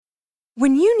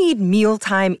When you need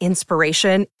mealtime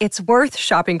inspiration, it's worth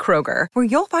shopping Kroger, where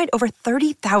you'll find over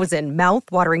 30,000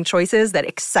 mouth-watering choices that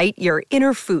excite your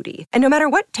inner foodie. And no matter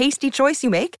what tasty choice you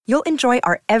make, you'll enjoy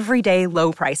our everyday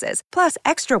low prices, plus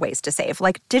extra ways to save,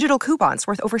 like digital coupons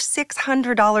worth over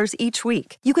 $600 each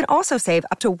week. You can also save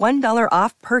up to $1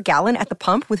 off per gallon at the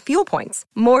pump with fuel points.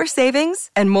 More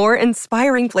savings and more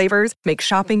inspiring flavors make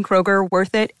shopping Kroger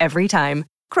worth it every time.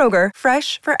 Kroger,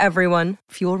 fresh for everyone.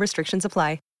 Fuel restrictions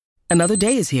apply. Another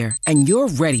day is here, and you're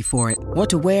ready for it. What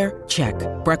to wear? Check.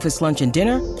 Breakfast, lunch, and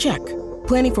dinner? Check.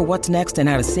 Planning for what's next and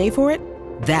how to save for it?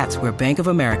 That's where Bank of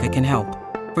America can help.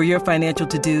 For your financial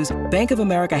to-dos, Bank of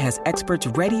America has experts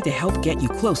ready to help get you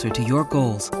closer to your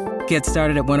goals. Get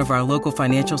started at one of our local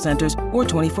financial centers or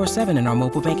 24/7 in our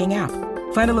mobile banking app.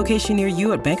 Find a location near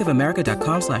you at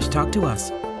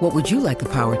bankofamerica.com/talktous. What would you like the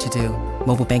power to do?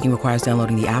 Mobile banking requires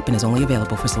downloading the app and is only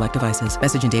available for select devices.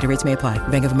 Message and data rates may apply.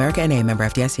 Bank of America N.A., member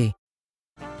FDIC.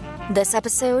 This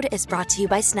episode is brought to you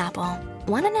by Snapple.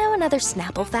 Want to know another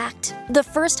Snapple fact? The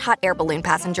first hot air balloon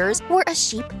passengers were a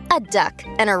sheep, a duck,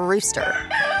 and a rooster.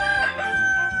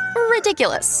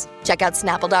 Ridiculous. Check out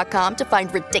Snapple.com to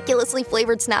find ridiculously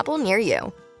flavored Snapple near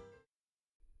you.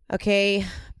 Okay,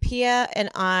 Pia and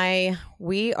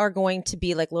we are going to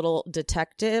be like little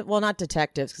detective. Well, not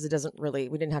detectives, because we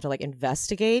didn't have to like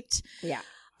investigate. Yeah.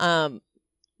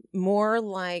 More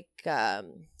like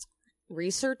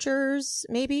researchers,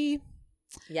 maybe.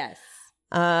 Yes.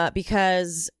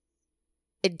 Because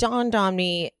it dawned on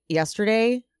me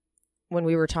yesterday when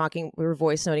we were talking, we were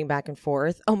voice noting back and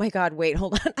forth. Oh my God, wait,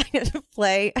 hold on. I'm going to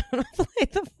play the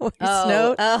voice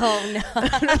note. Oh, no.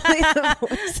 I'm going to play the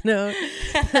voice note.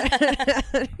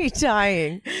 I'm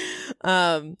dying.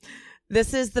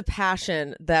 This is the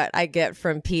passion that I get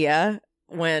from Pia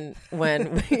when we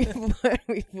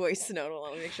voice note. Hold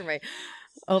on, let me make sure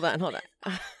hold on.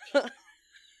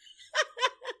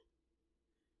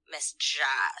 Miss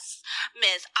Jess,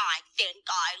 Miss, I think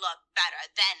I look better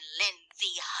than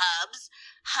Lindsay Hub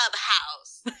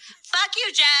House. Fuck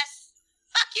you, Jess.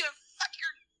 Fuck you. Fuck your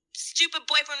stupid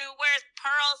boyfriend who wears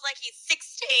pearls like he's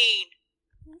 16.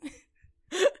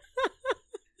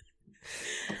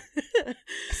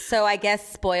 So I guess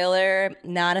spoiler,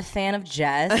 not a fan of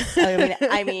Jess.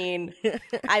 I mean,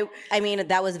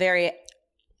 that was very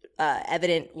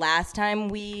evident last time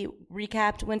we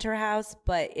recapped Winter House,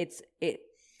 but it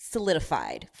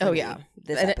solidified for me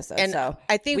this episode. And so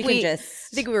I think I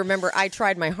think we remember I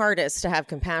tried my hardest to have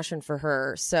compassion for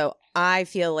her. So I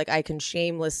feel like I can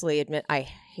shamelessly admit I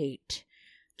hate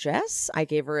Jess. I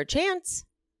gave her a chance.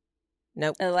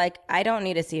 Nope. I don't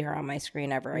need to see her on my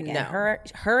screen ever again. No.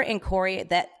 Her and Corey,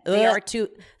 there are two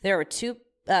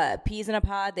peas in a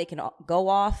pod. They can go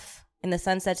off in the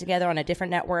sunset together on a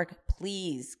different network.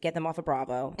 Please get them off of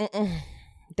Bravo.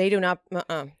 They do not.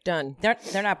 Done.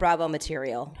 They're not Bravo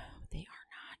material. No, they are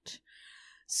not.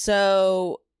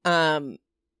 So,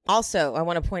 also, I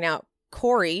want to point out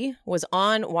Corey was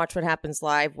on Watch What Happens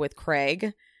Live with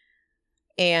Craig,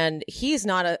 and he's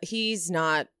not a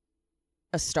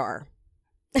star.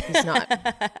 He's not.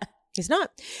 He's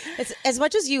not. It's as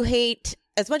much as you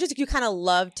kind of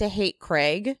love to hate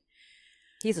Craig.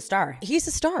 He's a star. He's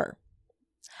a star.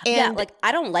 And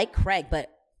I don't like Craig, but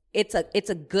it's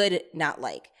a good not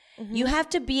like. Mm-hmm. You have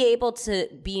to be able to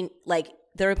be like,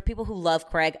 there are people who love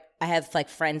Craig. I have like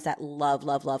friends that love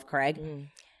Craig. Mm.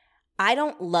 I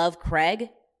don't love Craig,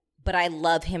 but I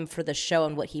love him for the show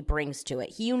and what he brings to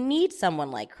it. You need someone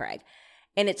like Craig.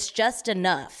 And it's just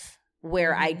enough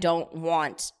where I don't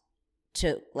want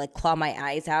to like claw my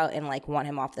eyes out and like want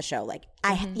him off the show. Like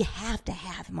you have to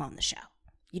have him on the show.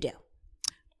 You do.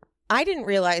 I didn't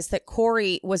realize that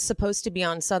Corey was supposed to be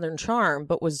on Southern Charm,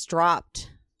 but was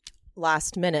dropped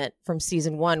last minute from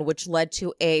season 1, which led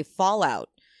to a fallout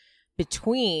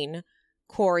between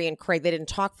Corey and Craig. They didn't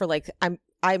talk for like,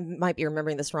 I might be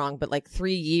remembering this wrong, but like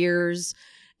 3 years.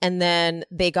 And then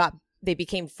they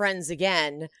became friends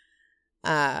again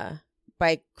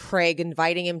by Craig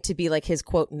inviting him to be like his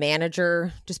quote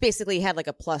manager. Just basically had like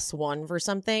a +1 for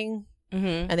something.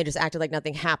 Mm-hmm. And they just acted like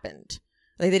nothing happened.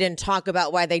 Like they didn't talk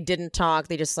about why they didn't talk.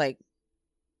 They just like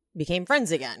became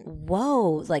friends again.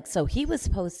 Whoa. Like, so he's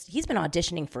been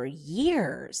auditioning for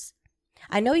years.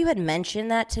 I know you had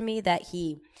mentioned that to me that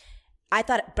I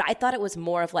thought it was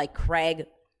more of like Craig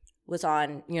was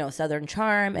on, Southern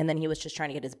Charm, and then he was just trying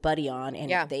to get his buddy on,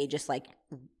 and they just like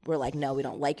were like, no, we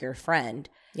don't like your friend.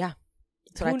 Yeah.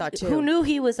 That's what I thought too. Who knew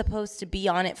he was supposed to be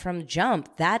on it from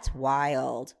jump? That's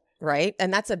wild. Right?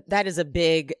 And that is a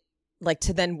big, like,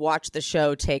 to then watch the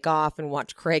show take off and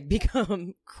watch Craig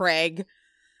become Craig.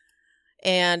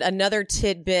 And another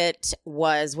tidbit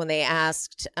was when they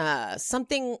asked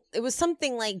something, it was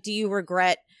something like, do you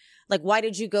regret, like, why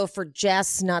did you go for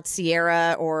Jess, not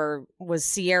Sierra? Or was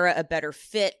Sierra a better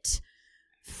fit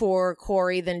for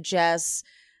Corey than Jess?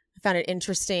 I found it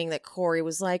interesting that Corey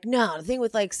was like, no, the thing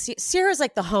with like, Sierra's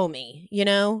like the homie, you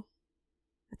know?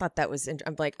 I thought that was,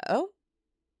 I'm like, oh,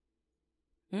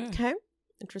 okay.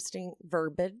 Interesting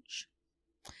verbiage.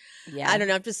 Yeah. I don't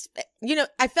know. I'm just, you know,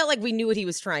 I felt like we knew what he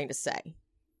was trying to say.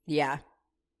 Yeah.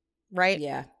 Right?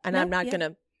 Yeah. And I'm not going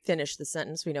to finish the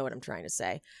sentence. We know what I'm trying to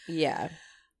say. Yeah.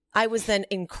 I was then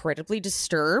incredibly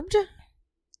disturbed.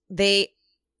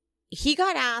 He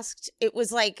got asked, it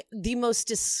was like the most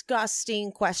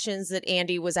disgusting questions that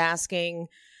Andy was asking.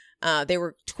 They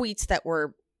were tweets that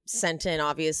were sent in,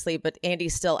 obviously, but Andy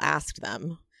still asked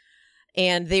them.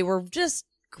 And they were just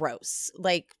gross.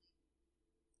 Like,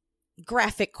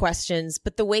 graphic questions,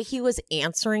 but the way he was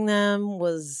answering them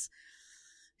was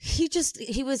he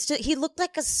looked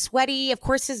like a sweaty, of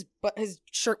course his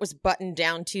shirt was buttoned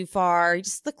down too far. He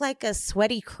just looked like a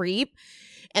sweaty creep.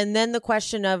 And then the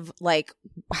question of like,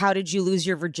 how did you lose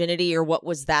your virginity, or what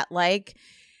was that like?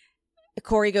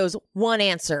 Corey goes, one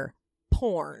answer,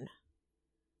 porn.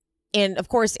 And of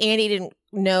course Andy didn't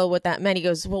know what that meant. He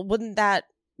goes, well, wouldn't that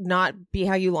not be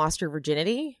how you lost your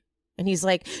virginity? And he's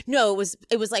like, no,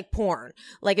 it was like porn.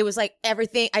 Like, it was like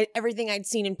everything I'd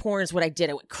seen in porn is what I did.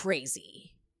 I went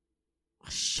crazy.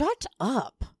 Shut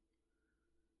up.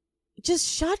 Just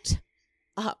shut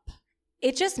up.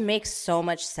 It just makes so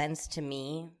much sense to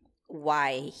me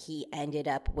why he ended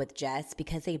up with Jess,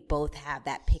 because they both have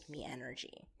that pick-me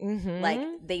energy. Mm-hmm. Like,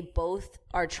 they both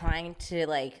are trying to,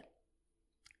 like,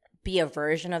 be a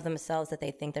version of themselves that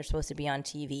they think they're supposed to be on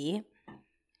TV.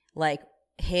 Like,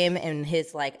 him and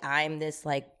his like, I'm this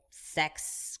like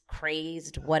sex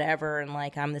crazed whatever, and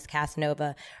like I'm this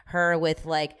Casanova. Her with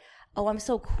like, oh, I'm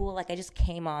so cool, like I just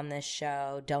came on this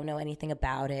show, don't know anything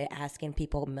about it, asking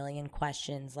people a million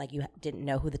questions, like you didn't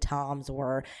know who the Toms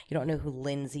were, you don't know who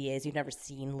Lindsay is, you've never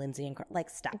seen Lindsay and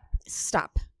like,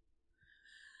 stop.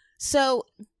 So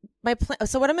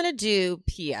what I'm gonna do,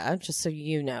 Pia, just so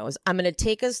you know, is I'm gonna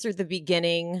take us through the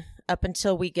beginning up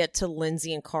until we get to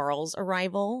Lindsay and Carl's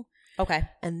arrival. Okay.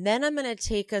 And then I'm going to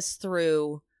take us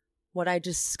through what I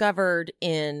discovered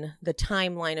in the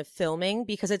timeline of filming,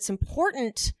 because it's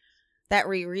important that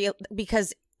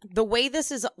because the way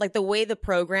this is, like the way the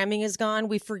programming is gone,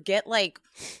 we forget like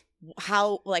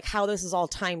how this is all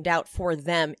timed out for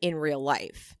them in real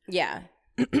life. Yeah.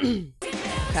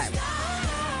 Okay.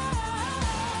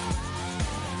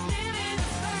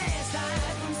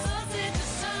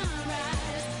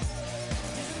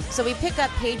 So we pick up,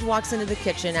 Paige walks into the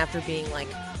kitchen after being like,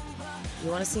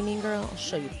 you want to see Mean Girl? I'll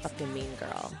show you fucking Mean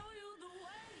Girl.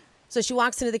 So she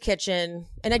walks into the kitchen,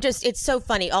 and it's so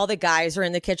funny. All the guys are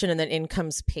in the kitchen, and then in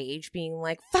comes Paige being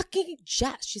like, fucking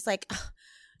Jess. She's like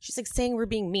saying we're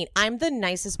being mean. I'm the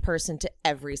nicest person to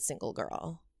every single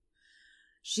girl.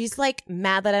 She's like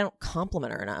mad that I don't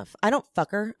compliment her enough. I don't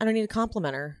fuck her. I don't need to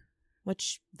compliment her,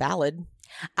 which valid.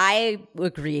 I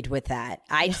agreed with that.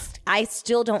 I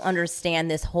still don't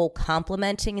understand this whole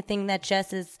complimenting thing that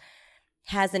Jess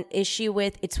has an issue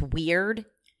with. It's weird.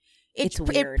 It's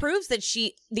weird. It proves that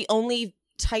the only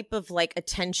type of like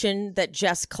attention that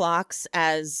Jess clocks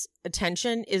as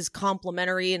attention is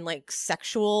complimentary and like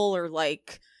sexual, or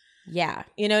like, yeah,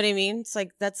 you know what I mean? It's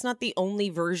like, that's not the only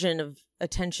version of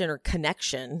attention or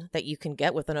connection that you can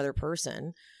get with another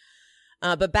person.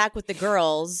 But back with the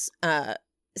girls,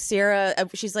 Sarah,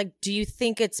 she's like, do you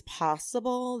think it's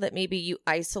possible that maybe you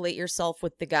isolate yourself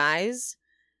with the guys?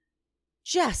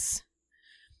 Jess.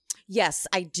 Yes,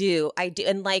 I do.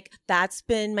 And like, that's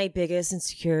been my biggest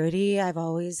insecurity. I've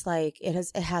always like, it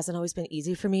hasn't always been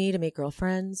easy for me to make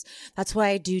girlfriends. That's why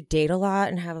I do date a lot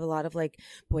and have a lot of like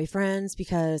boyfriends,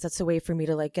 because that's a way for me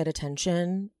to like get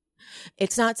attention.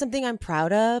 It's not something I'm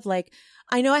proud of. Like,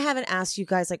 I know I haven't asked you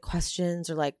guys like questions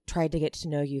or like tried to get to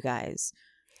know you guys.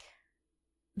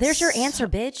 There's your answer,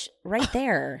 bitch, right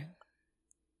there.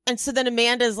 And so then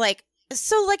Amanda's like,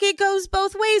 so like it goes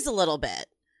both ways a little bit.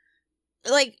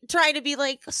 Like trying to be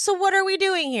like, so what are we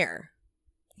doing here?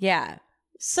 Yeah.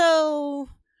 So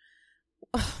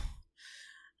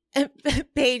and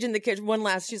Paige in the kitchen,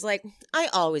 she's like, I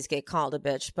always get called a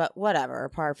bitch, but whatever,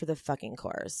 par for the fucking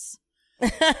course.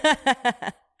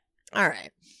 All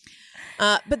right.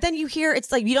 But then you hear,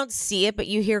 it's like, you don't see it, but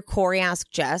you hear Corey ask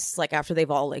Jess, like after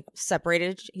they've all like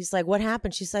separated, he's like, what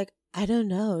happened? She's like, I don't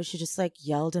know. She just like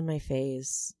yelled in my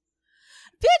face.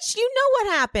 Bitch, you know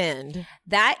what happened.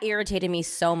 That irritated me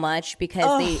so much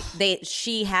because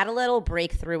she had a little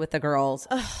breakthrough with the girls,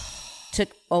 took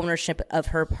ownership of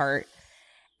her part.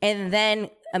 and then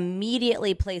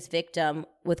immediately plays victim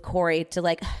with Corey to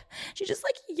like, she just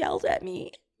like yelled at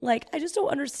me. Like, I just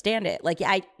don't understand it. Like,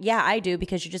 I do,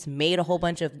 because you just made a whole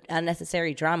bunch of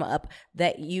unnecessary drama up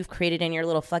that you've created in your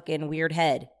little fucking weird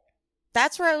head.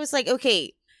 That's where I was like,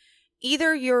 okay,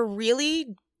 either you're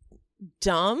really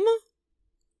dumb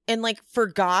and like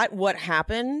forgot what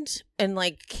happened and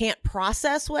like can't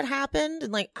process what happened,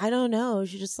 and like, I don't know,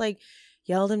 she just like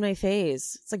yelled in my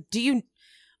face. It's like,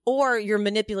 or you're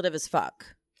manipulative as fuck.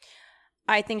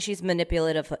 I think she's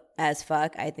manipulative as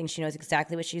fuck. I think she knows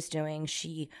exactly what she's doing.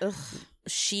 She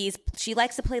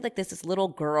likes to play like this little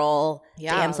girl,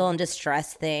 damsel in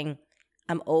distress thing.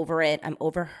 I'm over it. I'm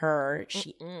over her.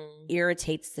 She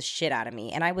irritates the shit out of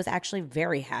me. And I was actually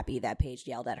very happy that Paige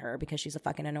yelled at her, because she's a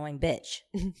fucking annoying bitch.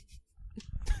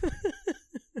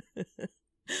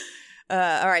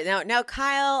 All right. Now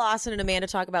Kyle, Austin, and Amanda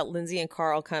talk about Lindsay and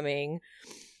Carl coming.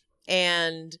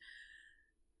 And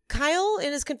Kyle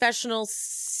in his confessional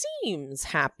seems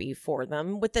happy for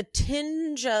them, with a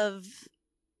tinge of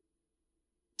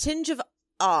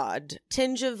odd,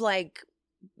 tinge of like,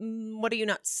 what are you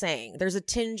not saying? There's a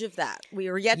tinge of that. We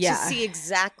are yet to see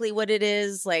exactly what it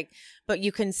is, like, but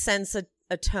you can sense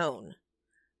a tone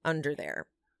under there.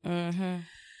 Mm-hmm.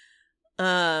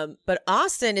 But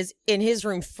Austin is in his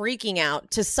room freaking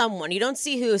out to someone. You don't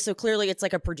see who, so clearly it's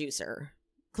like a producer.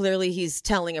 Clearly he's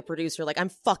telling a producer, like, I'm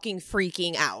fucking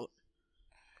freaking out.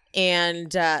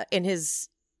 And in his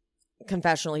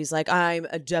confessional, he's like, I'm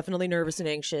definitely nervous and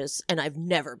anxious, and I've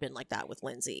never been like that with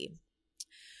Lindsay.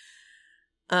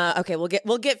 Okay,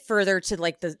 we'll get further to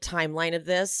like the timeline of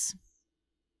this,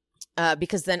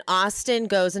 because then Austin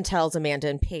goes and tells Amanda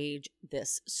and Paige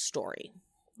this story.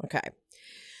 Okay.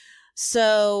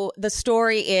 So the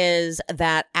story is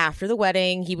that after the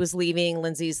wedding, he was leaving.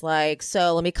 Lindsay's like,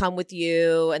 so let me come with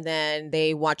you. And then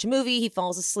they watch a movie. He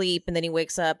falls asleep, and then he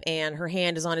wakes up and her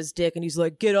hand is on his dick, and he's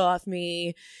like, get off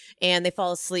me. And they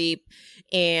fall asleep,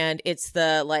 and it's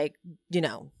the like,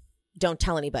 don't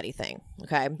tell anybody thing.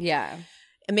 Okay. Yeah.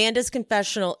 Amanda's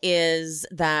confessional is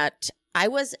that I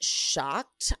was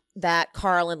shocked that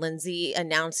Carl and Lindsay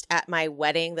announced at my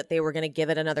wedding that they were going to give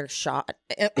it another shot.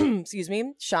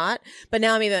 Shot. But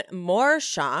now I'm even more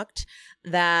shocked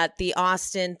that the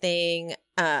Austin thing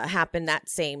happened that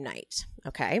same night.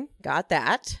 Okay, got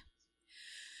that.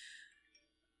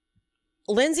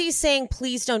 Lindsay saying,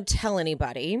 please don't tell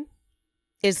anybody,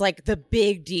 is like the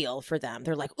big deal for them.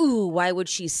 They're like, ooh, why would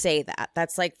she say that?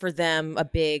 That's like for them a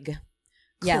big,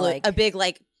 a big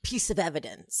like piece of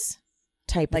evidence.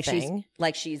 Type like of thing.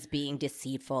 She's being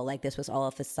deceitful. Like this was all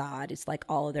a facade. It's like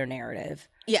all of their narrative.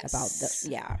 Yes.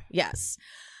 Yes.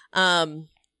 And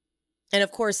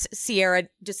of course, Sierra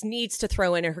just needs to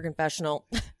throw in her confessional.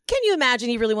 Can you imagine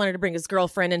he really wanted to bring his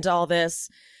girlfriend into all this?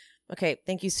 Okay.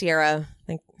 Thank you, Sierra.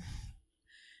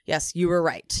 Yes, you were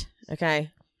right.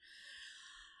 Okay.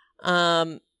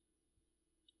 Right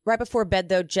before bed,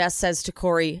 though, Jess says to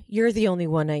Corey, you're the only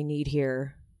one I need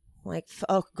here. Like,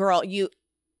 oh, girl,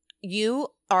 you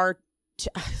are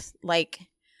like,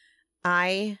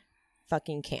 I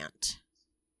fucking can't.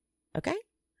 Okay.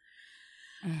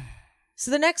 So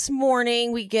the next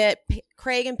morning we get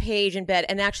Craig and Paige in bed.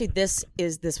 And actually this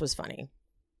was funny.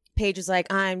 Paige is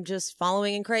like, I'm just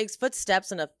following in Craig's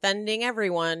footsteps and offending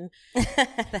everyone.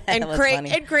 and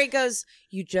Craig goes,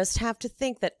 you just have to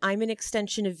think that I'm an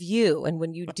extension of you. And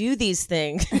when you do these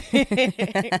things,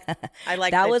 I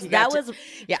like that.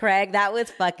 Craig, that was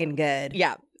fucking good.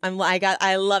 Yeah.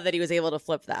 I love that he was able to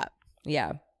flip that.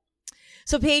 Yeah.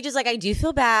 So Paige is like, I do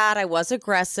feel bad. I was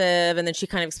aggressive. And then she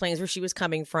kind of explains where she was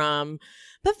coming from.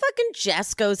 But fucking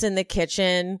Jess goes in the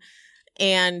kitchen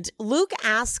and Luke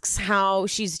asks how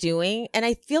she's doing. And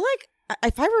I feel like,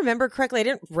 if I remember correctly, I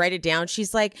didn't write it down.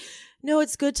 She's like, no,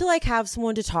 it's good to like have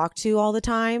someone to talk to all the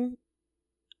time.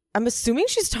 I'm assuming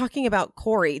she's talking about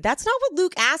Corey. That's not what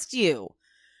Luke asked you.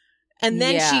 And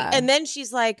then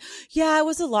she's like, yeah, it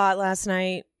was a lot last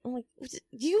night. I'm like,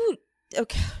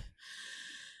 okay.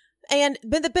 And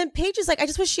but then Paige is like, I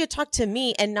just wish she had talked to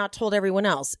me and not told everyone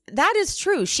else. That is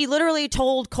true. She literally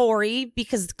told Corey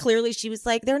because clearly she was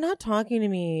like, they're not talking to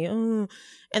me. And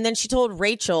then she told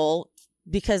Rachel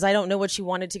because I don't know what she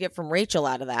wanted to get from Rachel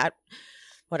out of that.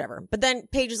 Whatever. But then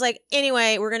Paige is like,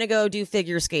 anyway, we're going to go do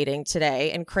figure skating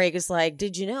today. And Craig is like,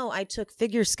 did you know I took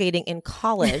figure skating in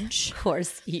college? Of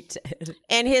course he did.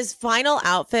 And his final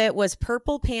outfit was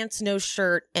purple pants, no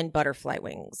shirt, and butterfly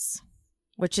wings,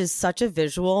 which is such a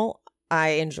visual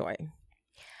I enjoy.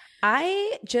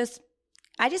 I just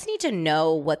need to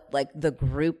know what like the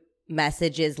group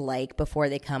message is like before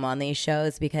they come on these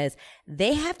shows, because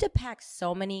they have to pack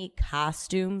so many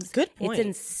costumes. Good point. It's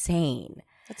insane.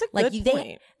 That's a good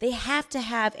point. They have to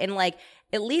have, and like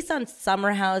at least on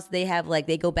Summer House, they have like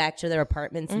they go back to their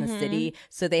apartments in the city,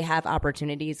 so they have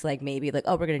opportunities. Like maybe like,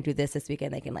 oh, we're gonna do this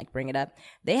weekend. They can like bring it up.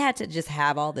 They had to just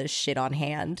have all this shit on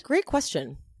hand. Great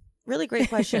question. Really great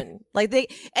question. Like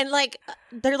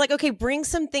they're like, okay, bring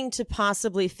something to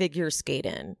possibly figure skate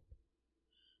in.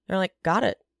 They're like, got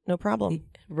it, no problem.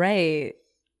 Right.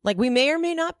 Like we may or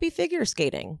may not be figure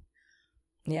skating.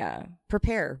 Yeah.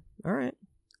 Prepare. All right.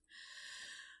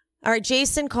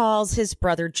 Jason calls his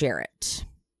brother Jarrett.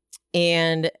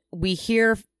 And we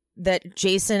hear that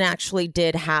Jason actually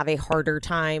did have a harder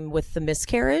time with the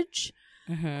miscarriage.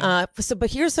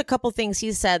 But here's a couple things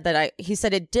he said he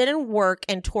said it didn't work.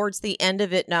 And towards the end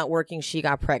of it not working, she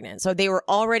got pregnant. So they were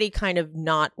already kind of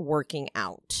not working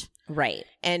out. Right.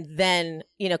 And then,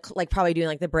 like probably doing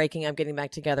like the breaking up, getting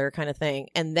back together kind of thing.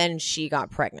 And then she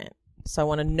got pregnant. So I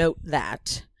want to note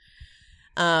that.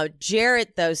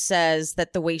 Jarrett, though, says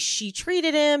that the way she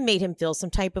treated him made him feel some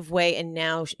type of way, and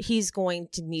now he's going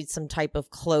to need some type of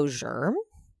closure.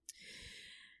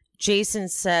 Jason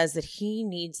says that he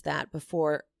needs that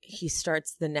before he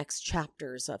starts the next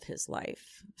chapters of his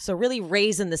life. So really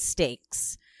raising the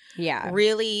stakes. Yeah.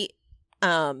 Really,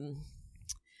 I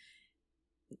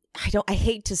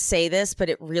hate to say this, but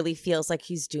it really feels like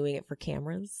he's doing it for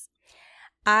cameras.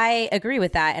 I agree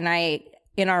with that. And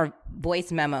in our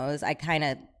voice memos, I kind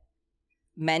of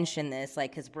mentioned this,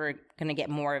 like, because we're going to get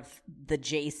more of the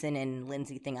Jason and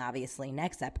Lindsay thing, obviously,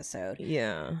 next episode.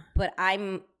 Yeah. But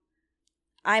I'm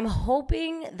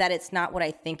hoping that it's not what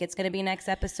I think it's going to be next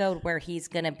episode, where he's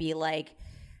going to be, like,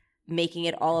 making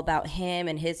it all about him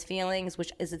and his feelings,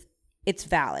 which it's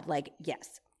valid. Like,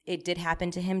 yes, it did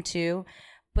happen to him, too.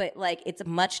 But, like, it's a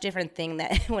much different thing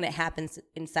that when it happens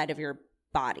inside of your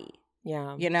body.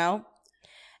 Yeah. You know?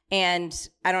 And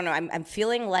I don't know, I'm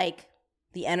feeling like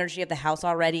the energy of the house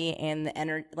already, and the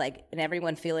and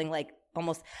everyone feeling like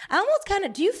almost kind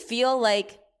of, do you feel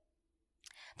like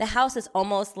the house is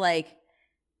almost like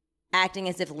acting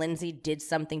as if Lindsay did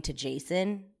something to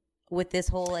Jason with this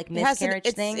whole like miscarriage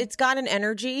thing? It's got an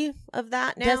energy of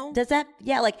that now. Does that?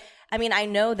 Yeah, like, I mean, I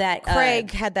know that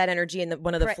Craig had that energy in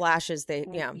one of the flashes.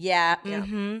 Yeah.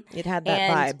 Mm-hmm. It had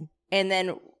that vibe. And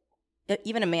then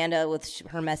even Amanda with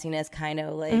her messiness kind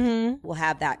of like will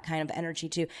have that kind of energy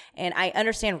too. And I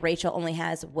understand Rachel only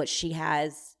has what she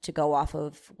has to go off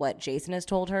of what Jason has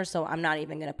told her. So I'm not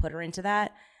even going to put her into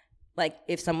that. Like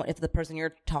if the person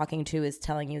you're talking to is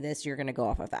telling you this, you're going to go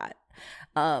off of that.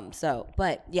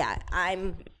 But yeah,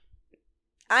 I'm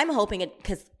hoping it,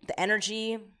 because the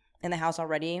energy in the house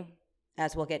already,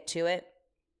 as we'll get to it,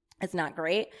 it's not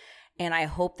great. And I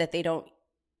hope that they don't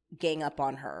gang up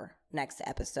on her next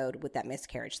episode with that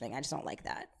miscarriage thing. I just don't like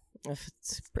that.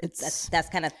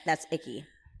 That's icky.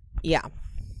 Yeah.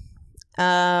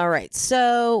 All right.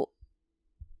 So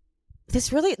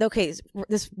this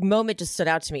moment just stood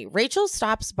out to me. Rachel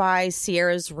stops by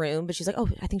Sierra's room, but she's like, oh,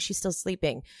 I think she's still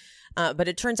sleeping. But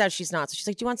it turns out she's not. So she's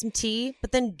like, do you want some tea?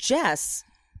 But then Jess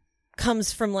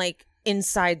comes from like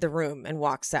inside the room and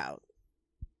walks out.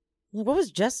 Like, what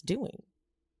was Jess doing?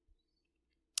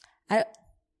 I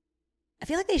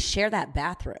feel like they share that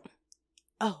bathroom.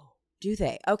 Oh, do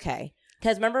they? Okay.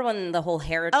 Because remember when the whole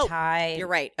hair tie? You're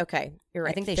right. Okay. You're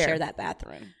right. I think they share that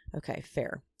bathroom. Okay,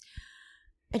 fair.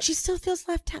 And she still feels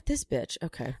left out. This bitch.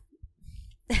 Okay.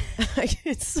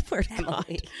 It's swear to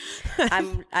God.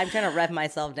 I'm trying to rev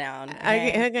myself down.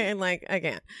 I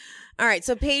can't. All right.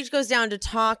 So Paige goes down to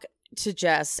talk to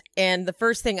Jess, and the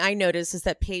first thing I notice is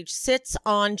that Paige sits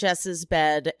on Jess's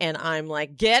bed, and I'm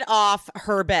like, get off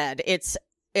her bed.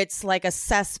 It's like a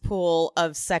cesspool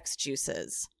of sex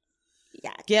juices.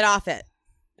 Yeah. Get off it.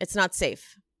 It's not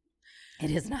safe.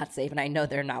 It is not safe, and I know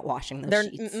they're not washing those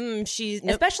sheets.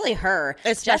 Especially her.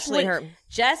 Especially her.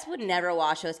 Jess would never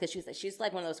wash those, because she's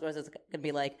like one of those girls that's going to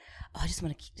be like, oh, I just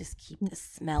want to keep the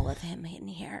smell of him in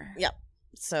here. Yep.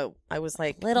 So I was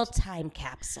like, little time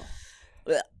capsule.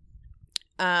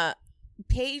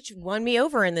 Paige won me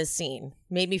over in this scene.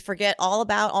 Made me forget all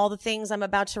about all the things I'm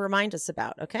about to remind us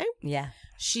about. Okay? Yeah.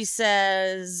 She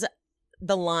says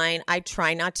the line, I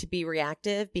try not to be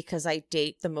reactive because I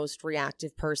date the most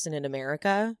reactive person in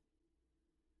America.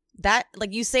 That,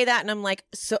 like, you say that and I'm like,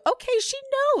 so, okay, she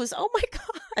knows. Oh my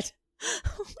God.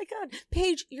 Oh my God.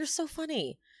 Paige, you're so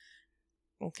funny.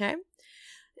 Okay?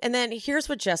 And then here's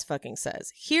what Jess fucking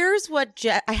says. Here's what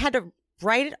I had to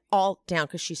write it all down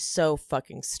because she's so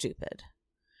fucking stupid.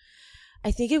 I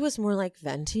think it was more like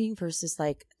venting versus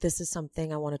like, this is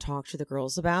something I want to talk to the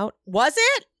girls about. Was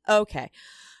it? Okay.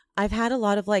 I've had a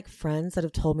lot of like friends that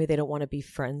have told me they don't want to be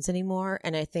friends anymore.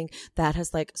 And I think that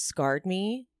has like scarred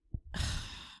me.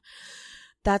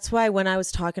 That's why when I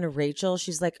was talking to Rachel,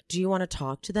 she's like, do you want to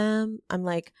talk to them? I'm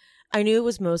like, I knew it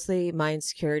was mostly my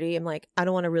insecurity. I'm like, I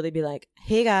don't want to really be like,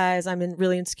 hey guys, I'm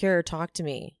really insecure. Talk to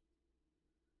me.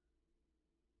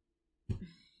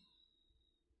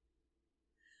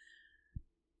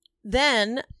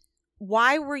 Then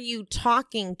why were you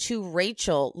talking to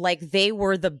Rachel like they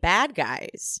were the bad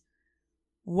guys?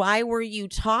 Why were you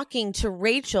talking to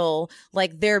Rachel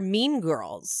like they're mean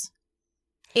girls?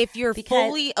 If you're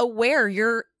fully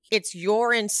aware it's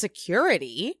your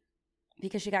insecurity.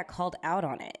 Because she got called out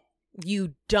on it.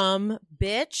 You dumb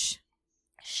bitch.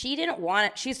 She didn't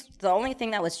want it. She's the only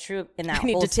thing that was true in that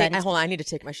whole sentence. Hold on, I need to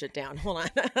take my shit down. Hold on.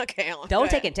 Okay, hold on. Don't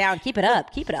take it down. Keep it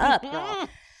up. Keep it up, girl.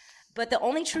 But the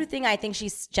only true thing I think she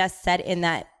just said in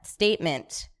that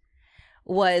statement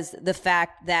was the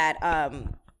fact that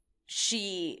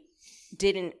she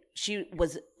didn't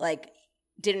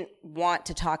want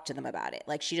to talk to them about it.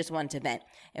 Like, she just wanted to vent.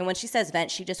 And when she says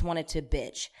vent, she just wanted to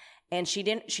bitch. And she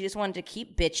just wanted to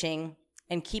keep bitching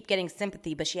and keep getting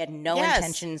sympathy, but she had no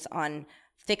intentions on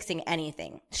fixing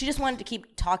anything. She just wanted to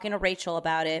keep talking to Rachel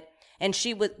about it. And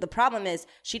the problem is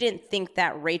she didn't think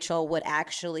that Rachel would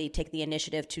actually take the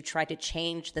initiative to try to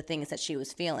change the things that she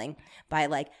was feeling by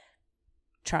like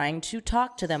trying to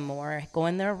talk to them more, go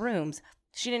in their rooms.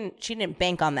 She didn't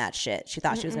bank on that shit. She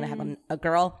thought she was going to have a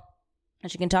girl that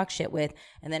she can talk shit with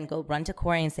and then go run to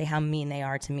Corey and say how mean they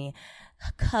are to me,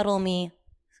 cuddle me,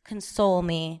 console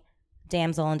me,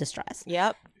 damsel in distress.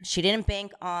 Yep. She didn't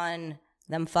bank on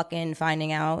them fucking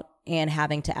finding out and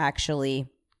having to actually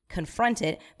confront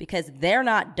it, because they're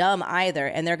not dumb either,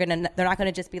 and they're not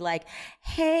gonna just be like,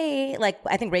 hey, like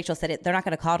I think Rachel said it, they're not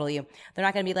gonna coddle you. They're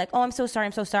not gonna be like, oh, I'm so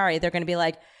sorry. They're gonna be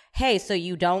like, hey, so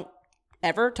you don't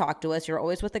ever talk to us, you're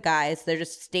always with the guys. They're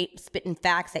just spitting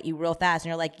facts at you real fast, and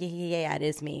you're like, yeah, it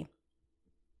is me.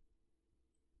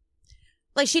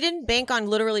 Like, she didn't bank on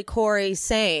literally Corey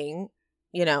saying,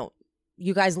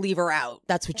 you guys leave her out.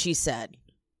 That's what she said.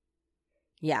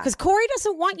 Yeah. Because Corey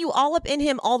doesn't want you all up in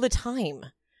him all the time.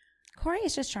 Corey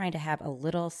is just trying to have a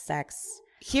little sex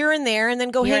here and there, and then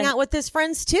go hang out with his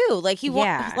friends too. Like he's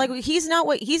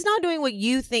not doing what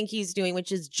you think he's doing,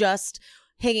 which is just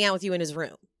hanging out with you in his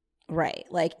room. Right.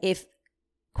 Like if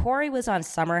Corey was on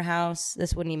Summer House,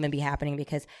 this wouldn't even be happening,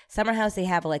 because Summer House, they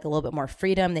have like a little bit more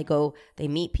freedom. They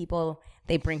meet people,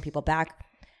 they bring people back.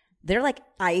 They're like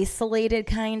isolated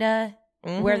kind of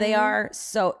where they are.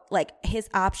 So like his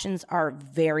options are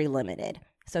very limited.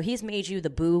 So he's made you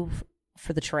the boo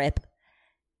for the trip,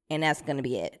 and that's going to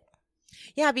be it.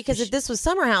 Yeah, because if this was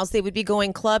Summer House, they would be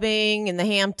going clubbing in the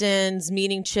Hamptons,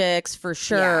 meeting chicks for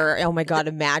sure. Yeah. Oh my God,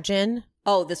 imagine.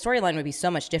 Oh, the storyline would be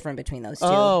so much different between those two.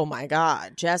 Oh my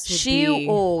God, Jess would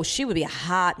she would be a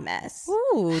hot mess.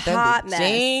 Ooh, hot mess.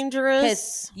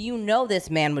 Dangerous. Because this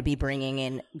man would be bringing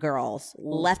in girls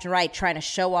left and right, trying to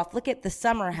show off. Look at the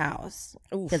Summer House,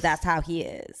 because that's how he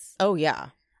is. Oh yeah.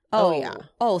 Oh yeah.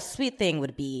 Oh, Sweet Thing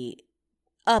would be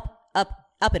up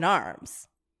in arms.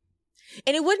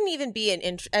 And it wouldn't even be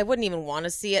I wouldn't even want to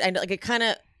see it. I like it kind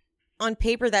of on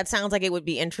paper that sounds like it would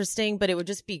be interesting, but it would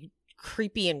just be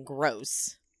creepy and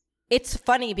gross. It's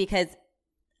funny because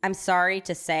I'm sorry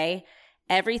to say,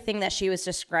 everything that she was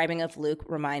describing of Luke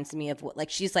reminds me of what, like,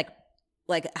 she's like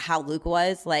how Luke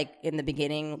was like in the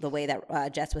beginning, the way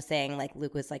that Jess was saying like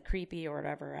Luke was like creepy or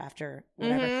whatever after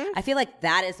whatever. I feel like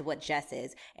that is what Jess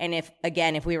is. And if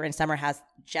we were in Summer House,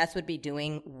 Jess would be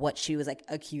doing what she was like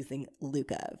accusing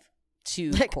Luke of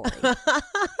to Corey.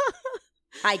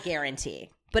 I guarantee.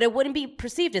 But it wouldn't be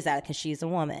perceived as that because she's a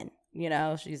woman.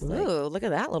 She's like, ooh, look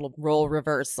at that little role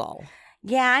reversal.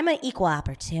 Yeah, I'm an equal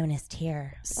opportunist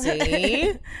here.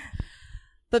 See?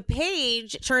 But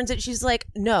Paige turns it, she's like,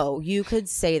 no, you could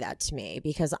say that to me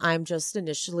because I'm just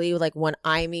initially, like, when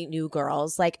I meet new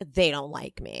girls, like, they don't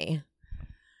like me.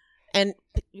 And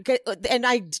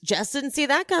I just didn't see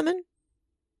that coming.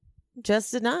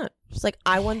 Just did not. She's like,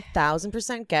 I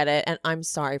 1000% get it, and I'm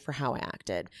sorry for how I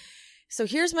acted. So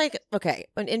here's in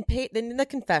the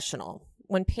confessional,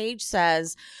 when Paige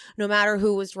says, no matter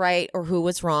who was right or who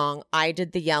was wrong, I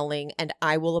did the yelling and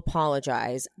I will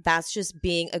apologize. That's just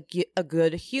being a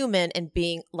good human and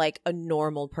being like a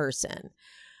normal person.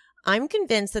 I'm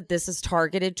convinced that this is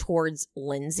targeted towards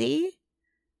Lindsay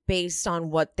based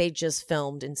on what they just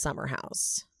filmed in Summer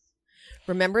House.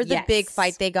 Remember the big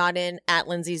fight they got in at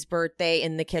Lindsay's birthday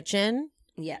in the kitchen?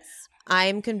 Yes.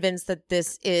 I'm convinced that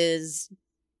this is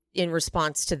in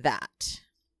response to that.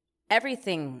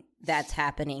 Everything that's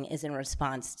happening is in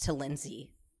response to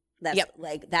Lindsay.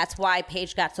 That's why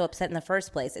Paige got so upset in the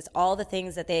first place. It's all the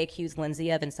things that they accused Lindsay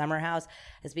of in Summer House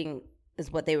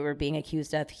is what they were being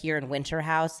accused of here in Winter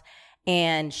House.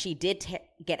 and she did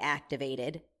get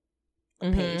activated.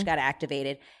 Paige got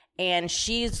activated, and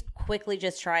she's quickly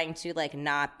just trying to like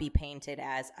not be painted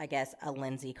as, I guess, a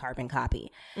Lindsay carbon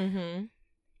copy.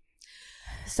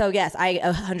 So yes, I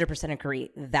 100%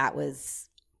 agree. That was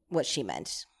what she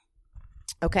meant.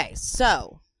 Okay,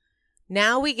 so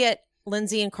now we get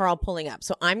Lindsay and Carl pulling up.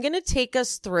 So I'm going to take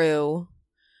us through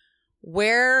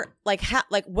where, like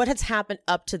what has happened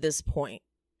up to this point.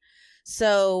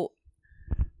 So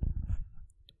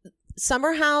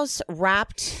Summer House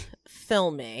wrapped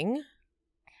filming,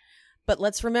 but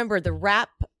let's remember the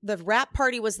wrap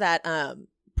party was that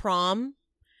prom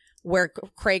where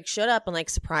Craig showed up and like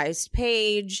surprised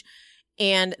Paige,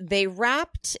 and they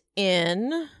wrapped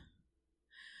in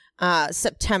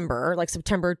September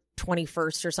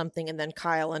 21st or something, and then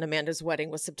Kyle and Amanda's wedding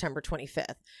was September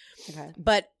 25th. Okay.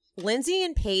 But Lindsay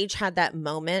and Paige had that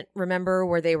moment, remember,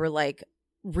 where they were like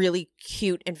really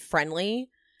cute and friendly.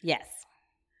 Yes.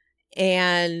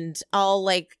 And I'll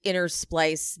like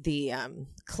intersplice the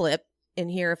clip in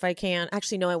here if I can.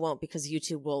 Actually, no, I won't, because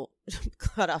YouTube will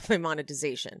cut off my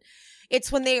monetization. It's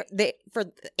when they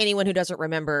for anyone who doesn't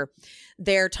remember,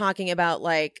 they're talking about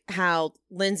like how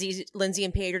Lindsay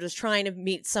and Paige are just trying to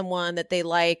meet someone that they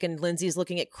like, and Lindsay's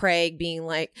looking at Craig being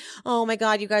like, oh my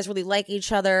God, you guys really like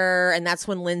each other. And that's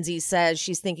when Lindsay says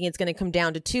she's thinking it's going to come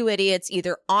down to two idiots,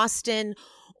 either Austin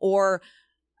or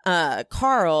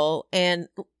Carl, and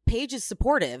Paige is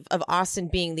supportive of Austin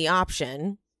being the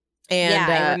option. And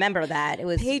yeah, I remember that. It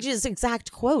was Paige's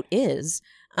exact quote is,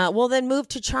 well, then move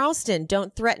to Charleston.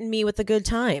 Don't threaten me with a good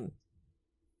time.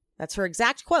 That's her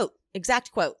exact quote.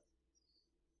 Exact quote.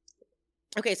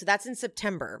 Okay, so that's in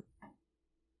September.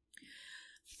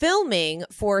 Filming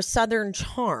for Southern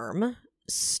Charm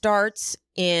starts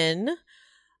in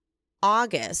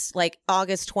August, like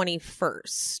August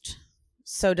 21st.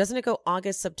 So doesn't it go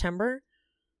August, September?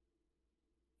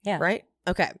 Yeah. Right?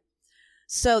 Okay.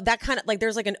 So that kind of like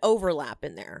there's like an overlap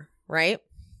in there, right?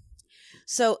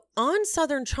 So on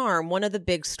Southern Charm, one of the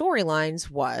big storylines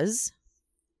was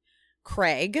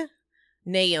Craig,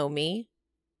 Naomi,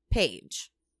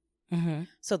 Paige. Mm-hmm.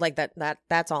 So like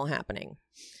that's all happening.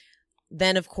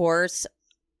 Then of course,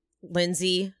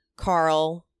 Lindsay,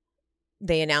 Carl,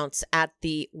 they announce at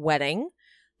the wedding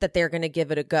that they're going to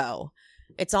give it a go.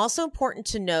 It's also important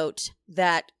to note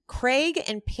that Craig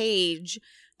and Paige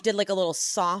did like a little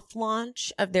soft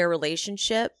launch of their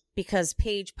relationship, because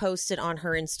Paige posted on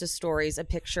her Insta stories a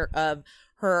picture of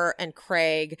her and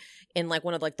Craig in like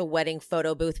one of like the wedding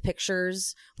photo booth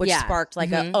pictures, which sparked like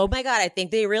oh my God, I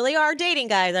think they really are dating,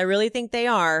 guys. I really think they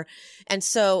are. And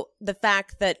so the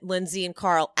fact that Lindsay and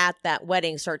Carl at that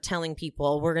wedding start telling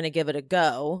people we're going to give it a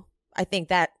go, I think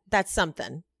that's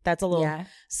something. That's a little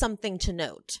something to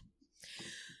note.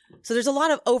 So there's a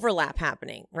lot of overlap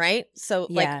happening, right? So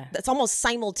like it's almost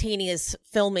simultaneous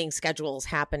filming schedules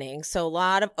happening. So a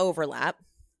lot of overlap.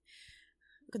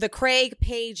 The Craig,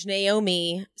 Paige,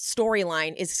 Naomi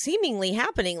storyline is seemingly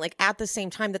happening like at the same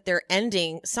time that they're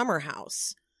ending Summer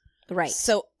House. Right.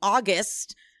 So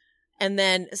August and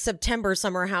then September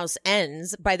Summer House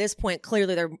ends. By this point,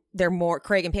 clearly they're more,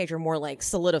 Craig and Paige are more like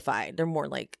solidified. They're more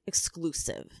like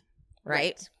exclusive,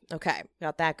 right? Okay.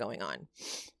 Got that going on.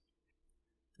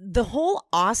 The whole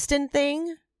Austin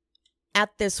thing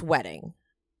at this wedding,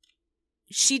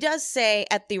 she does say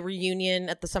at the reunion,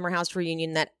 at the Summer House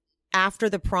reunion, that after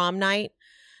the prom night,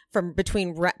 from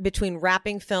between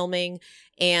wrapping filming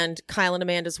and Kyle and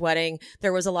Amanda's wedding,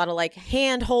 there was a lot of like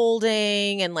hand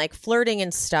holding and like flirting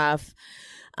and stuff.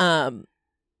 But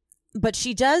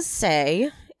she does say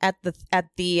at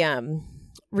the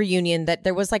reunion that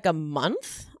there was like a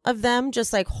month of them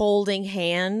just like holding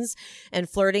hands and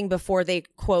flirting before they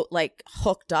quote like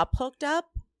hooked up,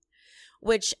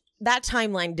 which that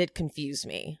timeline did confuse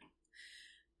me.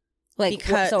 Like,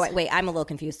 because, so wait, I'm a little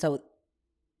confused.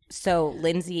 So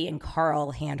Lindsay and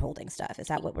Carl hand holding stuff. Is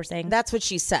that what we're saying? That's what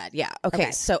she said. Yeah. Okay.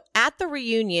 So at the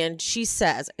reunion, she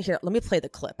says, here, let me play the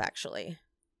clip actually.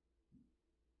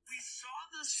 We saw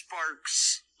the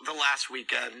sparks the last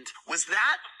weekend. Was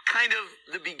that kind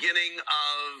of the beginning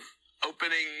of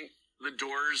opening the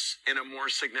doors in a more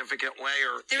significant way?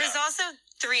 Or there was also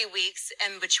 3 weeks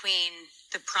in between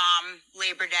the prom,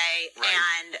 Labor Day,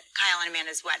 and Kyle and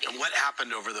Amanda's wedding. And what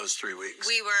happened over those 3 weeks?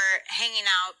 We were hanging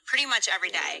out pretty much every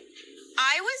day.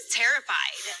 I was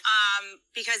terrified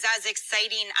because as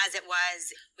exciting as it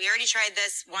was, we already tried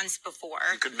this once before.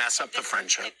 You could mess up the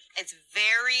friendship. It's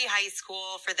very high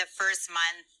school for the first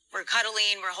month. We're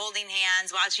cuddling, we're holding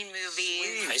hands, watching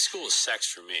movies. High school is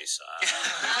sex for me, so.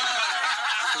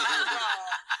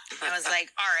 I was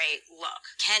like, all right, look,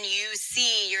 can you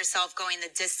see yourself going the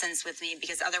distance with me?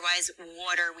 Because otherwise,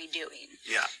 what are we doing?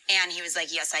 Yeah. And he was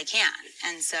like, yes, I can.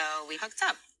 And so we hooked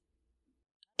up.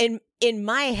 In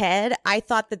my head, I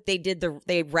thought that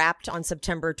they wrapped on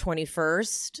September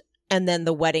 21st and then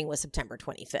the wedding was September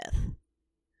 25th.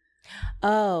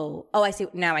 Oh, I see.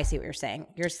 Now I see what you're saying.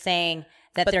 You're saying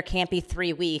that there can't be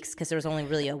 3 weeks because there was only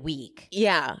really a week.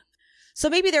 Yeah. So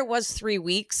maybe there was 3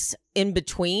 weeks in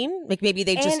between. Like maybe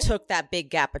they just took that big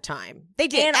gap of time. They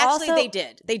did. And Actually,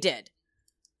 also, they did.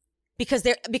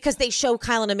 Because they show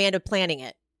Kyle and Amanda planning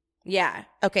it. Yeah.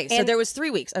 Okay, so there was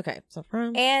 3 weeks. Okay. So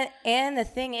and the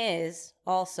thing is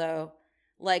also,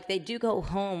 like, they do go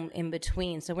home in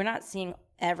between, so we're not seeing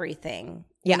everything.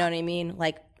 You know what I mean?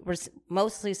 Like, we're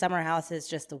mostly Summer House is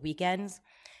just the weekends.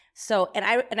 So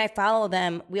and I follow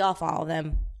them. We all follow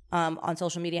them on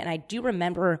social media, and I do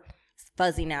remember.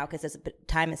 Fuzzy now because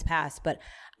time has passed, but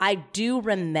I do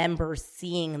remember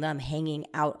seeing them hanging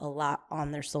out a lot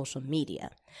on their social media.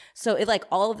 So it like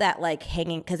all of that like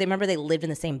hanging because they remember they lived in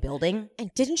the same building.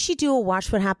 And didn't she do a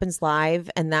Watch What Happens Live?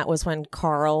 And that was when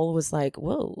Carl was like,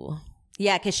 "Whoa."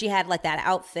 Yeah, because she had like that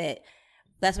outfit.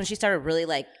 That's when she started really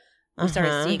like we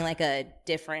started seeing like a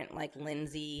different like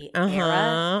Lindsay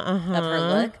era of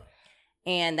her look,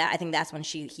 and that I think that's when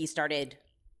he started.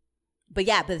 But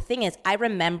the thing is, I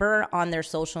remember on their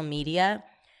social media,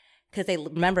 because they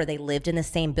lived in the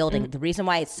same building. The reason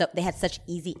why they had such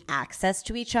easy access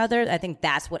to each other, I think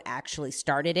that's what actually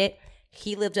started it.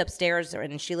 He lived upstairs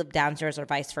and she lived downstairs or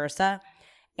vice versa.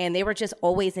 And they were just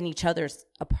always in each other's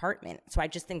apartment. So I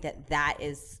just think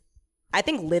I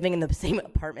think living in the same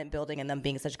apartment building and them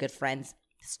being such good friends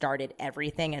started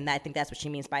everything. And I think that's what she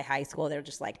means by high school. They're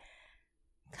just like,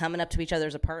 coming up to each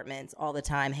other's apartments all the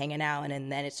time, hanging out,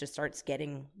 and then it just starts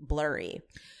getting blurry.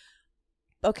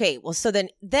 Okay, well, so then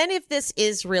if this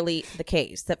is really the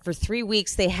case, that for 3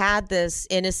 weeks they had this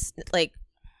like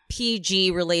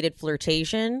PG-related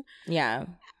flirtation. Yeah.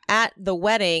 At the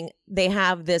wedding, they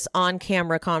have this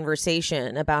on-camera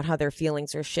conversation about how their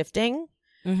feelings are shifting.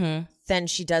 Mm-hmm. Then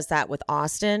she does that with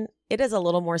Austin. It is a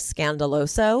little more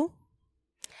scandaloso.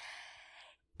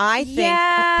 I think,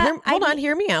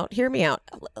 hear me out.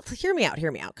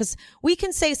 Because we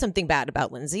can say something bad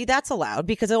about Lindsay. That's allowed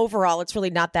because overall it's really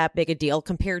not that big a deal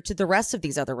compared to the rest of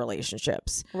these other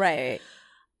relationships. Right.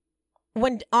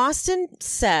 When Austin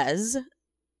says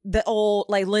the old,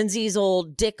 like Lindsay's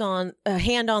old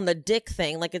hand on the dick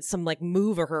thing, like it's some like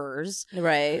move of hers.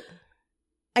 Right.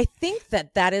 I think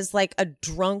that is like a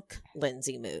drunk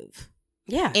Lindsay move.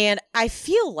 Yeah. And I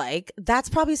feel like that's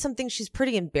probably something she's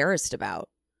pretty embarrassed about.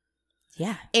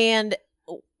 Yeah. And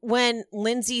when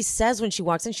Lindsay says when she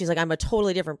walks in, she's like, I'm a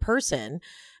totally different person.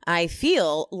 I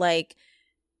feel like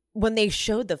when they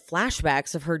showed the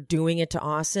flashbacks of her doing it to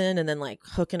Austin and then like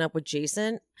hooking up with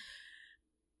Jason,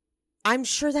 I'm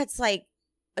sure that's like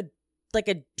a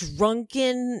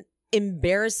drunken,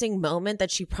 embarrassing moment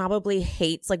that she probably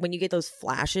hates. Like when you get those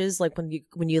flashes, like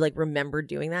when you like remember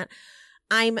doing that,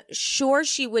 I'm sure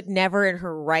she would never in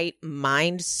her right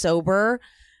mind, sober,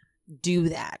 do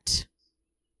that.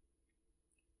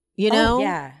 You know? Oh,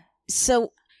 yeah.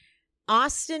 So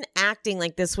Austin acting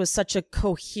like this was such a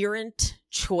coherent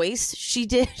choice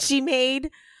she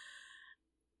made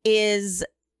is,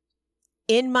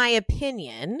 in my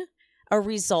opinion, a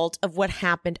result of what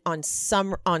happened on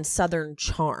Southern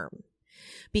Charm.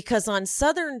 Because on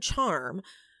Southern Charm,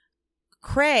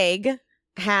 Craig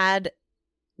had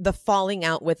the falling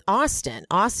out with Austin.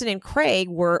 Austin and Craig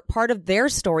were part of their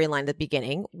storyline at the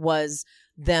beginning was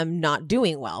them not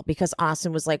doing well because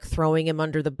Austin was like throwing him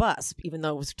under the bus, even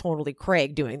though it was totally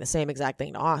Craig doing the same exact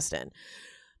thing to Austin.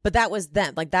 But that was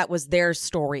them. Like that was their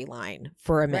storyline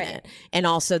for a minute. Right. And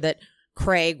also that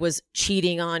Craig was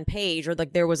cheating on Paige, or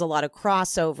like there was a lot of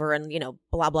crossover and, you know,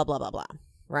 blah, blah, blah, blah, blah.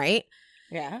 Right?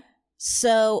 Yeah.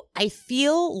 So I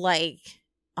feel like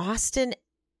Austin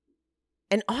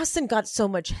got so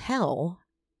much hell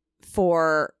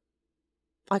for,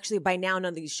 actually by now none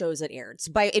of these shows had aired.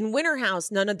 So in Winter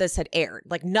House, none of this had aired.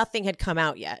 Like nothing had come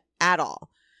out yet at all.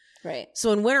 Right.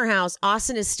 So in Winter House,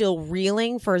 Austin is still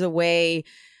reeling for the way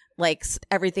like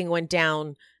everything went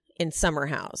down in Summer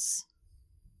House.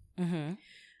 Mm-hmm.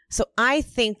 So I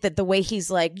think that the way he's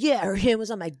like, yeah, or him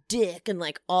was on my dick and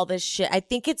like all this shit, I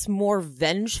think it's more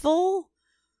vengeful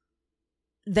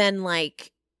than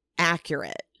like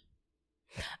accurate.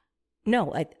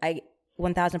 No, I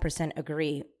 1000%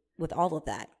 agree with all of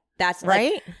that. That's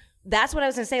right. Like, that's what I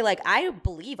was going to say. Like, I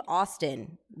believe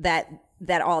Austin that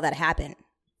all that happened.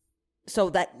 So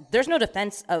that there's no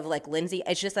defense of like Lindsay.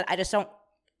 It's just that I just don't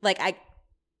like,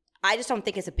 I just don't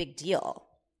think it's a big deal.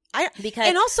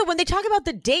 And also, when they talk about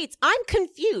the dates, I'm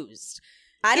confused.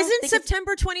 Isn't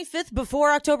September 25th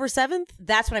before October 7th?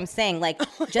 That's what I'm saying. Like,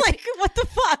 just like, what the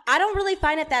fuck? I don't really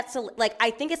find it that I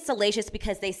think it's salacious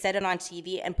because they said it on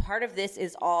TV, and part of this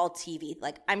is all TV.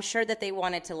 Like, I'm sure that they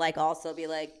wanted to like also be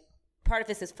like, part of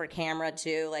this is for camera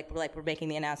too. Like, we're making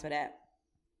the announcement at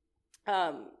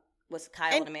was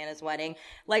Kyle and Amanda's wedding.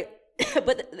 Like,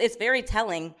 but it's very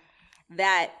telling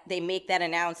that they make that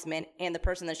announcement, and the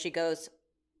person that she goes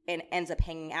and ends up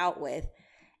hanging out with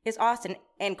is Austin.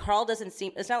 And Carl doesn't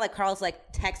seem, it's not like Carl's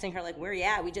like texting her like, where you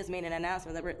at? We just made an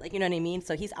announcement that we're like, you know what I mean?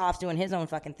 So he's off doing his own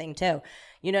fucking thing too.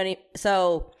 You know what I mean?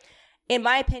 So in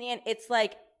my opinion, it's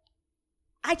like,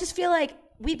 I just feel like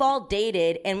we've all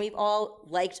dated and we've all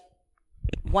liked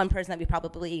one person that we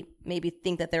probably maybe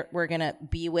think that we're going to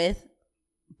be with,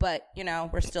 but you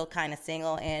know, we're still kind of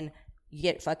single and you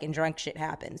get fucking drunk, shit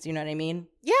happens. You know what I mean?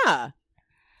 Yeah.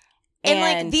 And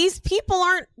like, these people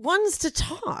aren't ones to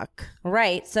talk.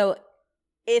 Right. So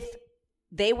if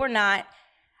they were not,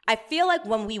 I feel like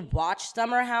when we watched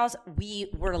Summer House,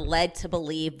 we were led to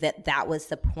believe that that was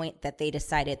the point that they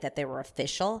decided that they were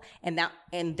official. And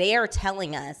they are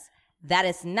telling us that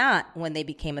is not when they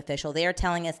became official. They are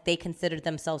telling us they considered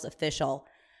themselves official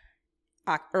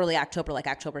early October, like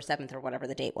October 7th or whatever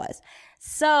the date was.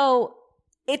 So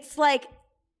it's like,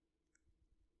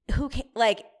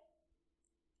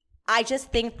 I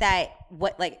just think that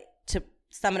to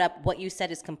sum it up, what you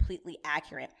said is completely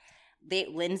accurate.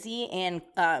 Lindsay and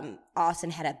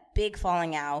Austin had a big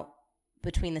falling out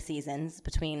between the seasons,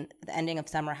 between the ending of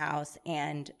Summer House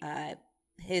and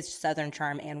his Southern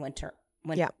Charm and Winter.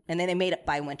 Yeah. And then they made it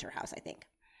by Winter House, I think.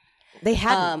 They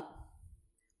hadn't.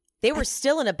 They were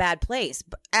still in a bad place.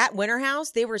 At Winter House,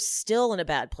 they were still in a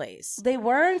bad place. They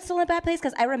weren't still in a bad place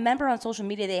because I remember on social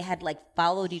media they had like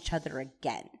followed each other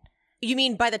again. You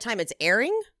mean by the time it's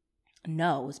airing?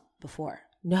 No, it was before.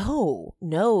 No.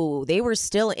 They were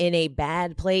still in a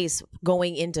bad place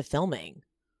going into filming.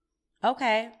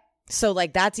 Okay. So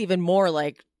like that's even more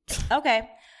like. Okay.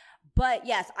 But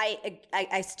yes,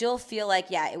 I still feel like,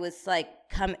 yeah, it was like,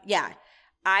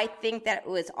 I think that it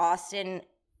was Austin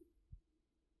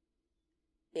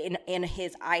in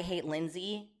his I Hate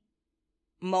Lindsay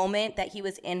moment that he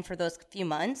was in for those few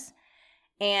months.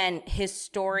 And his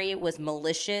story was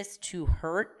malicious to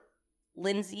hurt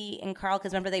Lindsay and Carl.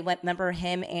 Because remember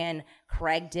him and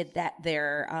Craig did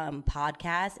their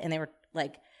podcast. And they were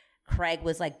like, Craig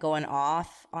was like going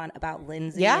off on about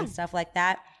Lindsay and stuff like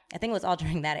that. I think it was all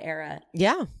during that era.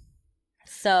 Yeah.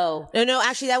 So no,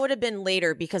 actually, that would have been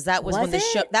later because that was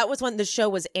when the show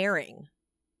was airing.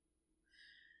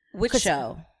 Which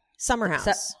show? Summer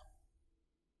House.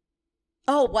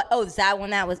 What? Oh, is that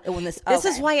when that was when this? This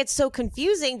is why it's so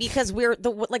confusing because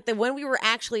when we were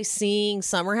actually seeing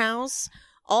Summer House,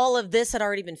 all of this had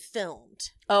already been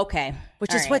filmed. Okay,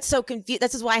 which is what's so confusing.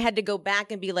 This is why I had to go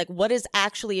back and be like, what has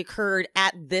actually occurred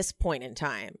at this point in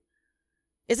time?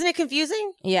 Isn't it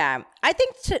confusing? Yeah, I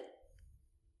think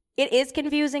it is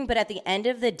confusing, but at the end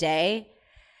of the day,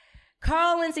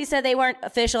 Carl and Lindsay said they weren't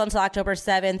official until October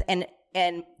 7th,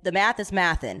 and the math is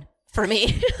mathin' for me.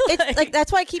 It's like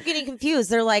that's why I keep getting confused.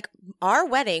 They're like, our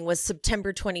wedding was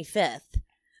September 25th.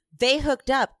 They hooked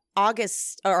up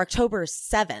October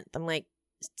 7th. I'm like,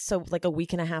 so like a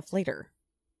week and a half later.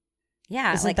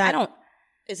 Yeah, isn't that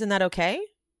okay?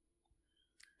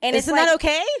 And isn't that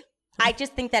okay? I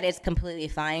just think that it's completely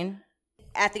fine.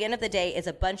 At the end of the day, it's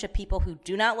a bunch of people who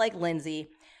do not like Lindsay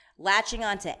latching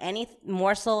onto any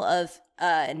morsel of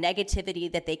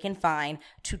negativity that they can find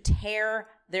to tear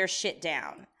their shit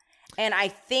down. And I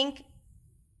think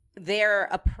they're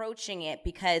approaching it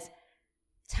because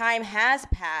time has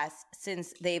passed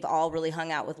since they've all really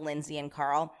hung out with Lindsay and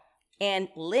Carl. And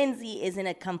Lindsay is in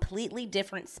a completely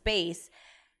different space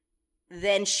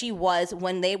than she was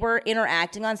when they were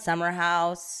interacting on Summer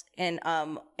House and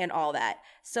all that.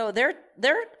 So they're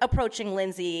approaching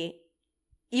Lindsay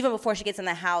even before she gets in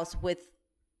the house with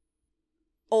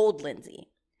old Lindsay.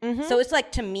 Mm-hmm. So it's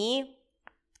like, to me,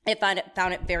 I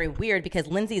found it very weird because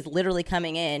Lindsay's literally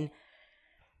coming in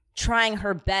trying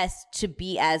her best to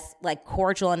be as like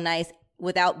cordial and nice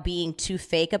without being too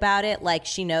fake about it. Like,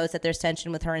 she knows that there's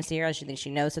tension with her and Sierra. She thinks she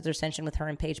knows that there's tension with her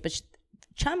and Paige, but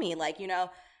chummy, like, you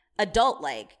know,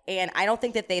 adult-like. And I don't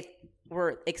think that they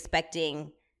were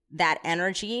expecting that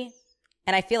energy.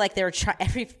 And I feel like they were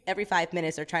every 5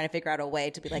 minutes they're trying to figure out a way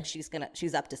to be like,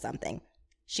 she's up to something.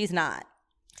 She's not.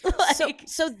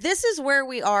 So this is where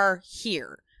we are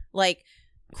here. Like,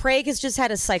 Craig has just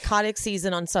had a psychotic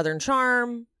season on Southern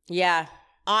Charm. Yeah.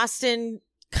 Austin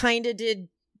he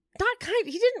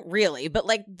didn't really, but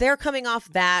like they're coming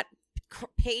off that.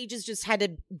 Paige has just had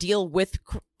to deal with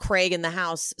Craig in the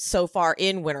house so far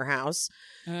in Winter House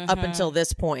up until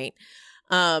this point.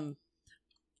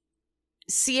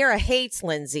 Sierra hates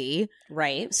Lindsay.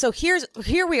 Right. So here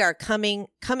we are coming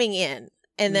in.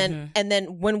 And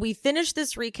then when we finish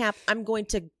this recap, I'm going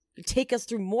to take us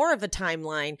through more of a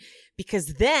timeline,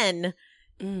 because then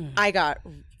I got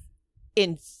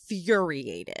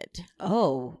infuriated.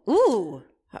 Oh. Ooh.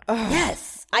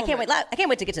 Yes. I can't wait. I can't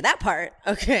wait to get to that part.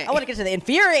 Okay. I want to get to the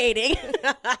infuriating.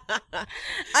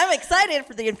 I'm excited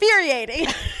for the infuriating.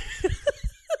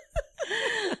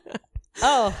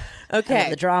 Oh. Okay. I love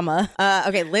the drama.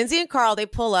 Okay. Lindsay and Carl, they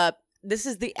pull up. This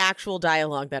is the actual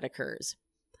dialogue that occurs.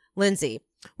 Lindsay,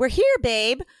 we're here,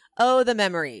 babe. Oh, the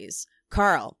memories.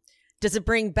 Carl, does it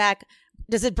bring back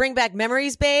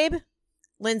memories, babe?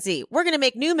 Lindsay, we're going to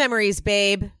make new memories,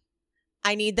 babe.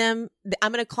 I need them.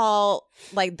 I'm going to call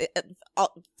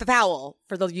foul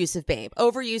for the use of babe.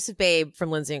 Overuse of babe from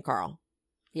Lindsay and Carl.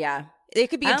 Yeah. It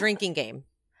could be a drinking game.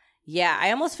 Yeah. I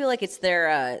almost feel like it's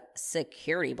their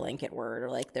security blanket word,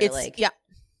 or like they're yeah.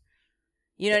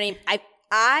 You know what I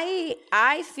mean?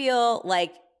 I feel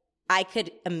like I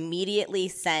could immediately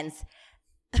sense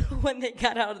when they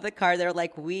got out of the car, they're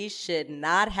like, we should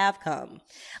not have come.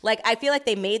 Like, I feel like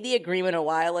they made the agreement a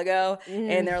while ago,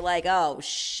 and they're like, oh,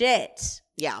 shit.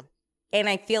 Yeah. And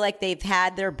I feel like they've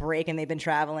had their break, and they've been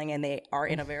traveling, and they are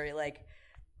in a very, like,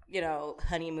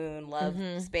 honeymoon love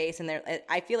space. And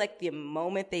I feel like the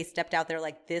moment they stepped out, they're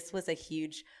like, this was a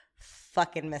huge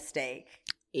fucking mistake.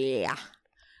 Yeah.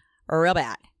 Real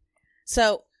bad.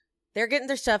 So they're getting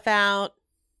their stuff out.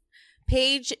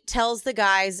 Paige tells the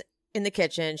guys in the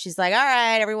kitchen, she's like, all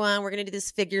right, everyone, we're going to do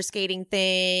this figure skating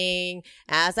thing.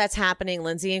 As that's happening,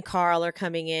 Lindsay and Carl are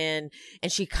coming in, and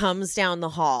she comes down the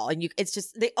hall, and it's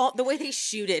just the way they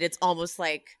shoot it, it's almost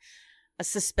like a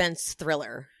suspense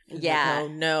thriller. Yeah.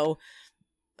 Like, no.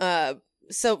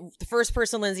 So the first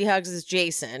person Lindsay hugs is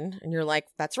Jason, and you're like,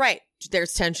 that's right.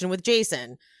 There's tension with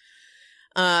Jason.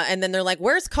 And then they're like,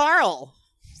 where's Carl?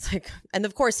 It's like, and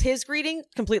of course his greeting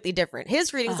completely different.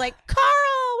 His greeting's like,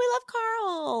 Carl, we love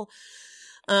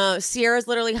Carl. Sierra's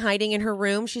literally hiding in her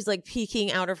room. She's like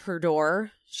peeking out of her door.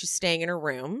 She's staying in her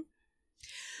room.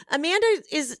 Amanda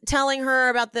is telling her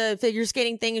about the figure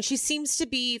skating thing, and she seems to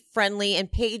be friendly,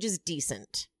 and Paige is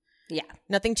decent. Yeah.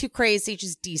 Nothing too crazy,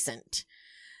 just decent.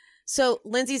 So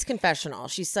Lindsay's confessional.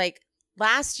 She's like,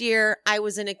 last year I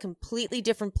was in a completely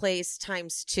different place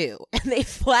times 2. And they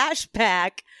flash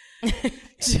back to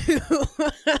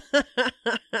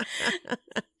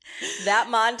that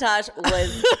montage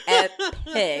was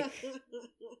epic.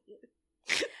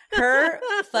 Her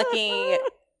fucking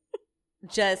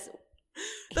just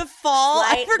the fall.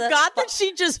 I forgot that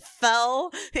she just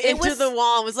fell into the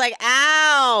wall and was like,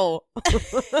 ow.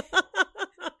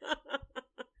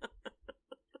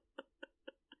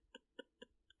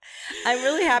 I'm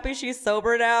really happy she's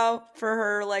sober now for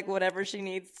her, like, whatever she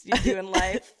needs to do in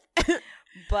life.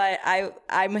 But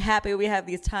I'm happy we have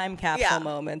these time capsule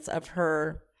moments of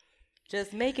her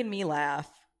just making me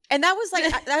laugh. And that was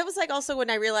like also when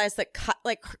I realized that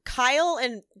Kyle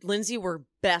and Lindsay were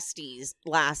besties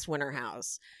last Winter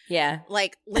House. Yeah.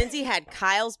 Like Lindsay had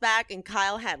Kyle's back and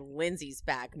Kyle had Lindsay's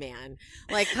back, man.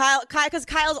 Like Kyle, because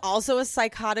Kyle's also a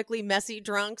psychotically messy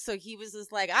drunk. So he was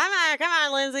just like, come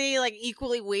on, Lindsay, like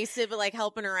equally wasted, but like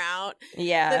helping her out.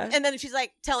 Yeah. And then she's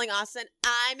like telling Austin,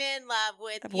 I'm in love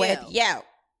with you.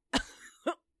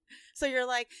 So you're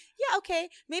like, yeah, okay,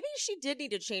 maybe she did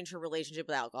need to change her relationship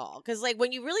with alcohol. Because, like,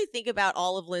 when you really think about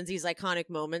all of Lindsay's iconic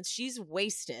moments, she's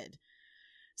wasted.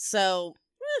 So,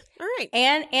 all right.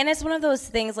 And it's one of those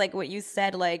things, like what you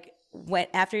said, like,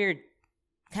 after you're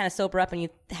kind of sober up and you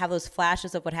have those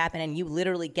flashes of what happened and you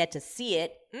literally get to see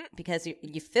it because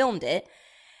you filmed it.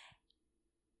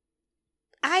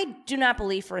 I do not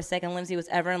believe for a second Lindsay was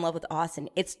ever in love with Austin.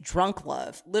 It's drunk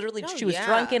love. Literally, she was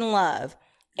drunk in love.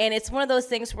 And it's one of those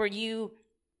things where your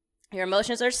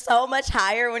emotions are so much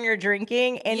higher when you're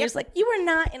drinking. And you're just like, you were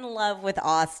not in love with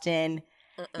Austin.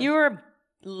 You were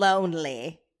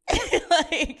lonely.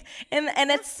 and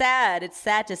it's sad. It's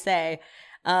sad to say.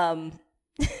 And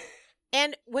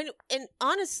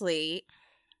honestly,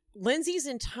 Lindsay's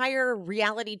entire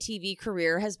reality TV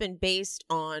career has been based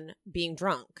on being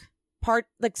drunk.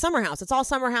 Like Summer House. It's all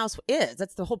Summer House is.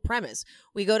 That's the whole premise.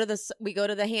 We go to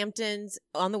the Hamptons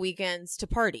on the weekends to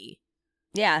party.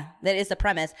 Yeah, that is the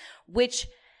premise. Which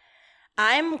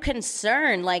I'm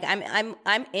concerned. Like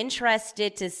I'm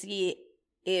interested to see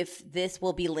if this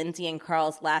will be Lindsay and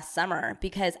Carl's last summer,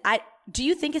 because do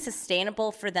you think it's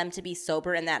sustainable for them to be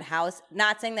sober in that house?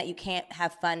 Not saying that you can't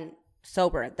have fun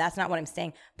sober. That's not what I'm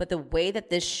saying. But the way that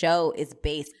this show is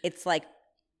based, it's like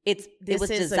It was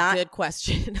a good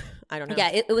question. I don't know.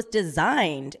 Yeah, it was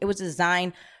designed. It was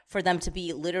designed for them to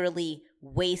be literally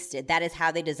wasted. That is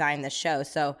how they designed the show.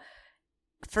 So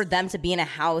for them to be in a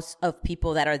house of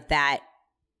people that are that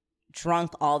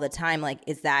drunk all the time, like,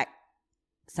 is that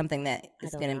something that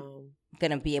is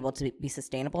gonna be able to be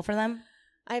sustainable for them?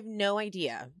 I have no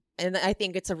idea. And I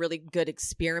think it's a really good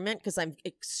experiment because I'm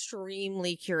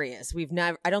extremely curious.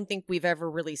 I don't think we've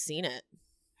ever really seen it.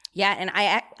 Yeah, and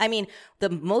I mean, the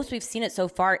most we've seen it so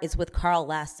far is with Carl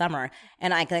last summer.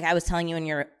 And like I was telling you in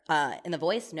your in the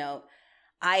voice note,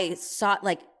 I saw,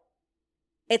 like,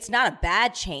 it's not a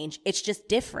bad change. It's just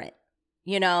different,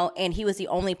 you know? And he was the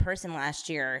only person last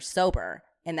year sober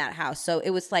in that house. So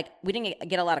it was like we didn't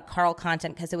get a lot of Carl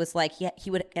content because it was like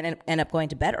he would end up going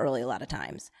to bed early a lot of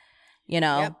times, you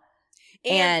know? Yep.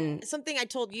 And something I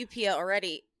told you, Pia,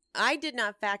 already, I did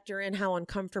not factor in how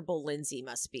uncomfortable Lindsay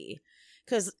must be.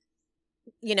 Because,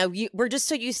 you know, we're just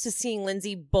so used to seeing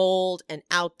Lindsay bold and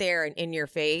out there and in your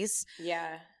face.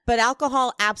 Yeah. But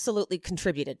alcohol absolutely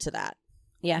contributed to that.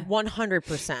 Yeah.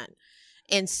 100%.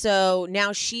 And so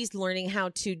now she's learning how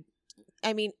to,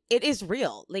 I mean, it is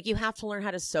real. Like, you have to learn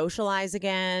how to socialize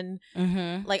again.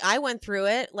 Mm-hmm. Like, I went through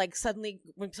it. Like, suddenly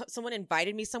when someone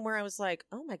invited me somewhere, I was like,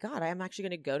 oh my God, I'm actually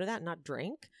going to go to that and not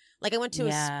drink. Like, I went to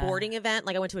a sporting event.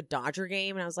 Like, I went to a Dodger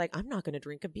game and I was like, I'm not going to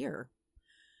drink a beer.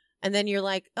 And then you're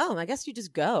like, oh, I guess you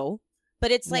just go. But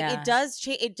it's like,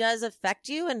 it does affect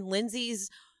you. And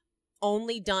Lindsay's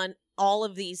only done all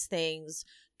of these things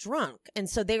drunk. And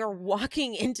so they are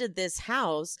walking into this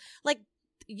house. Like,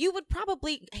 you would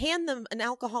probably hand them an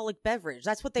alcoholic beverage.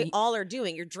 That's what they all are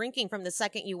doing. You're drinking from the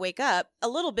second you wake up, a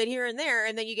little bit here and there,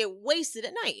 and then you get wasted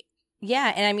at night.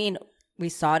 Yeah. And I mean, we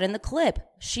saw it in the clip.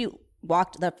 She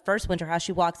walked the first winter house.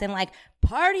 She walks in like,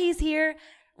 party's here.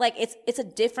 Like, it's a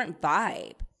different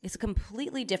vibe. It's a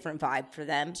completely different vibe for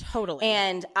them. Totally.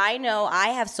 And I know I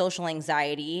have social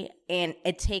anxiety, and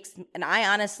I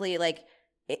honestly, like,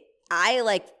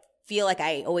 feel like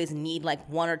I always need like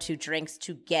one or two drinks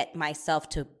to get myself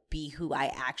to be who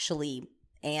I actually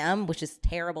am, which is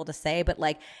terrible to say, but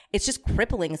like, it's just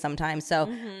crippling sometimes.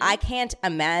 So I can't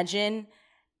imagine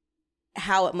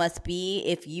how it must be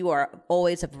if you are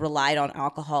always have relied on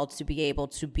alcohol to be able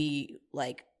to be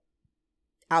like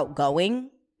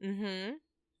outgoing. Mm-hmm.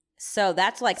 So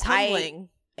that's like, it's humbling.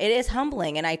 It is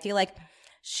humbling. And I feel like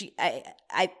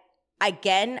I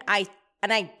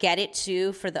get it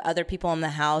too for the other people in the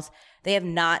house. They have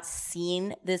not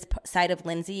seen this side of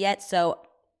Lindsay yet. So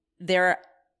I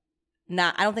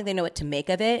don't think they know what to make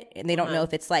of it. And they don't know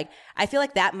if it's like, I feel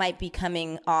like that might be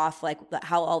coming off like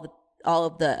how all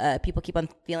of the people keep on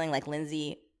feeling like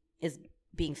Lindsay is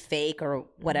being fake or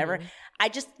whatever. Mm-hmm. I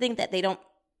just think that they don't,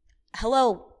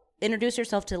 introduce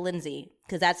yourself to Lindsay,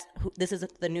 because this is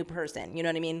the new person. You know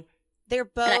what I mean? They're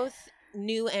both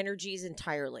new energies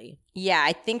entirely. Yeah,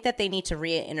 I think that they need to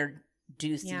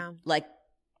reintroduce you. Like,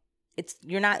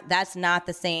 that's not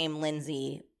the same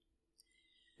Lindsay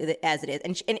as it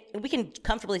is. And we can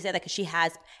comfortably say that because she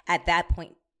has at that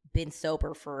point been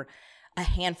sober for a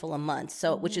handful of months.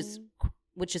 So which is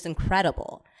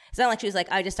incredible. It's not like she was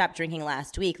like, I just stopped drinking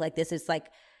last week. Like, this is like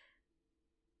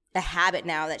a habit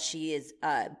now that she is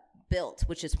built,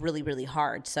 which is really, really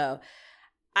hard. So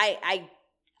I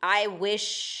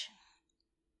wish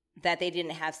that they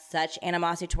didn't have such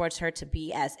animosity towards her to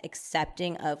be as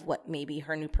accepting of what maybe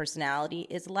her new personality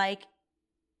is like,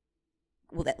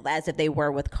 as if they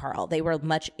were with Carl. They were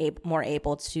much more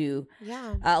able to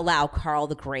allow Carl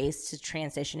the grace to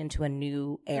transition into a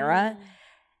new era,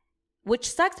 which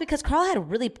sucks because Carl had a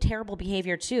really terrible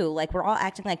behavior too. Like, we're all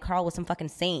acting like Carl was some fucking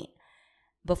saint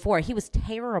before. He was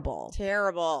terrible.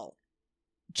 Terrible.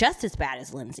 Just as bad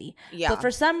as Lindsay. Yeah. But for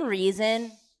some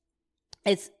reason,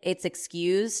 it's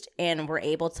excused, and we're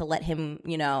able to let him,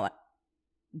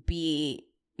 be,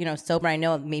 sober. I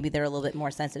know maybe they're a little bit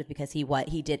more sensitive because his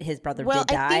brother did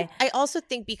die. I also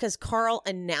think because Carl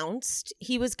announced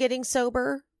he was getting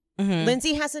sober,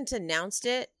 Lindsay hasn't announced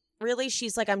it. Really,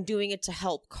 she's like, I'm doing it to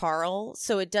help Carl.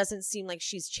 So it doesn't seem like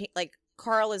she's like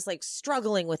Carl is like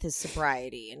struggling with his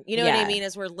sobriety, and you know what I mean?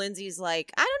 Is where Lindsay's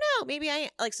like, I don't know, maybe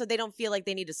I like, so they don't feel like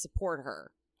they need to support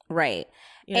her. Right.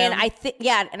 And I think,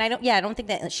 I don't think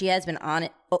that she has been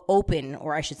open,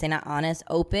 or I should say not honest,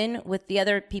 open with the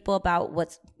other people about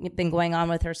what's been going on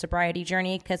with her sobriety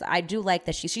journey. Because I do like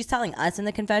that she's telling us in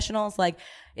the confessionals, like,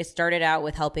 it started out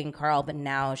with helping Carl, but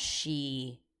now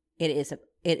it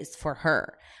is for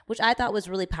her, which I thought was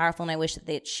really powerful. And I wish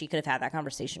that she could have had that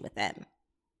conversation with them.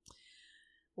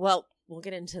 Well, we'll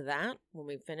get into that when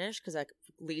we finish, because that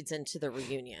leads into the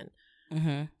reunion.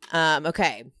 Mm-hmm.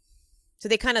 Okay. So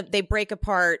they break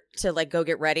apart to like go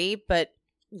get ready, but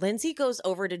Lindsay goes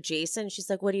over to Jason. She's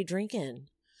like, what are you drinking?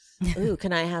 Ooh,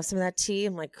 can I have some of that tea?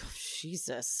 I'm like,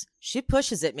 Jesus. She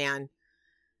pushes it, man.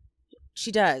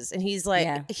 She does. And he's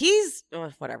like,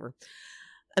 whatever.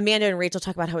 Amanda and Rachel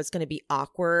talk about how it's going to be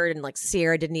awkward and like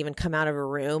Sierra didn't even come out of her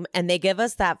room. And they give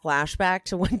us that flashback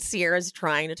to when Sierra's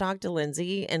trying to talk to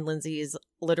Lindsay and Lindsay is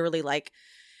literally like,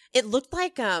 it looked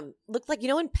like,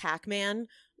 in Pac-Man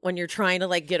when you're trying to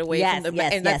like get away from the,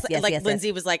 and that's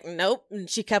Lindsay was like, nope. And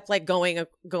she kept like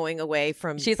going away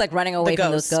from, she's like running away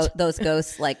from those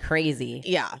ghosts like crazy.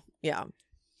 Yeah. Yeah.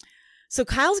 So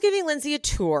Kyle's giving Lindsay a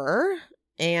tour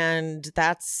and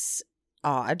that's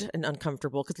odd and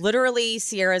uncomfortable because literally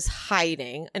Sierra's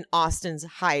hiding and Austin's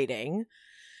hiding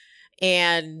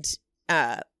and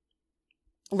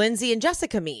Lindsay and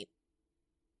Jessica meet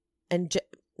and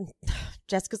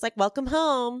Jessica's like, welcome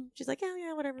home. She's like,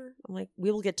 yeah, whatever. I'm like,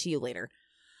 we will get to you later.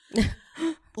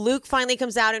 Luke finally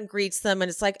comes out and greets them and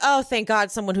it's like, oh, thank God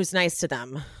someone who's nice to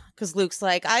them because Luke's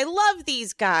like, I love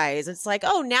these guys. It's like,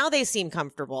 oh, now they seem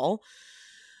comfortable.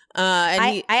 And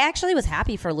I actually was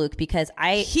happy for Luke because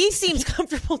he seems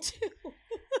comfortable too.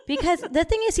 Because the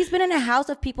thing is, he's been in a house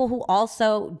of people who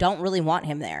also don't really want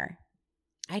him there.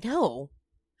 I know.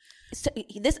 So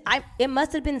it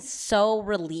must have been so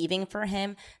relieving for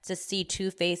him to see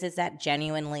two faces that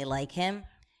genuinely like him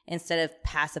instead of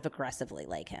passive aggressively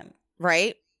like him.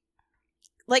 Right?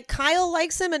 Like Kyle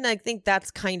likes him, and I think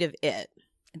that's kind of it.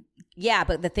 Yeah,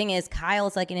 but the thing is,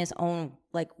 Kyle's like in his own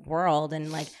like world,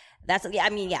 and like.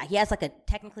 He has like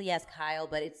technically yes, Kyle,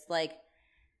 but it's like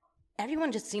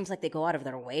everyone just seems like they go out of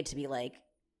their way to be like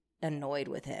annoyed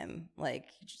with him. Like,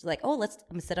 just like, oh, I'm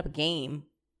gonna set up a game.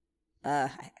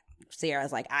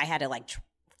 Sierra's like, I had to like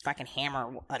fucking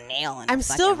hammer a nail. I'm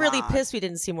still really pissed we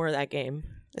didn't see more of that game.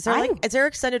 Is there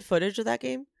extended footage of that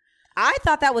game? I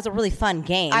thought that was a really fun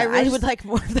game. I really would like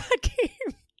more of that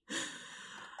game.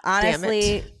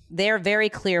 Honestly, they're very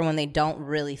clear when they don't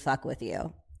really fuck with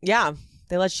you. Yeah.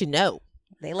 They let you know.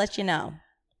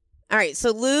 All right.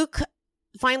 So Luke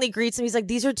finally greets him. He's like,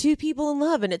 these are two people in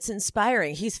love and it's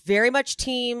inspiring. He's very much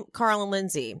team Carl and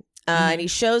Lindsay. And he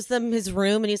shows them his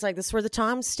room and he's like, this is where the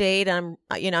Tom stayed. I'm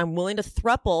willing to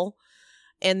throuple.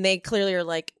 And they clearly are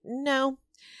like, no.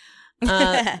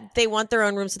 They want their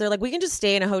own room. So they're like, we can just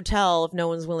stay in a hotel if no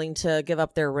one's willing to give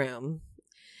up their room.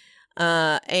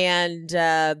 And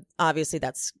obviously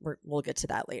we'll get to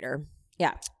that later.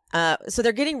 Yeah. So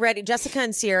they're getting ready. Jessica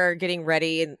and Sierra are getting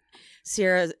ready, and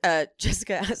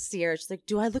Jessica asks Sierra, she's like,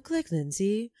 do I look like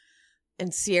Lindsay?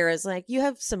 And Sierra's like, you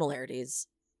have similarities,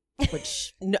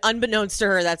 which unbeknownst to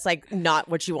her, that's like not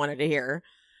what she wanted to hear.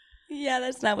 Yeah,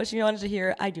 that's not what she wanted to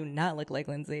hear. I do not look like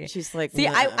Lindsay. She's like, see,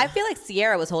 I feel like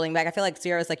Sierra was holding back. I feel like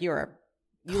Sierra's like, you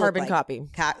carbon copy.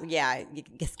 Yeah, you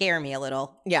scare me a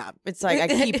little. Yeah, it's like I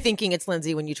keep thinking it's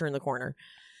Lindsay when you turn the corner.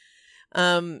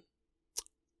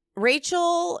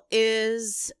 Rachel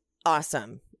is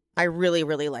awesome. I really,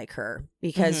 really like her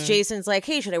because Jason's like,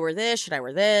 hey, should I wear this? Should I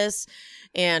wear this?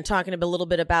 And talking a little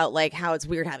bit about like how it's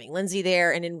weird having Lindsay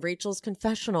there. And in Rachel's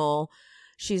confessional,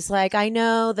 she's like, I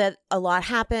know that a lot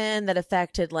happened that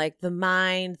affected like the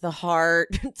mind, the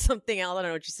heart, something else. I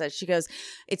don't know what she says. She goes,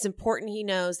 it's important he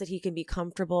knows that he can be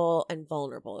comfortable and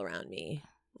vulnerable around me.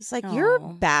 It's like, you're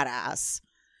badass.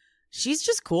 She's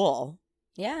just cool.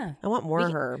 Yeah. I want more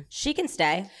of her. She can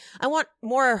stay. I want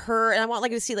more of her, and I want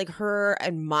like to see like her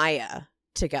and Maya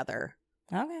together.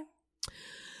 Okay.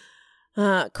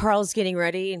 Carl's getting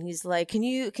ready and he's like, Can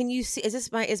you see,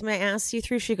 is my ass see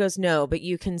through? She goes, no, but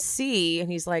you can see. And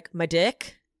he's like, my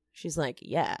dick? She's like,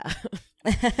 yeah.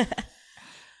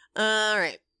 All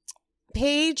right.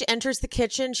 Paige enters the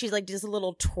kitchen. She like does a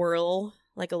little twirl,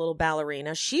 like a little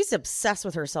ballerina. She's obsessed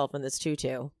with herself in this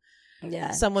tutu.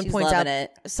 Yeah. Someone points out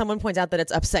that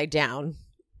it's upside down,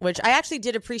 which I actually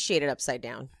did appreciate it upside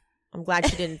down. I'm glad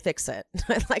she didn't fix it.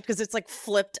 I like because it's like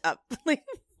flipped up, like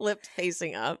flipped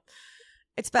facing up.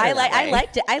 It's better. I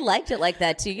liked it. I liked it like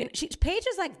that too. Paige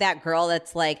is like that girl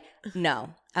that's like, no,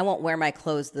 I won't wear my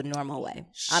clothes the normal way.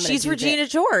 She's Regina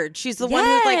George. She's the one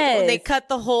who's like, when they cut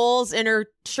the holes in her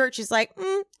shirt. She's like,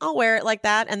 I'll wear it like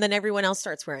that, and then everyone else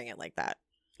starts wearing it like that.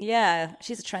 Yeah,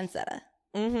 she's a trendsetter.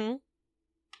 Mm-hmm.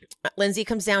 Lindsay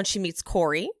comes down. She meets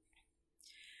Corey.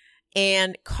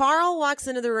 And Carl walks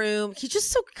into the room.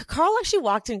 Carl actually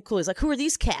walked in cool. He's like, who are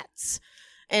these cats?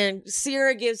 And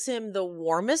Sierra gives him the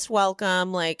warmest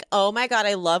welcome. Like, oh my God,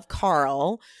 I love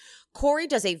Carl. Corey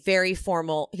does a very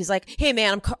formal, he's like, hey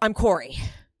man, I'm Corey.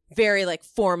 Very like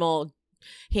formal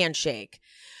handshake.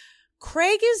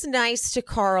 Craig is nice to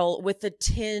Carl with a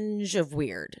tinge of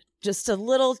weird. Just a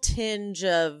little tinge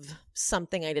of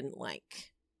something I didn't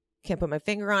like. Can't put my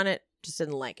finger on it. Just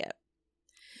didn't like it.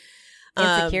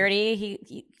 Insecurity.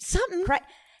 He something.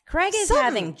 Craig is something.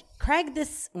 having Craig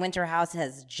this winter house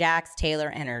has Jax Taylor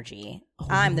energy.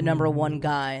 I'm the number one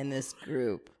guy in this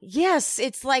group. Yes,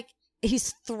 it's like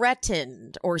he's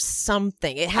threatened or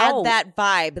something. It had that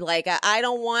vibe. Like I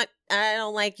don't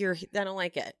like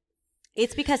it.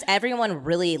 It's because everyone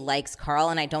really likes Carl,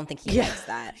 and I don't think he likes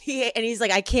that. And he's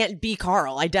like, I can't be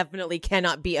Carl. I definitely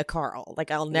cannot be a Carl.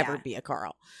 Like, I'll never be a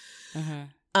Carl.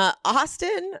 Mm-hmm.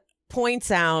 Austin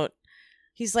points out,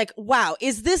 he's like, wow,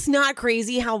 is this not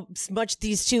crazy how much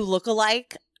these two look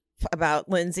alike? About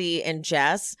Lindsay and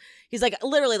Jess. He's like,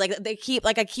 literally,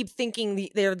 like I keep thinking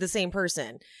they're the same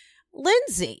person.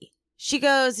 Lindsay. She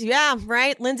goes, yeah,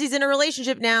 right. Lindsay's in a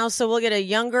relationship now, so we'll get a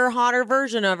younger, hotter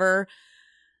version of her.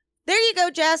 There you go,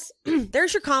 Jess.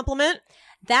 There's your compliment.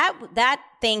 That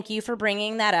thank you for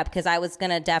bringing that up, because I was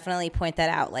going to definitely point that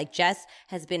out. Like, Jess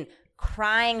has been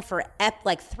crying for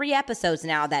 3 episodes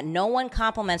now that no one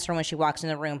compliments her when she walks in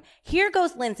the room. Here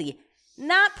goes Lindsay,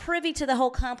 not privy to the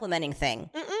whole complimenting thing.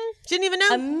 Didn't even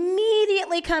know.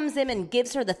 Immediately comes in and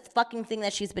gives her the fucking thing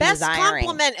that she's been desiring. Best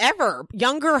compliment ever.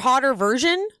 Younger, hotter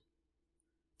version?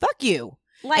 Fuck you.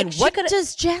 Like, and what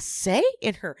does Jess say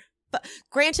in her? But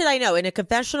granted, I know in a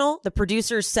confessional, the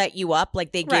producers set you up,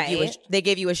 like they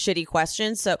give you a shitty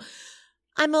question. So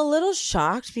I'm a little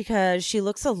shocked because she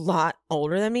looks a lot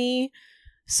older than me.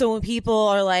 So when people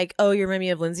are like, "Oh, you remind me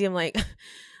of Lindsay," I'm like,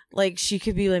 like she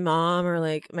could be my mom or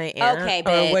like my aunt. Okay,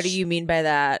 bitch. Or what do you mean by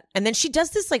that? And then she does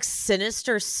this like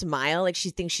sinister smile, like she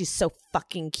thinks she's so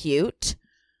fucking cute.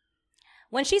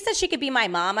 When she said she could be my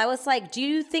mom, I was like, "Do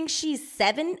you think she's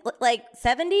 70, like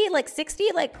 60,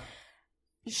 like?"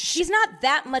 She's not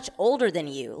that much older than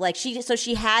you. Like she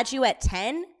had you at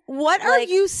 10. What are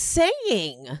you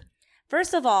saying?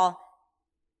 First of all,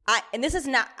 I'm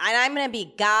gonna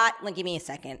be give me a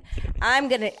second. I'm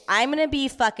gonna be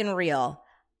fucking real.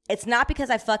 It's not because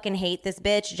I fucking hate this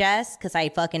bitch, Jess, because I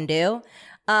fucking do.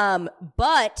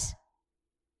 But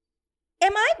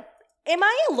am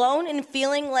I alone in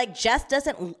feeling like Jess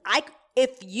doesn't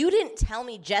if you didn't tell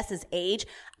me Jess's age,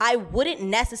 I wouldn't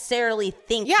necessarily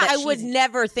think. Yeah, I would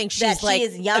never think she's like she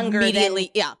is younger.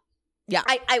 Immediately, yeah.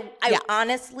 I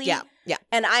honestly, yeah.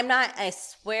 And I'm not. I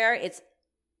swear, it's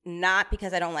not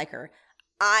because I don't like her.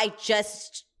 I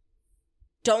just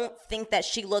don't think that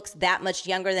she looks that much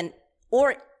younger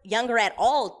or younger at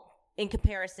all in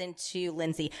comparison to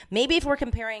Lindsay. Maybe if we're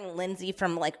comparing Lindsay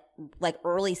from like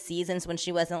early seasons when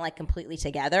she wasn't like completely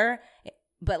together,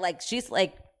 but like she's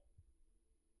like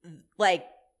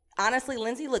honestly,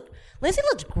 Lindsay looked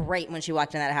great when she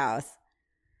walked in that house.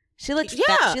 She looked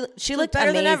she looked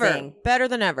better amazing. Better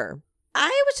than ever.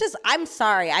 I'm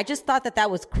sorry. I just thought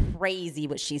that was crazy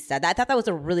what she said. I thought that was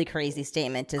a really crazy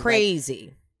statement.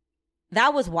 Crazy.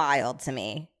 That was wild to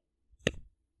me.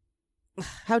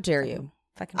 How dare you?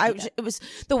 It was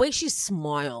the way she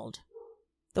smiled.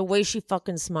 The way she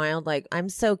fucking smiled. Like, I'm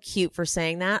so cute for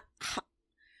saying that.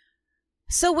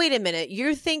 So wait a minute.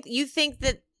 You think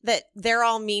that they're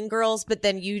all mean girls, but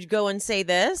then you go and say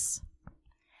this?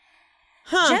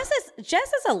 Huh.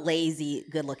 Jess is a lazy,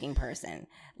 good-looking person.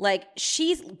 Like,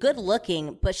 she's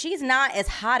good-looking, but she's not as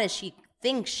hot as she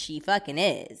thinks she fucking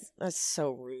is. That's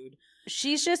so rude.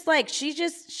 She's just like, she's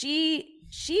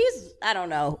I don't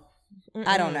know. Mm-mm.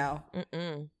 I don't know.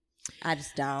 Mm-mm. I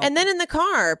just don't. And then in the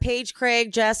car, Paige,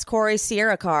 Craig, Jess, Corey,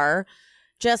 Sierra car,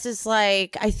 Jess is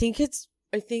like, I think it's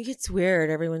weird.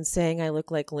 Everyone's saying I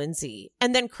look like Lindsay.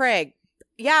 And then Craig,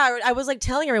 yeah, I was like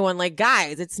telling everyone, like,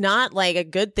 guys, it's not like a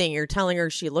good thing you're telling her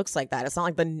she looks like that. It's not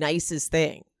like the nicest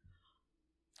thing.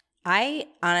 I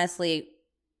honestly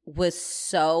was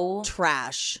so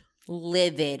trash,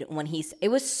 livid when it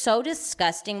was so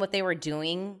disgusting what they were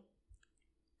doing.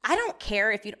 I don't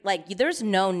care if you like, there's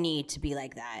no need to be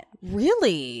like that.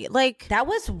 Really? Like, that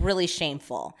was really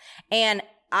shameful. And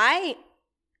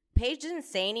Paige didn't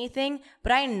say anything,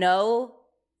 but I know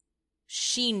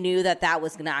she knew that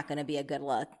was not going to be a good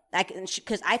look.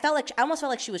 Because I almost felt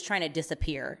like she was trying to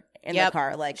disappear in the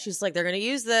car. Like, she's like, they're going to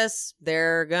use this.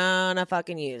 They're gonna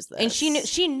fucking use this. And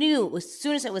she knew as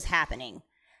soon as it was happening,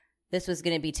 this was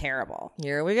going to be terrible.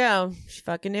 Here we go. She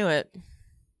fucking knew it.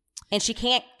 And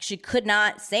she could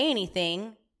not say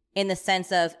anything in the sense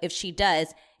of, if she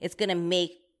does, it's going to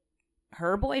make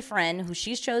her boyfriend, who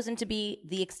she's chosen to be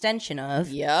the extension of,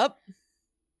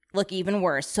 look even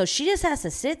worse. So she just has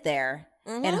to sit there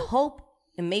and hope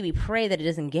and maybe pray that it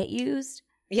doesn't get used.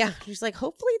 Yeah. She's like,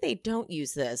 hopefully they don't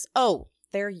use this. Oh,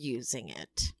 they're using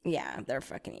it. Yeah, they're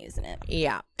fucking using it.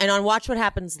 Yeah. And on Watch What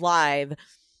Happens Live,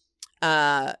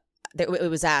 it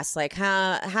was asked, like,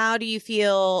 how do you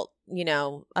feel,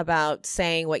 about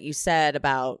saying what you said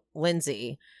about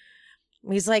Lindsay?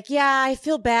 He's like, yeah, I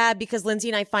feel bad because Lindsay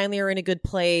and I finally are in a good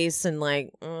place. And like,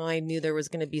 I knew there was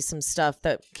going to be some stuff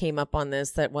that came up on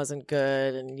this that wasn't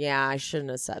good. And yeah, I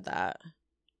shouldn't have said that.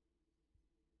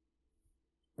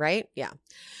 Right? Yeah.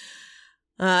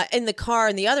 In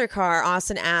the other car,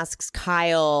 Austin asks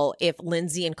Kyle if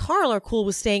Lindsay and Carl are cool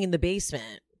with staying in the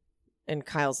basement. And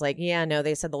Kyle's like, yeah, no,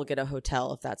 they said they'll get a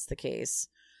hotel if that's the case.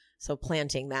 So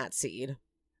planting that seed.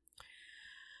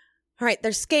 All right,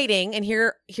 they're skating, and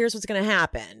here's what's going to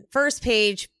happen. First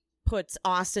page puts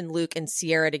Austin, Luke, and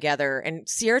Sierra together, and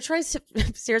Sierra tries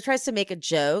to make a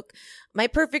joke. My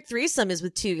perfect threesome is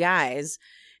with 2 guys.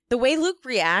 The way Luke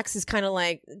reacts is kind of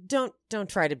like, don't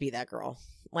try to be that girl.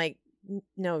 Like,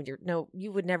 no,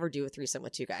 you would never do a threesome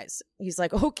with 2 guys. He's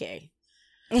like, okay.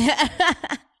 He's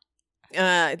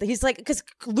like, because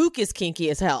Luke is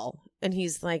kinky as hell, and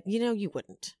he's like, you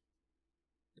wouldn't.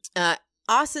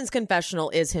 Austin's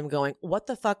confessional is him going, what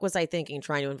the fuck was I thinking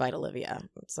trying to invite Olivia?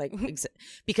 It's like,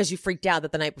 because you freaked out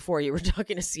that the night before you were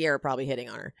talking to Sierra, probably hitting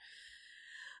on her.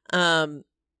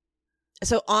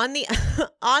 So on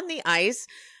the ice,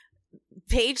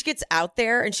 Paige gets out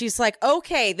there and she's like,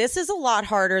 okay, this is a lot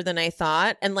harder than I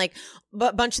thought. And like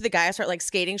a bunch of the guys start like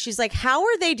skating. She's like, how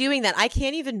are they doing that? I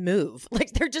can't even move.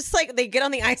 Like, they're just like, they get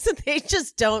on the ice and they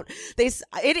just don't.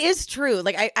 It is true.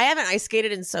 Like, I haven't ice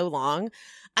skated in so long.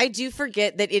 I do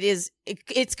forget that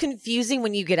it's confusing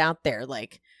when you get out there.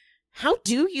 Like, how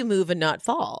do you move and not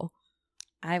fall?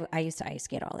 I used to ice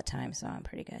skate all the time, so I'm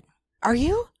pretty good. Are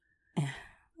you?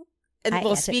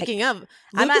 And speaking of,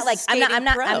 I'm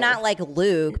not like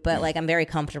Luke, but like I'm very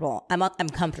comfortable. I'm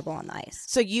comfortable on the ice.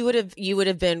 So you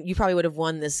probably would have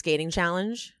won this skating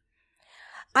challenge.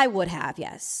 I would have,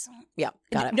 yes. Yeah,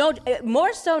 got it. No,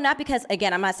 more so not because,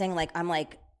 again, I'm not saying like I'm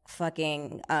like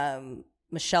fucking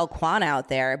Michelle Kwan out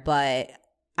there, but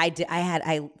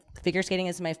figure skating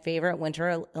is my favorite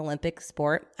winter Olympic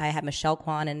sport. I had Michelle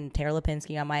Kwan and Tara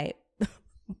Lipinski on my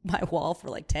wall for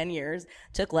like 10 years.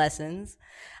 Took lessons.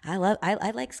 I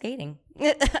like skating.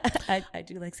 I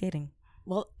do like skating.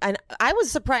 Well, and I was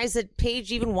surprised that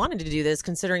Paige even wanted to do this,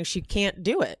 considering she can't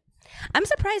do it. I'm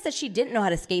surprised that she didn't know how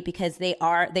to skate because they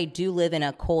do live in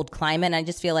a cold climate. And I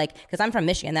just feel like, because I'm from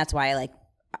Michigan, that's why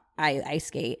I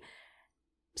skate.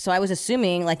 So I was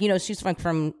assuming, like, she's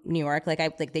from New York.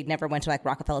 Like, they never went to like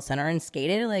Rockefeller Center and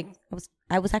skated. Like,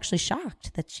 I was actually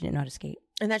shocked that she didn't know how to skate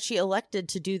and that she elected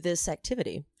to do this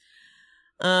activity.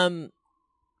 Luke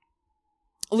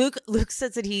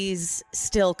says that he's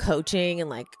still coaching and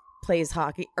like plays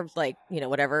hockey or like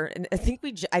whatever. And I think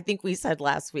we said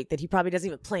last week that he probably doesn't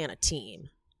even play on a team.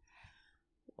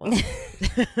 Well,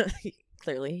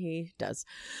 clearly he does.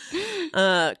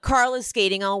 Carl is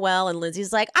skating all well, and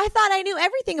Lindsay's like, I thought I knew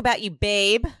everything about you,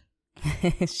 babe.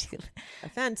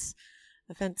 Offense.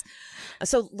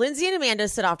 So Lindsay and Amanda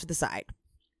sit off to the side,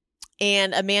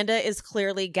 and Amanda is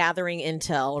clearly gathering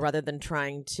intel rather than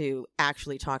trying to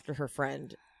actually talk to her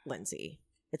friend Lindsay.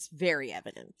 It's very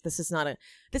evident. This is not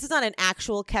an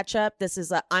actual catch up. This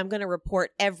is I'm going to report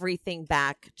everything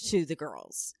back to the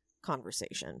girls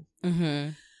conversation.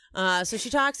 Mm-hmm. So she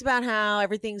talks about how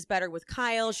everything's better with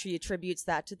Kyle. She attributes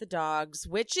that to the dogs,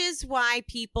 which is why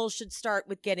people should start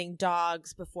with getting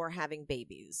dogs before having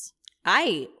babies.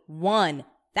 I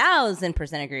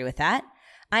 1000% agree with that.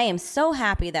 I am so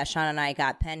happy that Sean and I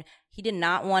got Penn. He did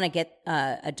not want to get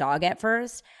a dog at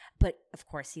first, but of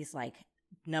course he's like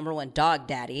 #1 dog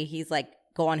daddy. He's like,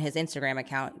 go on his Instagram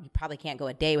account. You probably can't go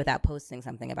a day without posting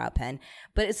something about Penn.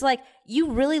 But it's like,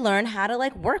 you really learn how to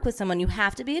like work with someone. You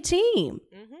have to be a team.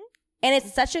 Mm-hmm. And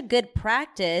it's such a good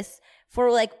practice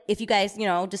for like, if you guys,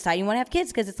 decide you want to have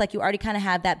kids, because it's like you already kind of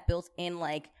have that built in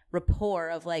like rapport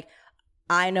of like,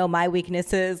 I know my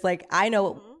weaknesses. Like, I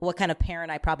know what kind of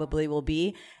parent I probably will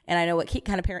be. And I know what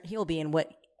kind of parent he'll be, and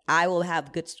what I will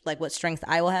have good, like what strengths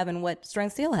I will have and what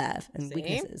strengths he'll have and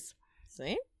weaknesses.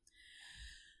 See?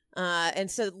 And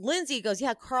so Lindsay goes,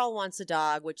 yeah, Carl wants a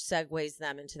dog, which segues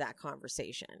them into that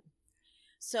conversation.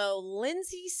 So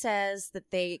Lindsay says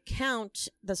that they count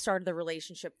the start of the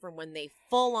relationship from when they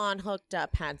full on hooked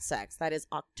up, had sex. That is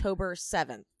October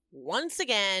 7th. Once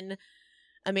again,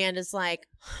 Amanda's like,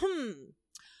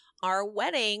 our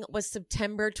wedding was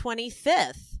September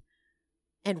 25th.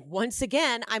 And once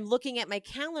again, I'm looking at my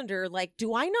calendar like,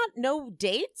 do I not know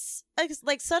dates?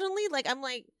 Like suddenly, like I'm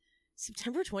like,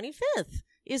 September 25th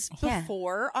is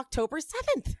before October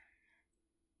 7th.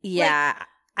 Yeah.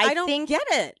 Like, I don't get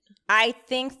it. I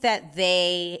think that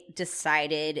they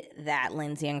decided that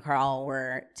Lindsay and Carl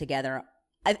were together.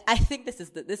 I think this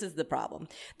is the problem.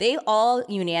 They all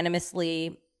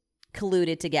unanimously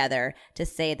colluded together to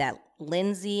say that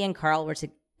Lindsay and Carl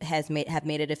have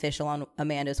made it official on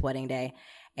Amanda's wedding day,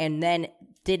 and then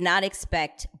did not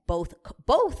expect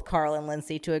both Carl and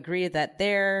Lindsay to agree that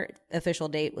their official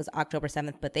date was October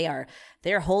 7th, but they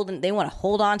want to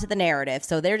hold on to the narrative.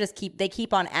 So they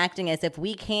keep on acting as if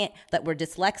that we're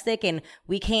dyslexic and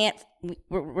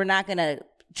we're not going to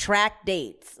track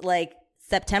dates. Like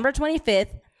September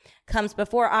 25th comes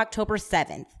before October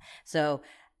 7th. So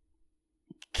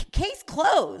case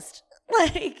closed.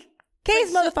 Like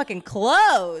case motherfucking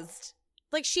closed.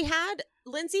 Like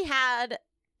Lindsay had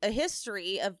a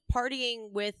history of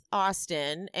partying with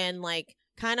Austin and like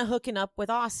kind of hooking up with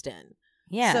Austin.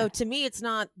 Yeah. So to me, it's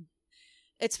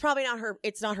probably not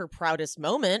her proudest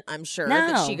moment, I'm sure, No.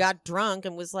 that she got drunk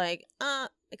and was like,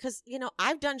 because,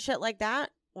 I've done shit like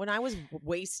that when I was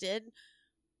wasted.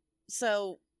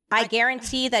 So I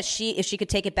guarantee that if she could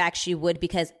take it back, she would,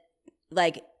 because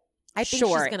like, I think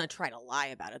she's going to try to lie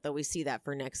about it, though. We see that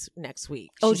for next week.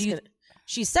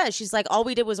 She says, she's like, all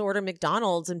we did was order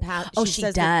McDonald's and pass. Oh, she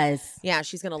does. Yeah,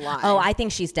 she's going to lie. Oh, I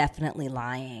think she's definitely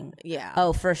lying. Yeah.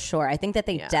 Oh, for sure. I think that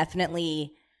they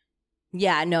definitely.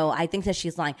 Yeah, no, I think that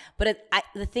she's lying. But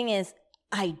the thing is,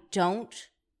 I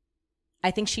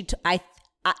think she.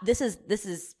 This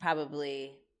is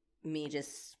probably me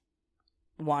just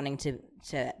wanting to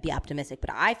be optimistic, but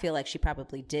I feel like she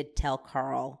probably did tell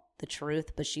Carl the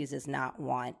truth, but she does not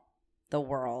want the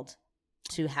world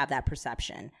to have that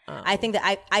perception. I think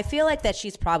that I feel like that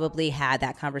she's probably had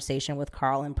that conversation with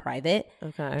Carl in private.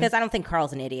 Okay. Because I don't think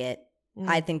Carl's an idiot.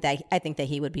 I think that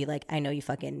he would be like, I know you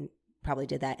fucking probably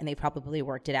did that, and they probably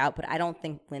worked it out, but I don't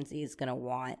think Lindsay is going to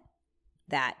want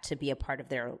that to be a part of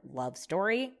their love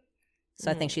story.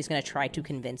 So I think she's going to try to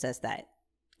convince us that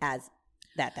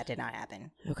that did not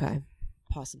happen. Okay.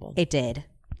 Possible. It did.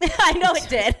 I know it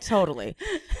did. Totally.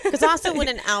 Because Austin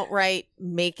wouldn't outright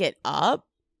make it up,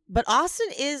 but Austin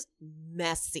is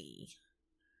messy.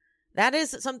 That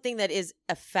is something that is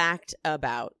a fact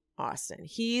about Austin.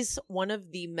 He's one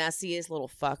of the messiest little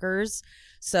fuckers.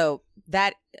 So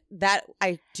that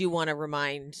I do want to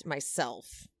remind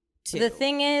myself too. The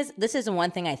thing is, this is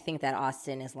one thing I think that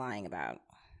Austin is lying about.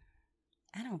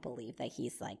 I don't believe that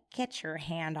he's like, get your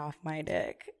hand off my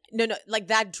dick. No, like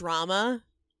that drama.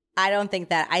 I don't think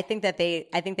that. I think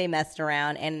they messed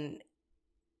around, and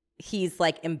he's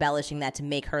like embellishing that to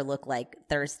make her look like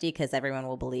thirsty, because everyone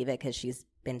will believe it because she's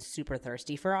been super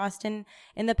thirsty for Austin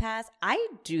in the past. I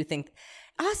do think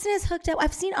Austin is hooked up.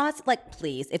 I've seen Austin, like,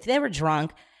 please, if they were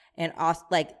drunk and Austin,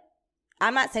 like,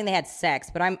 I'm not saying they had sex,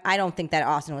 but I don't think that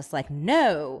Austin was like,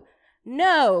 no,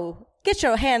 get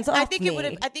your hands off me.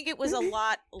 I think it was a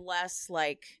lot less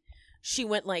like she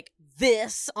went like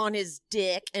this on his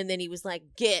dick, and then he was like,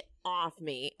 get off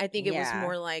me. I think it was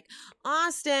more like,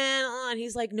 Austin, and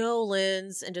he's like, no,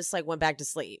 Linz, and just like went back to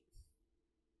sleep.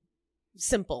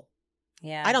 Simple.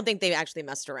 Yeah. I don't think they actually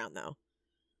messed around though.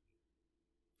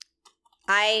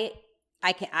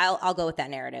 I'll go with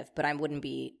that narrative, but I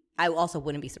also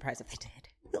wouldn't be surprised if they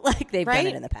did. Like they've done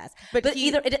it in the past. But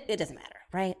it doesn't matter,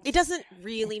 right? It doesn't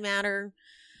really matter.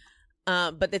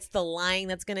 But it's the lying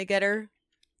that's going to get her.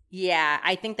 Yeah,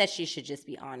 I think that she should just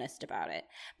be honest about it.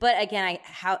 But again,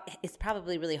 it's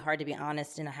probably really hard to be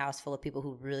honest in a house full of people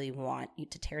who really want you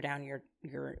to tear down your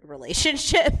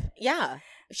relationship. Yeah,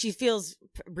 she feels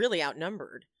really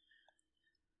outnumbered.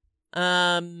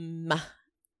 While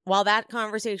that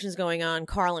conversation is going on,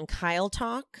 Carl and Kyle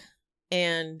talk,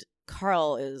 and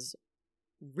Carl is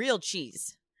real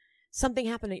cheese. Something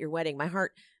happened at your wedding. My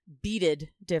heart beated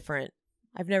different.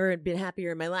 I've never been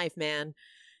happier in my life, man.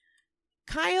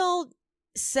 Kyle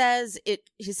says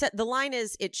the line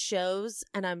is, it shows,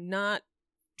 and I'm not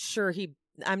sure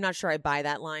I buy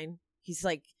that line. He's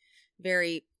like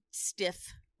very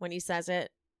stiff when he says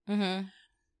it. Mm-hmm.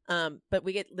 But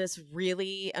we get this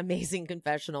really amazing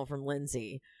confessional from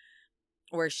Lindsay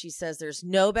where she says there's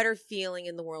no better feeling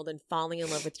in the world than falling in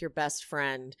love with your best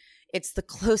friend. It's the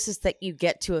closest that you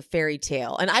get to a fairy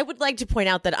tale. And I would like to point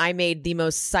out that I made the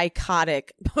most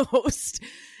psychotic post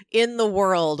in the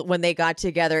world when they got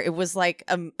together. It was like,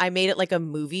 I made it like a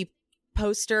movie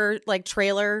poster, like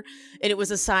trailer. And it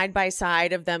was a side by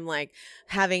side of them like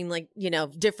having like,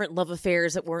 different love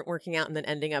affairs that weren't working out and then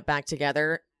ending up back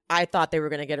together. I thought they were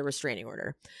going to get a restraining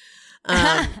order.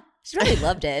 She really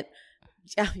loved it.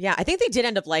 Yeah, I think they did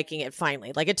end up liking it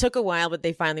finally. Like it took a while, but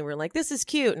they finally were like, "This is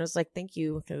cute," and I was like, "Thank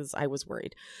you," because I was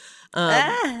worried.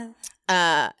 But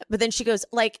then she goes,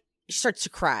 she starts to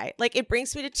cry. Like it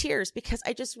brings me to tears because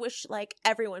I just wish like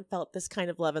everyone felt this kind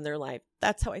of love in their life.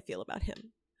 That's how I feel about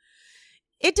him.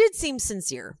 It did seem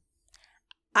sincere.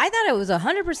 I thought it was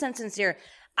 100% sincere.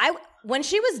 When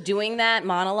she was doing that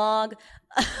monologue,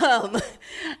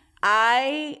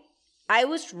 I I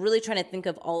was really trying to think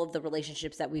of all of the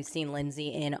relationships that we've seen Lindsay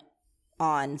in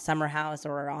on Summer House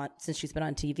or on since she's been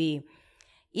on TV.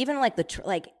 Even like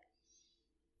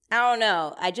I don't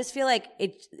know. I just feel like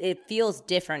it feels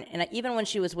different. And even when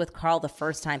she was with Carl the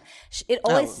first time, it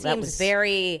always seems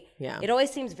very It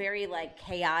always seems very like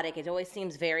chaotic. It always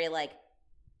seems very like,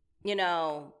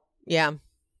 Yeah.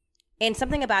 And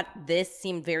something about this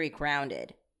seemed very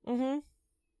grounded. Mm-hmm.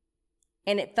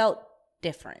 And it felt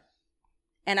different.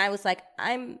 And I was like,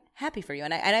 I'm happy for you.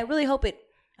 And I really hope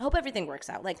everything works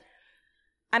out. Like,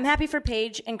 I'm happy for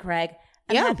Paige and Craig.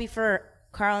 I'm happy for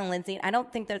Carl and Lindsay. I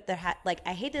don't think that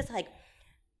I hate this like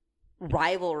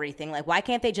rivalry thing. Like, why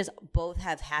can't they just both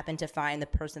have happened to find the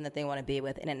person that they want to be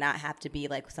with and it not have to be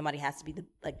like somebody has to be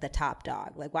the top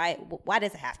dog? Like, why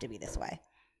does it have to be this way?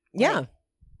 Yeah.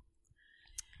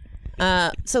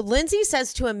 So Lindsay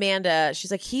says to Amanda,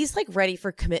 she's like, he's like ready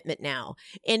for commitment now.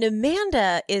 And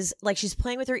Amanda is like, she's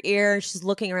playing with her ear. She's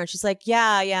looking around. She's like,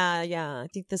 yeah. I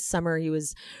think this summer he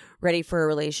was ready for a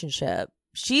relationship.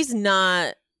 She's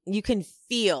not, you can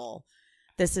feel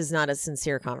this is not a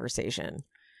sincere conversation.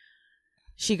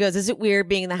 She goes, is it weird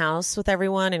being in the house with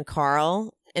everyone and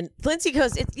Carl? And Lindsay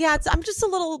goes, I'm just a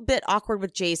little bit awkward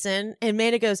with Jason. And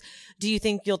Amanda goes, do you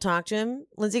think you'll talk to him?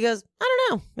 Lindsay goes, I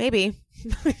don't know, maybe.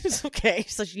 It's okay.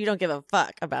 So you don't give a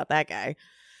fuck about that guy.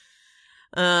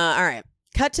 All right.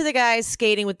 Cut to the guys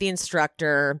skating with the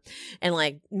instructor and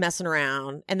like messing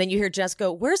around. And then you hear Jess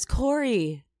go, where's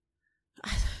Corey?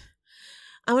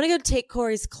 I want to go take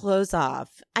Corey's clothes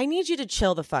off. I need you to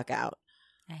chill the fuck out.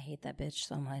 I hate that bitch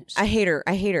so much. I hate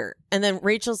her. And then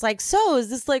Rachel's like, so is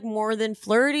this like more than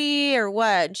flirty or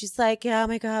what? And she's like, yeah, oh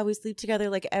my God, we sleep together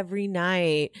like every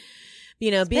night.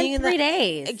 It's being in 3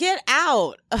 days. Get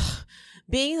out. Ugh.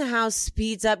 Being in the house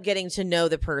speeds up getting to know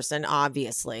the person,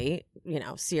 obviously.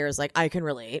 Sierra's like, I can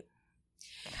relate.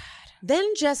 God.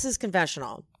 Then Jess's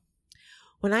confessional.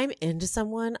 When I'm into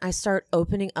someone, I start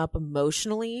opening up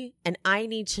emotionally, and I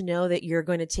need to know that you're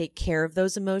going to take care of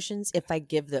those emotions if I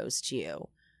give those to you.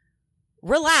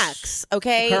 Relax,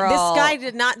 okay? Girl.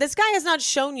 This guy has not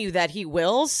shown you that he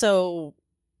will, so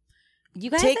you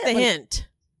guys take the hint.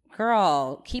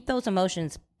 Girl, keep those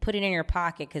emotions, put it in your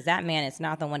pocket, because that man is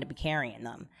not the one to be carrying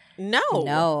them.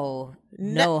 No,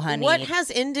 honey. What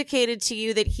has indicated to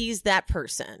you that he's that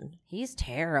person? He's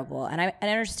terrible. And I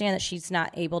understand that she's not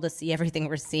able to see everything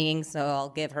we're seeing, so I'll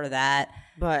give her that.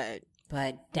 But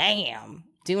damn,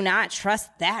 do not trust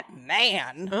that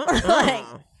man. Like,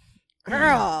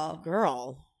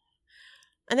 girl.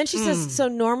 And then she says, so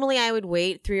normally I would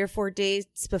wait 3 or 4 days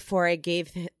before I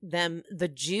gave them the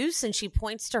juice, and she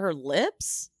points to her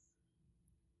lips.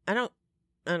 I don't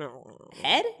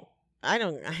head?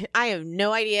 I have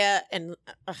no idea. And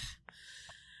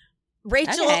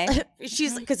Rachel,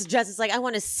 she's because Jess is like, I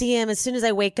want to see him as soon as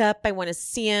I wake up. I want to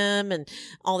see him and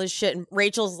all this shit. And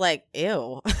Rachel's like,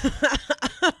 ew.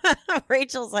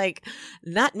 Rachel's like,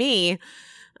 not me.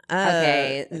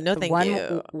 Okay. No, thank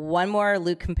you. One more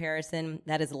Luke comparison.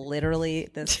 That is literally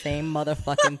the same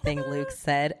motherfucking thing Luke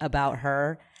said about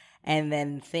her. And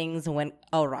then things went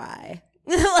awry.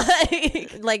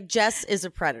 like Jess is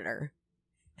a predator.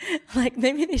 Like,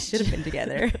 maybe they should have been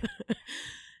together.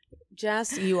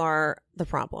 Jess, you are the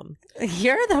problem.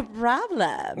 You're the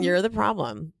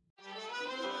problem.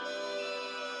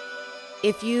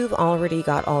 If you've already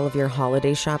got all of your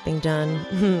holiday shopping done,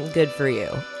 good for you.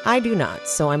 I do not,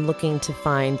 so I'm looking to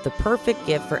find the perfect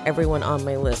gift for everyone on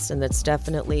my list, and that's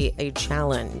definitely a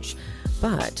challenge.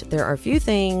 But there are few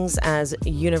things as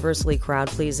universally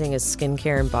crowd-pleasing as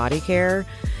skincare and body care,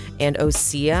 and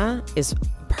Osea is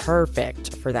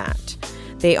perfect for that.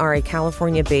 They are a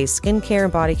California-based skincare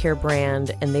and body care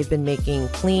brand, and they've been making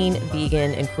clean,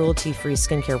 vegan, and cruelty-free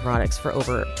skincare products for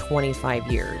over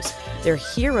 25 years. Their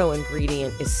hero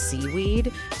ingredient is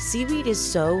seaweed. Seaweed is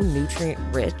so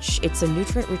nutrient-rich. It's a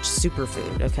nutrient-rich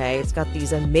superfood, okay? It's got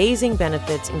these amazing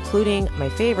benefits, including my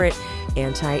favorite,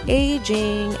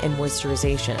 anti-aging and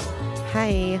moisturization.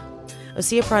 Hi.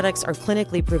 Osea products are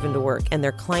clinically proven to work, and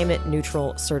they're climate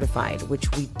neutral certified, which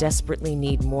we desperately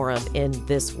need more of in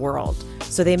this world.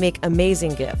 So they make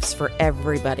amazing gifts for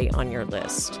everybody on your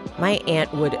list. My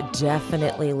aunt would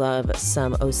definitely love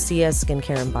some Osea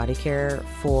skincare and body care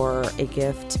for a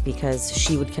gift because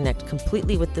she would connect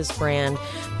completely with this brand,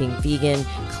 being vegan,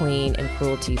 clean, and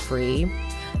cruelty-free.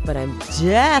 But I'm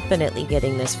definitely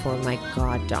getting this for my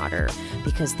goddaughter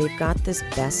because they've got this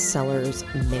bestsellers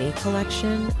mini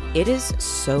collection. It is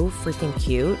so freaking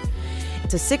cute.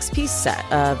 It's a 6-piece set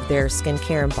of their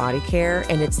skincare and body care,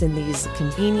 and it's in these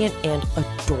convenient and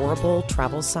adorable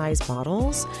travel size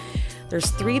bottles. There's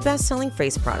 3 best-selling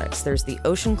face products. There's the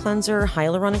Ocean Cleanser,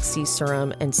 Hyaluronic Sea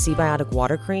Serum, and Seabiotic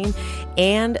Water Cream,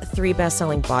 and 3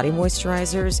 best-selling body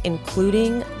moisturizers,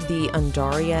 including the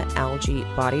Undaria Algae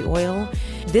Body Oil.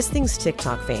 This thing's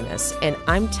TikTok famous, and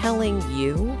I'm telling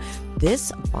you,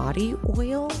 this body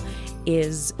oil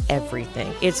is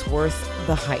everything. It's worth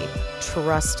the hype.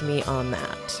 Trust me on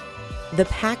that. The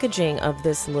packaging of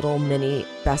this little mini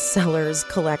bestsellers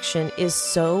collection is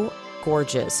so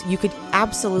gorgeous. You could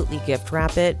absolutely gift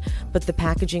wrap it, but the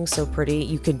packaging's so pretty,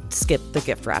 you could skip the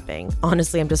gift wrapping.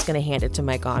 Honestly, I'm just going to hand it to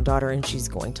my goddaughter and she's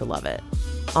going to love it.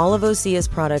 All of Osea's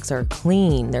products are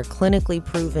clean, they're clinically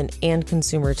proven and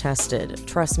consumer tested.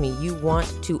 Trust me, you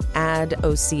want to add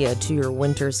Osea to your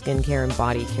winter skincare and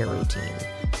body care routine.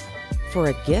 For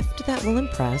a gift that will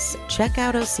impress, check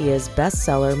out Osea's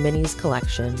bestseller minis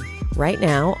collection. Right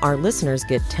now, our listeners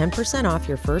get 10% off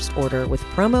your first order with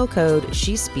promo code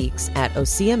SheSpeaks at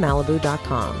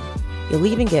OseaMalibu.com. You'll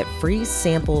even get free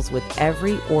samples with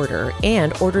every order,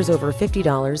 and orders over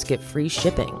 $50 get free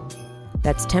shipping.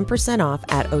 That's 10% off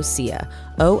at Osea,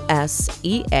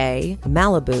 OSEA,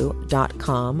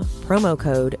 Malibu.com, promo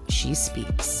code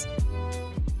SheSpeaks.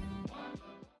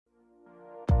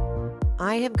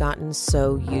 I have gotten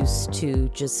so used to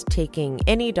just taking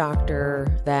any doctor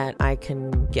that I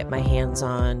can get my hands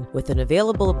on with an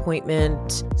available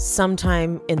appointment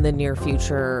sometime in the near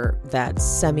future that's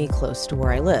semi-close to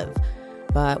where I live.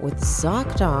 But with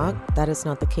ZocDoc, that is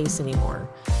not the case anymore,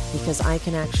 because I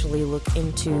can actually look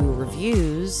into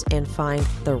reviews and find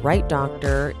the right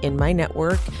doctor in my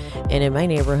network and in my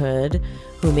neighborhood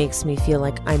who makes me feel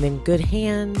like I'm in good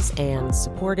hands and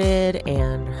supported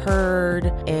and heard,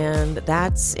 and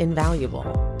that's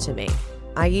invaluable to me.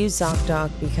 I use ZocDoc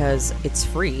because it's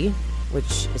free,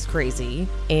 which is crazy,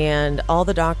 and all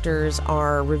the doctors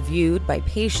are reviewed by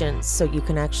patients, so you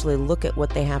can actually look at what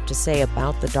they have to say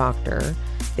about the doctor.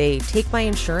 They take my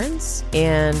insurance,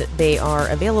 and they are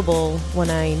available when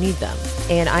I need them.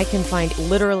 And I can find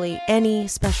literally any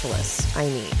specialist I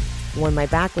need. When my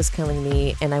back was killing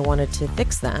me and I wanted to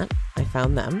fix that, I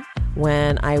found them.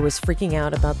 When I was freaking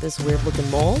out about this weird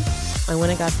looking mole, I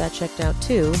went and got that checked out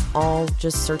too, all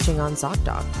just searching on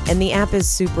ZocDoc. And the app is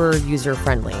super user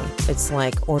friendly. It's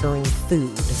like ordering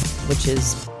food, which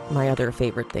is my other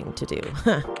favorite thing to do.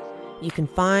 You can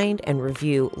find and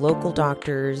review local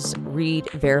doctors, read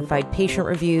verified patient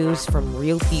reviews from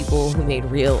real people who made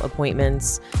real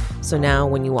appointments. So now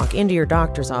when you walk into your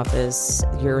doctor's office,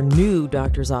 your new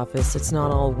doctor's office, it's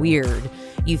not all weird.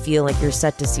 You feel like you're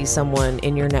set to see someone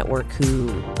in your network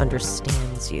who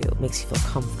understands you, makes you feel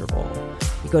comfortable.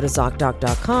 You go to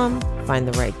ZocDoc.com, find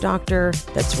the right doctor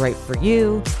that's right for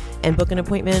you, and book an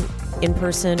appointment in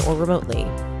person or remotely,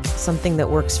 something that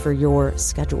works for your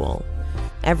schedule.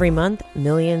 Every month,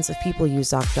 millions of people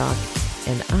use ZocDoc,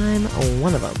 and I'm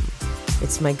one of them.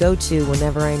 It's my go-to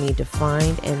whenever I need to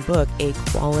find and book a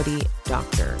quality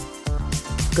doctor.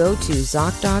 Go to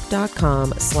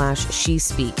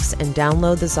ZocDoc.com/SheSpeaks and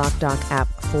download the ZocDoc app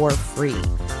for free.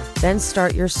 Then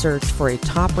start your search for a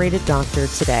top-rated doctor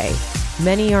today.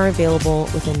 Many are available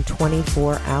within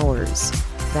 24 hours.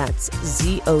 That's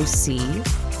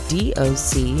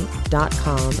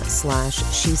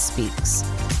ZocDoc.com/SheSpeaks.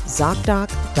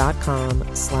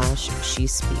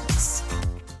 ZocDoc.com/SheSpeaks.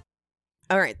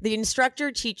 All right. The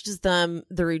instructor teaches them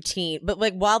the routine, but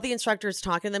like while the instructor is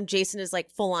talking to them, Jason is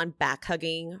like full on back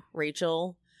hugging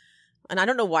Rachel. And I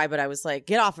don't know why, but I was like,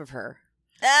 get off of her.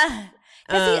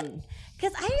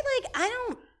 Because I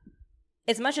don't,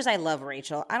 as much as I love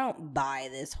Rachel, I don't buy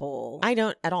this whole. I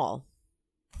don't at all.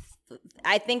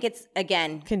 I think it's,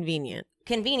 again, convenient.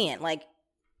 Like,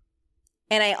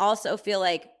 and I also feel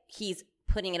like he's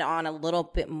putting it on a little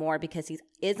bit more because he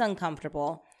is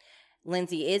uncomfortable.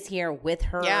 Lindsay is here with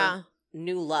her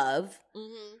new love.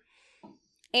 Mm-hmm.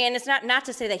 And it's not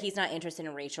to say that he's not interested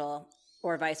in Rachel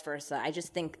or vice versa. I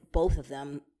just think both of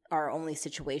them are only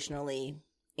situationally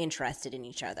interested in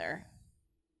each other.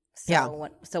 So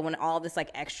when all this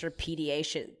like extra PDA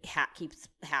shit keeps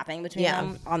happening between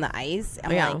them on the ice,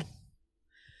 I'm like,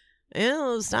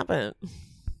 stop it.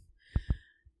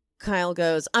 Kyle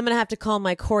goes, I'm going to have to call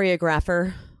my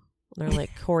choreographer. They're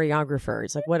like, choreographer.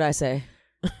 It's like, what'd I say?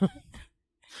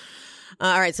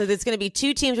 All right, so there's going to be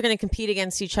 2 teams are going to compete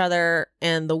against each other,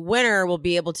 and the winner will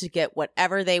be able to get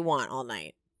whatever they want all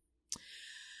night.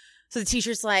 So the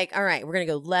teacher's like, all right, we're going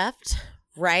to go left,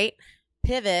 right,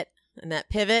 pivot, and that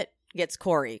pivot gets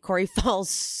Corey. Corey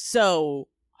falls so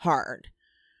hard.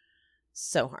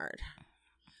 So hard.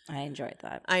 I enjoyed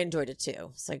that. I enjoyed it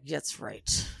too. It's like, that's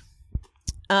right.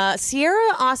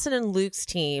 Sierra, Austin, and Luke's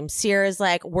team. Sierra's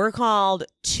like, we're called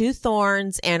Two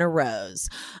Thorns and a Rose.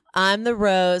 I'm the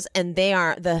rose, and they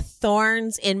are the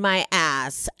thorns in my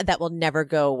ass that will never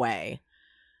go away.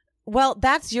 Well,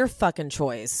 that's your fucking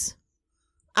choice.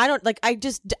 I don't like.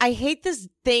 I hate this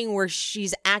thing where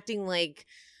she's acting like.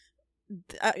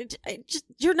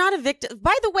 You're not a victim.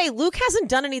 By the way, Luke hasn't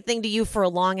done anything to you for a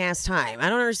long ass time. I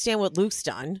don't understand what Luke's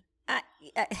done.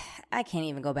 I can't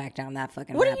even go back down that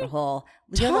fucking What are rabbit you hole.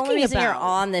 talking The only reason you're about?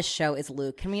 on this show is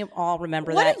Luke. Can we all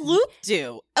remember What that? did Luke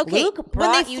do? Okay, Luke when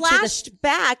brought they you to the- flashed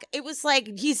back, it was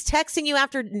like he's texting you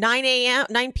after 9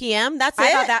 p.m. That's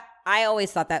it. I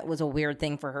always thought that was a weird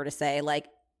thing for her to say. Like,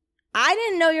 I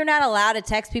didn't know you're not allowed to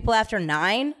text people after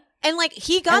 9. And like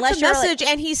he got Unless the you're, message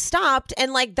and he stopped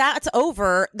and like that's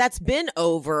over. That's been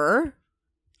over.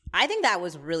 I think that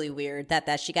was really weird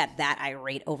that she got that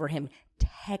irate over him.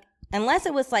 Unless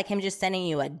it was like him just sending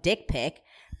you a dick pic,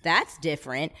 that's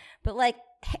different. But like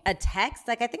a text,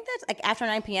 like I think that's like after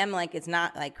 9 p.m. Like it's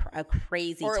not like a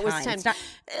crazy Or it time. was 10. It's not,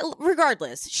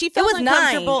 Regardless, she it felt was 9.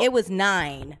 uncomfortable. It was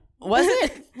 9. Was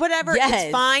it? Whatever. Yes.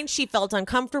 It's fine. She felt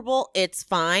uncomfortable. It's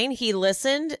fine. He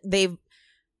listened.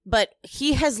 But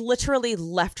he has literally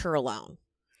left her alone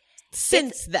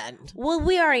since then. Well,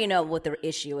 we already know what the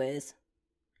issue is.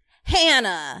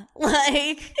 Hannah,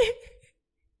 like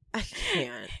I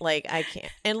can't.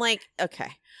 And like,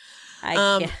 okay. I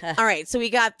can't. All right. So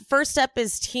we got first up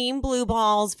is Team Blue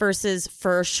Balls versus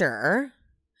For Sure,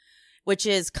 which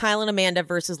is Kyle and Amanda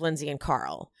versus Lindsay and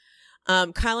Carl.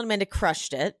 Kyle and Amanda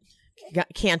crushed it.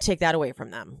 Can't take that away from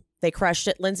them. They crushed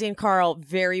it. Lindsay and Carl,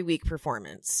 very weak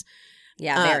performance.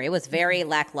 Yeah, very. It was very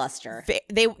lackluster.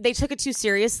 They took it too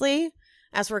seriously.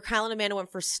 As for Kyle and Amanda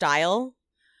went for style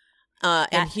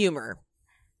and humor.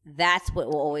 That's what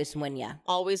will always win you.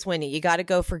 Always win you. You got to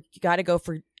go for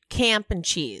camp and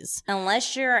cheese.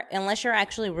 Unless you're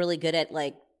actually really good at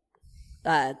like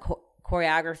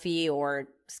choreography or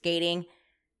skating,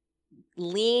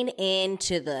 lean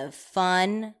into the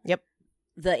fun. Yep.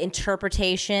 The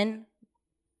interpretation.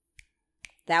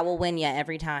 That will win you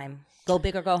every time. Go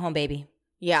big or go home, baby.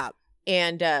 Yeah.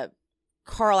 And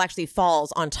Carl actually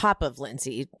falls on top of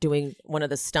Lindsay doing one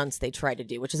of the stunts they tried to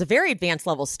do, which is a very advanced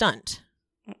level stunt.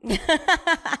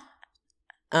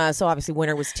 So obviously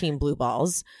winner was Team Blue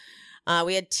Balls.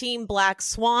 We had Team Black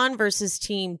Swan versus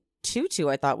Team Tutu,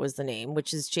 I thought was the name,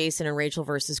 which is Jason and Rachel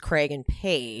versus Craig and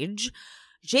Paige.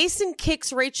 Jason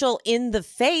kicks Rachel in the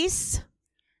face.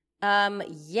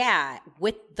 Yeah,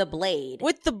 with the blade.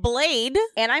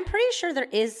 And I'm pretty sure there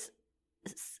is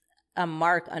a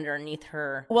mark underneath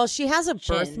her. Well, she has a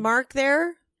birthmark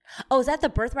there. Oh, is that the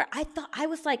birthmark? I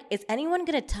was like, is anyone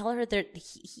going to tell her that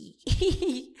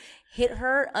he hit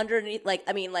her underneath? Like,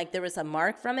 I mean, like there was a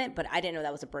mark from it, but I didn't know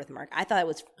that was a birthmark. I thought it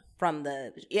was from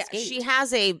the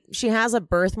skate. She has a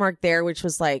birthmark there, which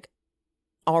was like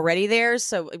already there.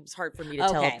 So it was hard for me to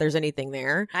tell if there's anything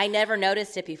there. I never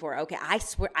noticed it before. Okay. I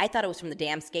swear, I thought it was from the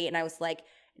damn skate. And I was like,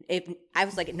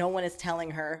 no one is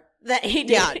telling her that he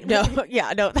did. No.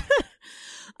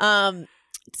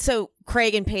 So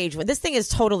Craig and Paige win. This thing is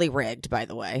totally rigged, by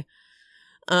the way.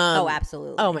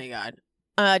 Absolutely. Oh my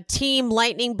God. Team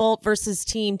Lightning Bolt versus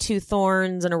Team Two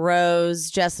Thorns and a Rose.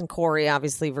 Jess and Corey,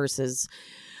 obviously, versus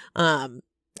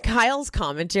Kyle's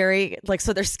commentary. Like,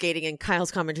 so they're skating, and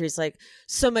Kyle's commentary is like,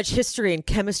 so much history and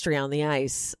chemistry on the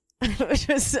ice. Which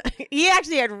was, he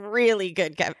actually had really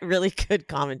good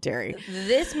commentary.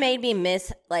 This made me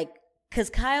miss, like, because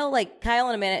Kyle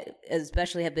and Amanda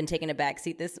especially have been taking a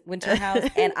backseat this winter house.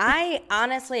 And I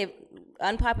honestly,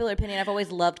 unpopular opinion, I've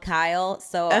always loved Kyle.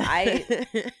 So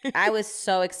I was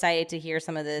so excited to hear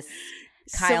some of this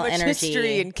Kyle so much energy.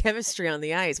 History and chemistry on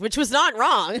the ice, which was not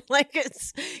wrong. Like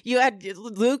you had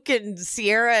Luke and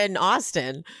Sierra and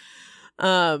Austin.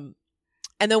 And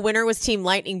the winner was Team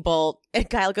Lightning Bolt. And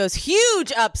Kyle goes,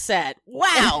 huge upset.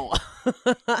 Wow.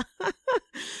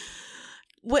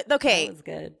 Okay. That was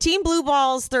good. Team Blue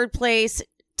Balls, third place.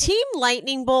 Team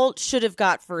Lightning Bolt should have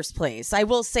got first place. I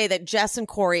will say that Jess and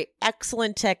Corey,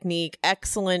 excellent technique,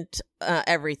 excellent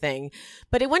everything.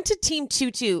 But it went to Team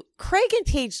Tutu. Craig and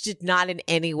Paige did not in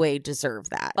any way deserve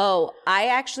that. Oh, I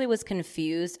actually was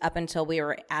confused up until we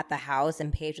were at the house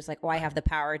and Paige was like, oh, I have the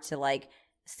power to like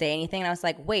say anything. And I was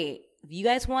like, wait, you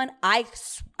guys won?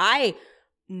 I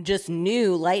just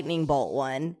knew Lightning Bolt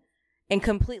won. And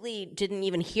completely didn't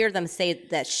even hear them say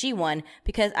that she won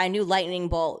because I knew Lightning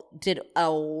Bolt did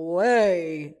a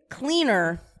way clean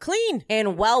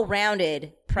and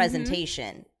well-rounded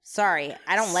presentation. Mm-hmm. Sorry,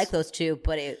 I don't like those two,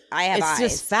 but I have eyes.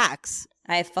 It's just facts.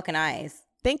 I have fucking eyes.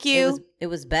 Thank you. It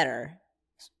was better.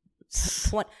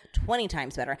 20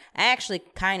 times better. I actually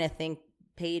kind of think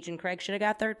Paige and Craig should have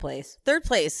got third place. Third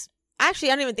place.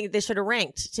 Actually, I don't even think they should have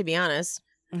ranked, to be honest.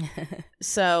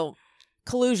 So,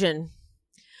 collusion.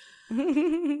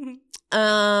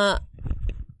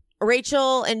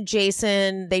 Rachel and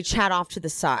Jason, they chat off to the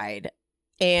side.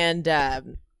 And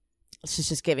she's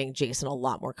just giving Jason a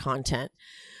lot more content.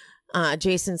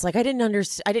 Jason's like, I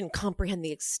didn't comprehend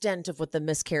the extent of what the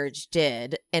miscarriage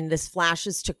did. And this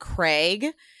flashes to Craig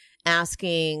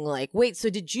asking, like, wait, so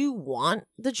did you want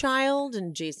the child?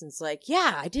 And Jason's like,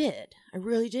 yeah, I did. I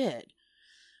really did.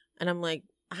 And I'm like,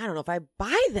 I don't know if I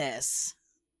buy this.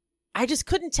 I just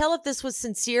couldn't tell if this was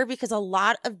sincere because a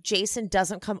lot of Jason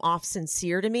doesn't come off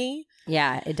sincere to me.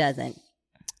 Yeah, it doesn't.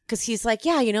 Because he's like,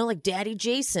 yeah, like Daddy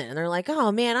Jason. And they're like,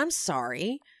 oh, man, I'm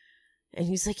sorry. And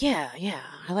he's like, yeah,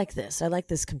 I like this. I like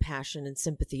this compassion and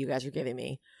sympathy you guys are giving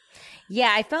me.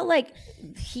 Yeah, I felt like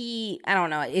I don't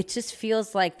know. It just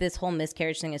feels like this whole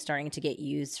miscarriage thing is starting to get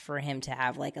used for him to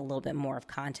have like a little bit more of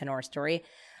content or a storyline.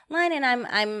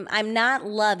 And I'm not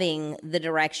loving the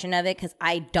direction of it because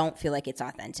I don't feel like it's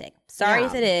authentic. Sorry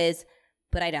if it is,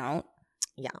 but I don't.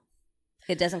 Yeah.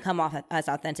 It doesn't come off as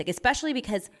authentic, especially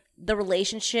because the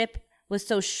relationship was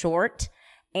so short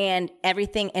and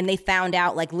everything. And they found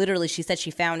out, like literally, she said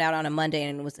she found out on a Monday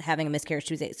and was having a miscarriage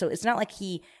Tuesday. So it's not like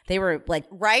they were like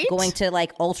going to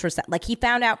like ultrasound. Like he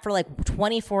found out for like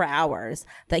 24 hours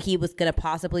that he was going to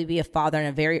possibly be a father in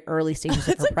a very early stages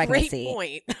of her pregnancy.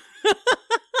 Great point.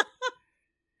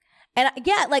 And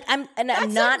yeah, like I'm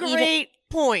not a great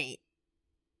point.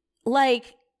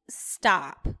 Like,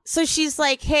 stop. So she's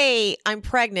like, hey, I'm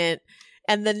pregnant.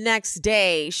 And the next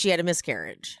day she had a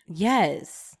miscarriage.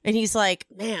 Yes. And he's like,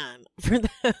 man, for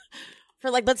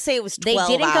like, let's say it was 12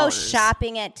 They didn't hours. go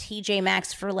shopping at TJ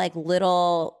Maxx for like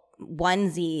little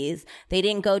onesies. They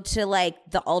didn't go to like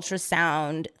the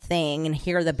ultrasound thing and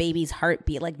hear the baby's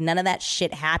heartbeat. Like none of that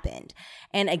shit happened.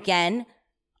 And again,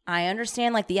 I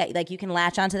understand like you can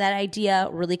latch onto that idea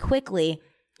really quickly,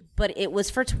 but it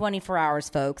was for 24 hours,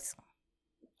 folks.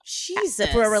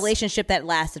 Jesus. For a relationship that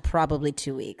lasted probably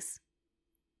 2 weeks.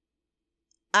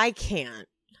 I can't.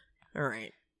 All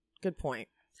right. Good point.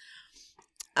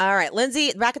 All right.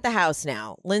 Lindsay, back at the house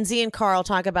now. Lindsay and Carl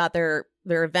talk about their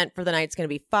event for the night. It's going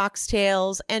to be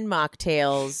Foxtails and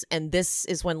Mocktails. And this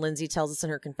is when Lindsay tells us in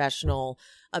her confessional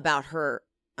about her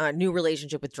new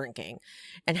relationship with drinking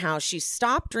and how she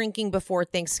stopped drinking before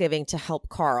Thanksgiving to help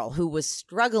Carl, who was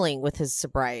struggling with his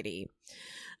sobriety.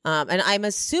 And I'm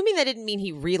assuming that didn't mean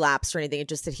he relapsed or anything. It's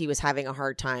just that he was having a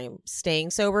hard time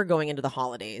staying sober going into the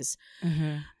holidays.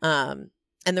 Mm-hmm.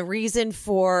 And the reason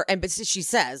but she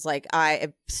says, like,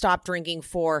 I stopped drinking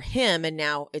for him and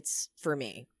now it's for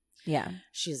me. Yeah.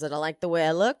 She said, I like the way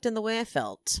I looked and the way I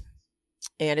felt.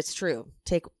 And it's true.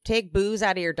 Take booze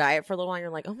out of your diet for a little while. And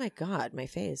you're like, oh my God, my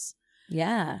face.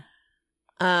 Yeah.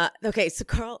 Okay, so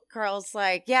Carl's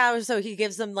like, yeah, so he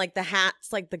gives them like the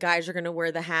hats, like the guys are going to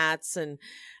wear the hats. And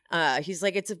he's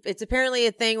like, it's apparently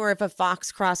a thing where if a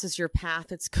fox crosses your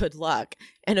path, it's good luck.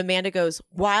 And Amanda goes,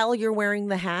 while you're wearing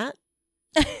the hat?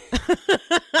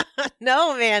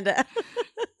 No, Amanda.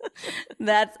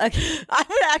 That's okay.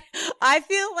 I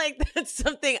feel like that's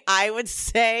something I would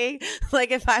say.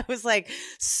 Like if I was like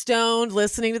stoned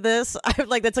listening to this,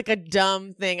 that's like a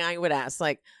dumb thing I would ask.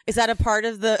 Like, is that a part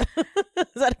of the?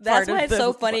 That's why it's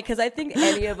so funny because I think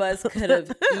any of us could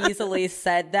have easily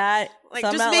said that. Like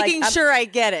somehow, just making sure I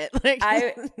get it. Like,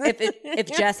 if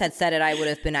Jess had said it, I would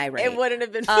have been irate. It wouldn't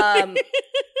have been funny.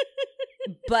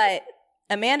 But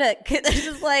Amanda is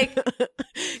just like,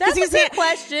 that's a good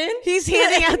question. He's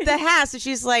handing out the hat, so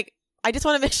she's like, I just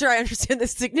want to make sure I understand the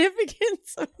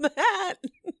significance of the hat.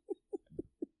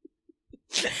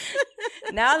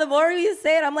 Now the more you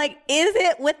say it, I'm like, is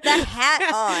it with the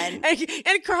hat on?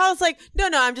 And Carl's like, no,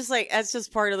 I'm just like, that's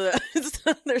just part of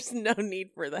the, there's no need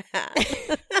for the hat.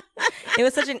 It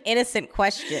was such an innocent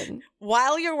question.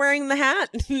 While you're wearing the hat?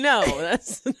 No,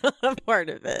 that's not a part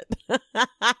of it.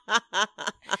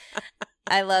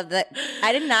 I love that.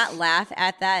 I did not laugh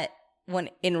at that one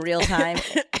in real time,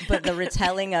 but the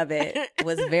retelling of it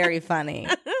was very funny.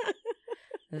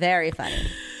 Very funny.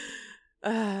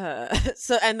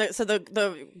 So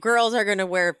the girls are gonna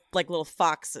wear like little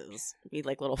foxes, be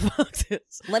like little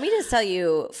foxes. Let me just tell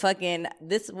you,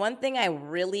 this one thing I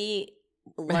really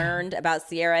learned about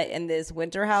Sierra in this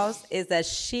winter house is that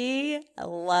she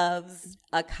loves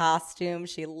a costume.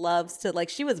 She loves to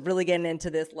she was really getting into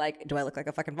this. Like, do I look like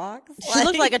a fucking fox? She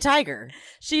looked like a tiger.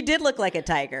 She did look like a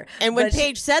tiger. And when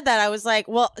Paige said that, I was like,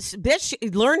 well, bitch,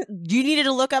 you needed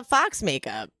to look up fox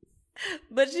makeup.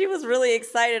 But she was really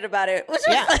excited about it.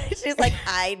 She's like,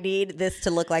 I need this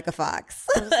to look like a fox.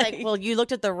 I was like, well, you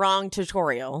looked at the wrong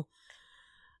tutorial.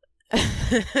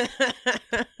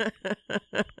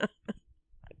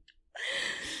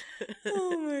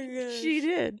 Oh my god. She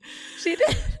did. She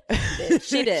did.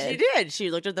 She did. She did. She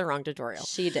looked at the wrong tutorial.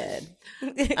 She did.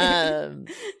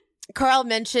 Carl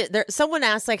mentioned someone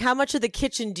asked, like, how much of the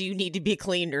kitchen do you need to be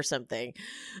cleaned or something?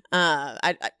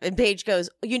 And Paige goes,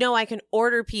 I can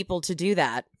order people to do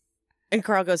that. And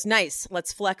Carl goes, nice,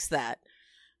 let's flex that.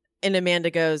 And Amanda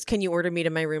goes, can you order me to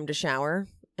my room to shower?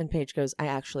 And Paige goes, I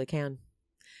actually can.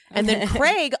 And then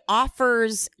Craig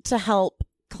offers to help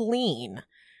clean.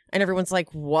 And everyone's like,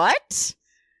 what?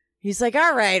 He's like,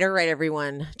 all right,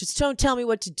 everyone. Just don't tell me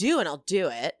what to do and I'll do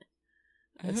it.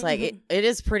 It's like, it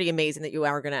is pretty amazing that you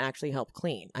are going to actually help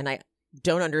clean. And I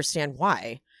don't understand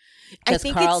why. I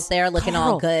think Carl's there looking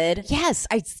all good. Yes,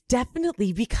 it's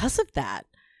definitely because of that.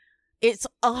 It's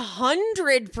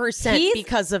 100%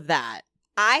 because of that.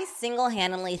 I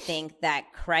single-handedly think that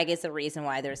Craig is the reason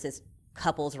why there's this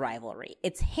couples rivalry.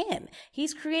 It's him.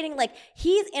 He's creating,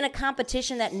 he's in a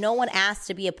competition that no one asked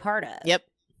to be a part of. Yep.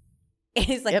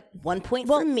 He's like, 1 point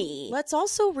for me. Let's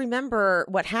also remember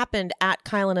what happened at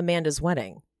Kyle and Amanda's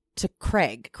wedding to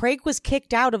Craig. Craig was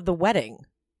kicked out of the wedding.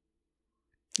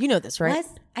 You know this, right?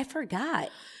 What? I forgot.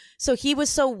 So he was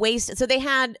so wasted. So they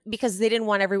had, because they didn't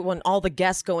want all the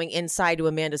guests going inside to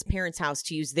Amanda's parents' house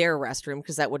to use their restroom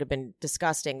because that would have been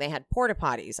disgusting. They had porta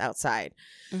potties outside.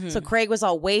 Mm-hmm. So Craig was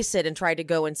all wasted and tried to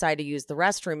go inside to use the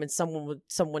restroom. And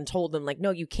someone told them, like,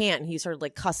 no, you can't. And he started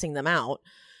like cussing them out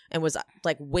and was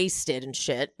like wasted and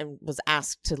shit and was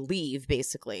asked to leave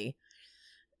basically.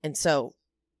 And so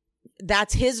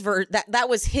that's his that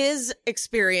was his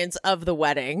experience of the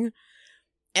wedding.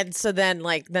 And so then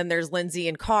there's Lindsay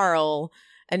and Carl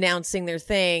announcing their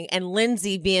thing, and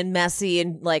Lindsay being messy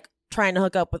and like trying to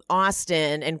hook up with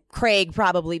Austin, and Craig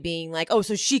probably being like, oh,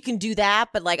 so she can do that,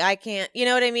 but like I can't, you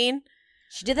know what I mean?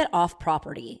 She did that off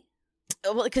property.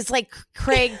 Well, because like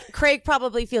Craig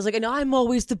probably feels like, no, I'm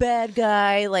always the bad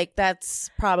guy. Like that's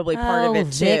probably part of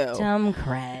it too. Victim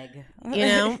Craig. You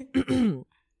know?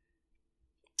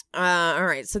 All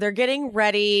right, so they're getting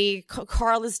ready.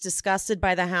 Carl is disgusted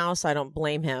by the house. I don't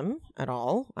blame him at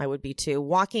all. I would be too.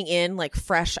 Walking in like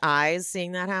fresh eyes,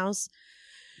 seeing that house.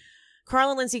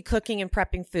 Carl and Lindsay cooking and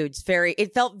prepping foods.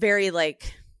 It felt very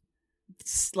like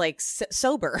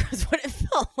sober is what it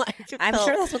felt like. I'm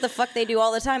sure that's what the fuck they do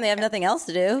all the time. They have nothing else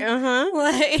to do.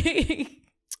 Like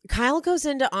Kyle goes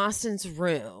into Austin's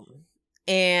room.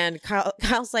 And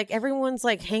Kyle's like, everyone's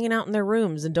like hanging out in their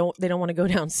rooms and they don't want to go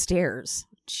downstairs.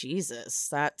 Jesus,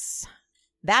 that's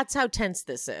how tense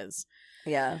this is.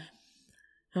 Yeah.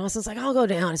 And Austin's like, I'll go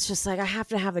down. It's just like, I have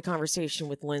to have the conversation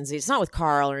with Lindsay. It's not with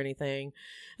Carl or anything.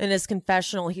 In his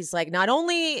confessional, he's like, not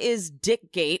only is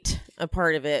Dickgate a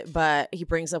part of it, but he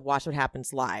brings up Watch What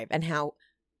Happens Live and how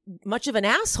much of an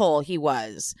asshole he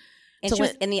was. And she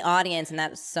was in the audience, and that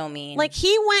was so mean. Like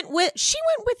she went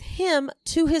with him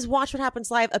to his Watch What Happens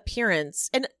Live appearance.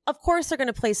 And of course they're going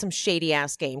to play some shady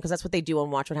ass game because that's what they do on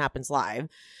Watch What Happens Live.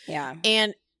 Yeah.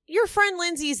 And your friend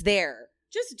Lindsay's there.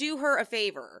 Just do her a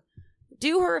favor.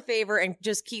 Do her a favor and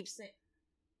just keep saying,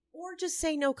 or just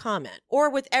say no comment. Or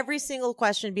with every single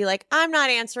question, be like, I'm not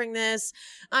answering this.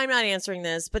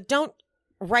 But don't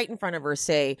right in front of her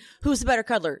say, who's the better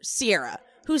cuddler? Sierra.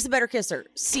 Who's the better kisser?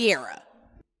 Sierra.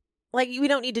 Like, you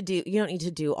don't need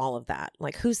to do all of that.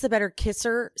 Like, who's the better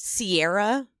kisser?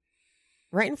 Sierra?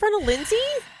 Right in front of Lindsay?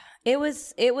 It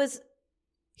was humiliating.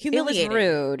 It was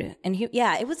rude. And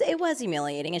it was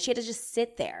humiliating. And she had to just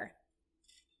sit there.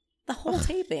 The whole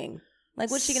taping. Like,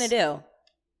 what's she going to do?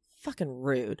 Fucking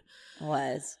rude. It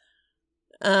was.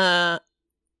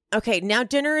 Okay, now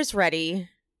dinner is ready.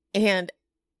 And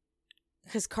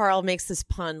because Carl makes this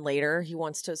pun later, he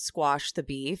wants to squash the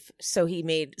beef. So he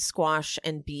made squash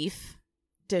and beef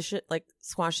dish, like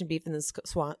squash and beef and then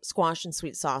squash and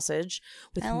sweet sausage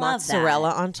with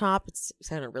mozzarella on top. It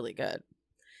sounded really good.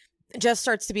 Jess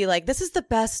starts to be like, this is the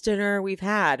best dinner we've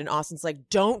had. And Austin's like,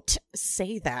 don't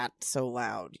say that so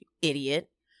loud, you idiot.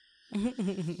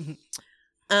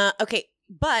 Okay,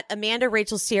 but Amanda,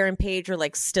 Rachel, Sierra, and Paige are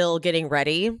like still getting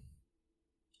ready.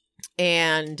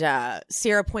 And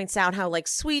Sierra points out how like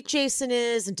sweet Jason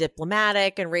is and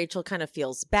diplomatic, and Rachel kind of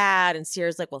feels bad. And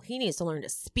Sierra's like, well, he needs to learn to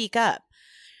speak up.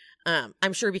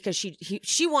 I'm sure because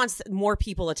she wants more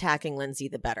people attacking Lindsay,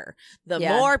 the better. The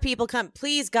more people come,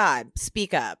 please God,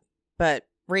 speak up. But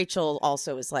Rachel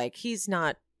also is like, he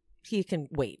can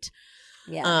wait.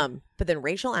 Yeah. But then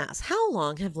Rachel asks, how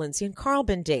long have Lindsay and Carl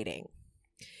been dating?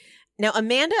 Now,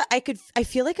 Amanda, I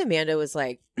feel like Amanda was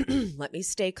like, let me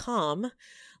stay calm.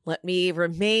 Let me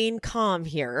remain calm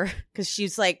here. Because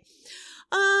she's like,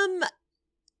 I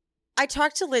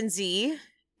talked to Lindsay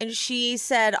and she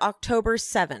said October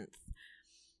 7th.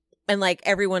 And like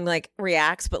everyone like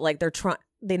reacts, but like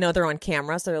they know they're on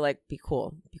camera, so they're like, be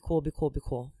cool, be cool, be cool, be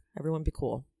cool. Everyone be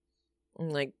cool.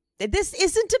 And like, this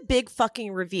isn't a big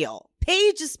fucking reveal.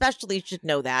 Paige especially should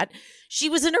know that. She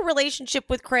was in a relationship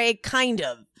with Craig, kind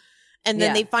of. And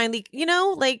then they finally,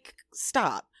 like,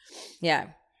 stop. Yeah.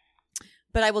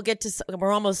 But I will get to,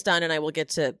 we're almost done, and I will get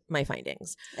to my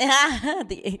findings.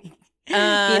 the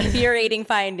infuriating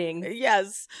findings.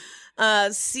 Yes.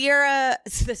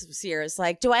 Sierra's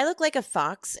like, do I look like a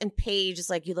fox? And Paige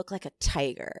is like, you look like a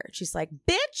tiger. She's like,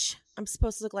 bitch, I'm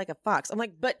supposed to look like a fox. I'm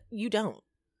like, but you don't.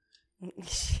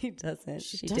 She doesn't.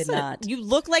 She doesn't. Did not. You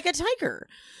look like a tiger.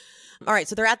 All right,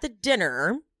 so they're at the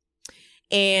dinner,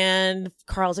 and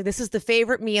Carl's like, this is the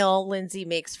favorite meal Lindsay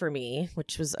makes for me,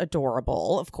 which was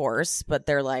adorable, of course. But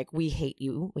they're like, we hate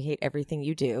you. We hate everything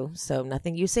you do. So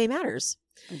nothing you say matters.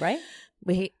 Right?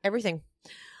 We hate everything.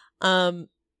 Luke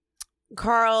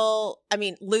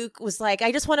was like,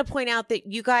 I just want to point out that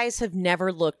you guys have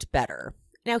never looked better.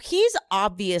 Now, he's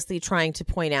obviously trying to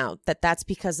point out that that's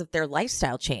because of their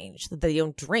lifestyle change, that they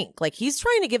don't drink. Like, he's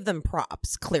trying to give them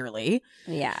props, clearly.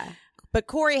 Yeah. But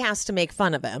Corey has to make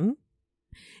fun of him.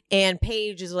 And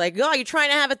Paige is like, oh, you trying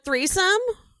to have a threesome?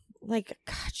 Like,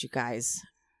 God, you guys.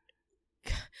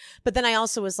 But then I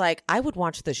also was like, I would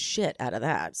watch the shit out of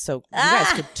that. So you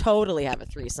guys could totally have a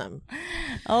threesome.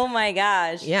 Oh, my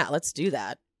gosh. Yeah, let's do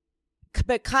that.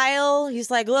 But Kyle,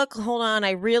 he's like, look, hold on.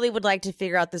 I really would like to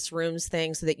figure out this rooms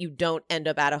thing so that you don't end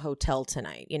up at a hotel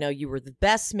tonight. You were the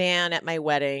best man at my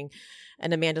wedding.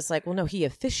 And Amanda's like, well, no, he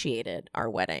officiated our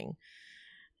wedding.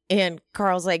 And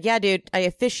Carl's like, yeah, dude, I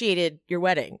officiated your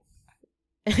wedding.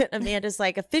 And Amanda's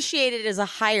like, officiated is a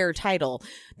higher title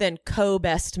than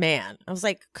co-best man. I was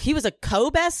like, he was a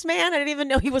co-best man? I didn't even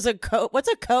know he was what's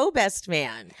a co-best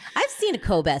man? I've seen a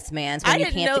co-best man. I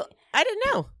didn't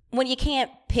know. When you can't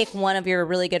pick one of your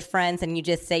really good friends and you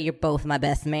just say you're both my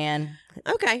best man.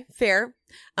 Okay, fair.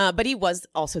 But he was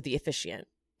also the officiant.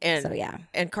 And so, yeah.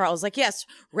 And Carl's like, yes,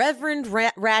 Reverend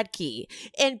Radke.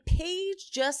 And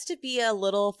Paige, just to be a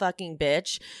little fucking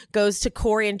bitch, goes to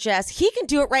Corey and Jess. He can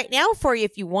do it right now for you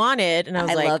if you wanted. And I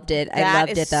was like, loved it. I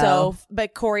loved it, though.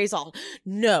 But Corey's all,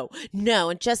 no.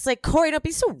 And Jess like, Corey, don't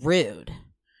be so rude.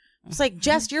 It's like,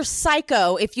 Jess, you're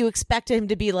psycho if you expected him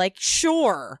to be like,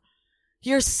 sure.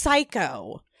 You're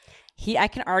psycho. I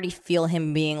can already feel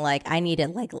him being like, I need to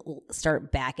like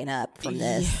start backing up from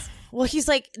this. Yeah. Well, he's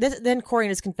like, then Corey in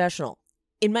his confessional.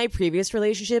 In my previous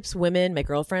relationships, women, my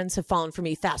girlfriends, have fallen for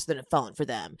me faster than I've fallen for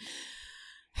them.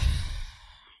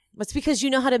 It's because you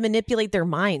know how to manipulate their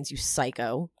minds, you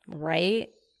psycho. Right?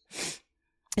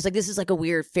 It's like, this is like a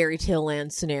weird fairy tale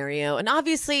land scenario. And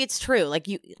obviously it's true. Like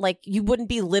you wouldn't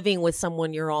be living with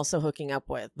someone you're also hooking up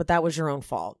with, but that was your own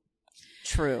fault.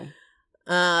 True.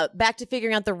 Back to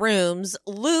figuring out the rooms.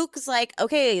 Luke's like,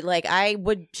 okay, like I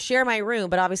would share my room,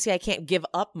 but obviously I can't give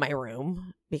up my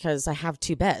room because I have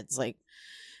 2 beds. Like,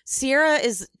 Sierra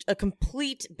is a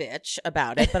complete bitch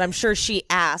about it, but I'm sure she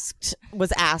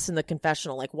was asked in the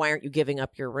confessional, like, why aren't you giving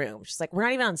up your room? She's like, we're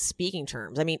not even on speaking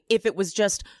terms. I mean, if it was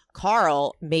just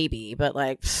Carl, maybe, but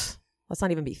like, let's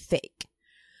not even be fake.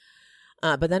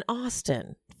 But then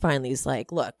Austin finally is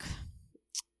like, look,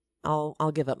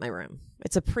 I'll give up my room.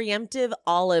 It's a preemptive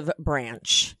olive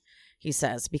branch, he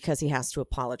says, because he has to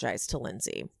apologize to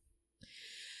Lindsay.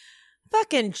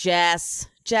 Fucking Jess.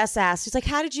 Jess asks, she's like,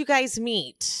 how did you guys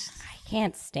meet? I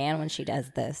can't stand when she does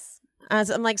this.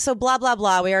 I'm like, so blah, blah,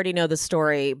 blah. We already know the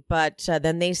story. But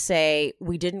then they say,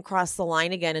 we didn't cross the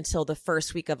line again until the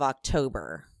first week of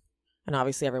October. And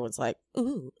obviously everyone's like,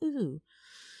 ooh, ooh.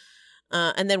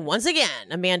 And then once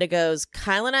again, Amanda goes,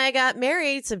 Kyle and I got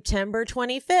married September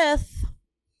 25th.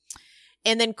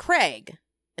 And then Craig,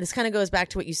 and this kind of goes back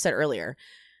to what you said earlier.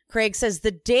 Craig says the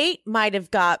date might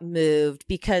have got moved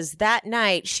because that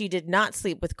night she did not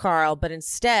sleep with Carl, but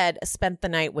instead spent the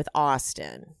night with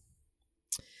Austin.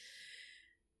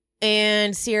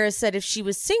 And Sierra said if she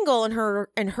was single and her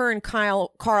and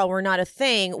Carl were not a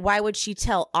thing, why would she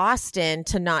tell Austin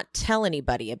to not tell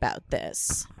anybody about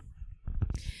this?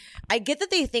 I get that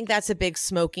they think that's a big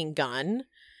smoking gun,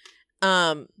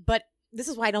 but this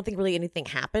is why I don't think really anything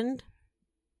happened.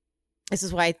 This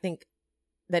is why I think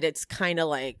that it's kind of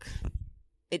like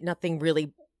nothing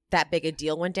really that big a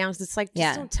deal went down. So it's like,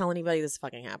 just don't tell anybody this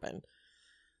fucking happened.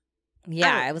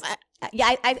 Yeah,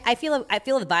 I feel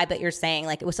the vibe that you're saying.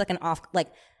 Like it was like an off.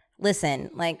 Like,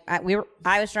 listen, like I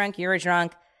was drunk, you were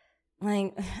drunk.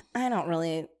 Like I don't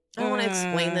want to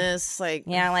explain this. Like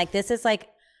like this is like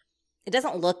it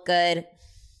doesn't look good.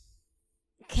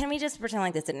 Can we just pretend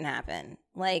like this didn't happen?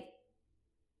 Like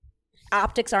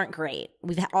optics aren't great.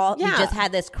 We just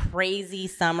had this crazy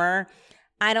summer.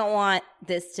 I don't want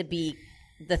this to be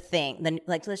the thing. Then,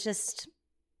 like,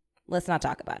 let's not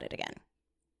talk about it again.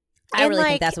 I really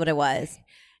think that's what it was.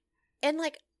 And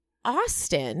like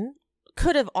Austin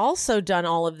could have also done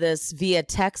all of this via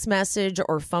text message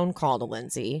or phone call to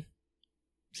Lindsay.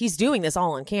 He's doing this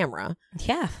all on camera.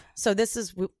 Yeah. So this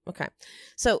is okay.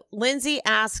 So Lindsay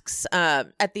asks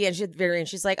at the end, at the very end,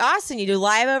 she's like, Austin, you do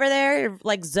live over there? You're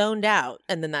like zoned out.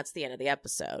 And then that's the end of the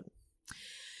episode.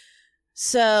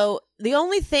 So the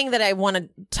only thing that I want to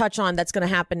touch on that's going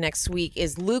to happen next week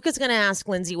is Luke is going to ask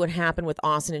Lindsay what happened with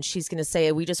Austin. And she's going to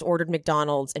say, we just ordered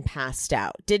McDonald's and passed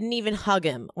out. Didn't even hug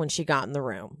him when she got in the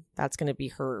room. That's going to be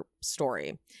her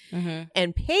story. Mm-hmm.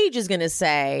 And Paige is going to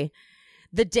say,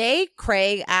 the day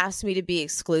Craig asked me to be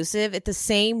exclusive, at the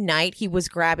same night he was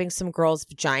grabbing some girl's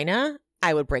vagina,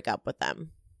 I would break up with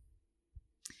them.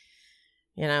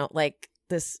 You know, like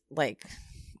this, like...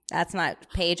 That's not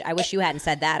Paige. I wish you hadn't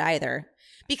said that either.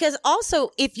 Because also,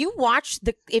 if you watch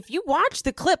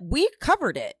the clip, we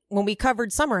covered it when we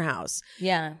covered Summer House.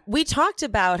 Yeah. We talked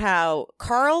about how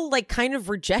Carl like kind of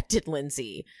rejected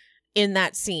Lindsay in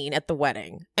that scene at the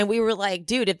wedding. And we were like,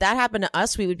 dude, if that happened to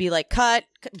us, we would be like, cut,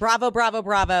 bravo, bravo,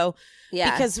 bravo.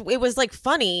 Yeah. Because it was like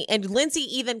funny. And Lindsay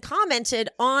even commented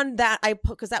on that.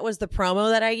 Because that was the promo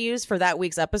that I used for that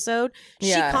week's episode.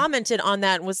 Yeah. She commented on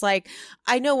that and was like,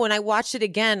 I know when I watched it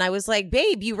again, I was like,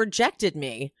 babe, you rejected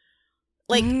me.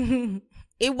 Like,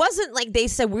 it wasn't like they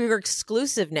said we were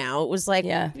exclusive now. It was like,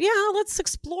 yeah, let's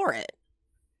explore it.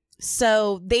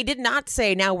 So they did not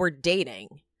say now we're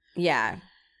dating. Yeah.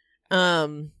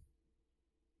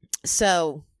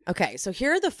 So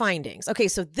here are the findings.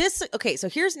 So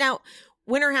here's now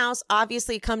Winter House.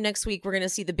 Obviously, come next week, we're going to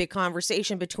see the big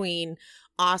conversation between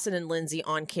Austin and Lindsay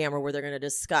on camera where they're going to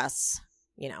discuss,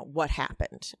 you know, what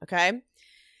happened. Okay.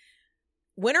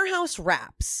 Winter House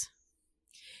wraps.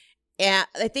 And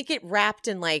I think it wrapped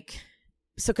in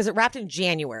because it wrapped in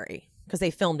January because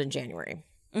they filmed in January.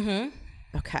 Mm-hmm.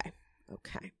 Okay.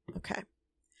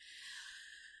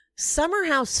 Summer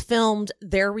House filmed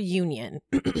their reunion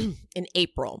in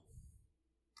April.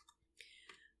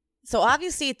 So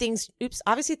obviously things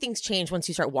change once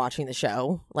you start watching the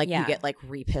show. Like you get like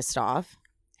re-pissed off.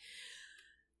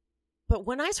 But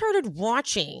when I started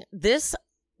watching this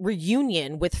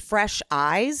reunion with fresh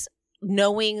eyes,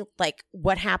 knowing like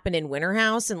what happened in Winter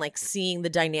House and like seeing the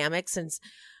dynamics, and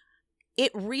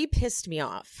it re-pissed me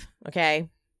off. Okay.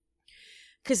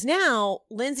 Because now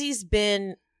Lindsay's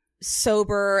been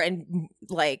sober and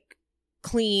like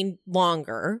clean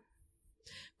longer.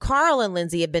 Carl and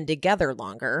Lindsay have been together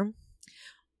longer.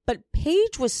 But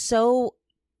Paige was so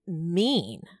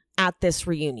mean at this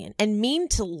reunion and mean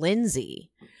to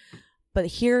Lindsay. But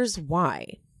here's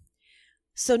why.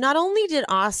 So not only did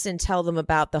Austin tell them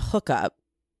about the hookup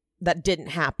that didn't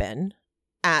happen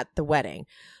at the wedding,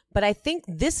 but I think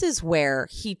this is where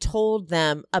he told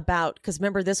them about, because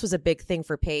remember, this was a big thing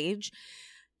for Paige,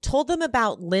 told them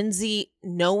about Lindsay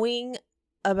knowing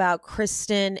about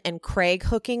Kristen and Craig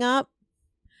hooking up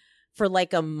for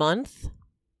like a month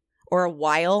or a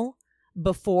while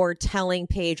before telling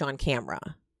Paige on camera.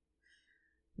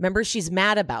 Remember, she's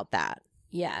mad about that.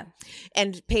 Yeah.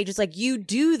 And Paige is like, you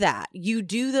do that. You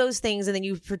do those things and then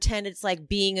you pretend it's like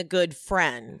being a good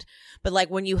friend. But like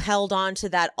when you held on to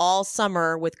that all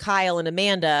summer with Kyle and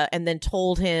Amanda and then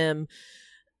told him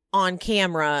on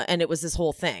camera and it was this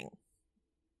whole thing.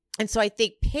 And so I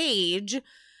think Paige,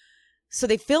 so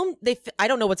I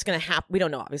don't know what's going to happen. We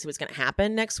don't know obviously what's going to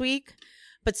happen next week.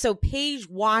 But so Paige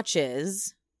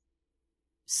watches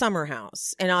Summer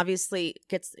House and obviously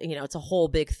gets, you know, it's a whole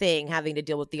big thing having to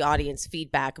deal with the audience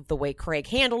feedback of the way Craig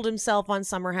handled himself on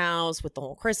Summer House with the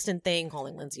whole Kristen thing,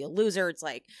 calling Lindsay a loser. It's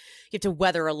like you have to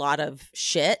weather a lot of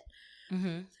shit.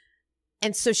 Mm-hmm.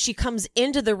 And so she comes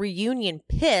into the reunion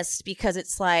pissed because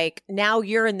it's like, now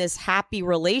you're in this happy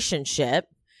relationship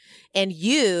and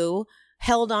you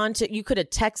held on to, you could have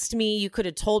texted me, you could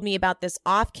have told me about this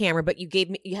off camera, but you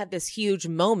had this huge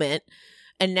moment.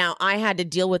 And now I had to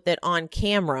deal with it on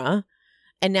camera.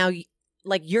 And now,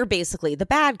 like, you're basically the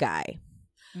bad guy.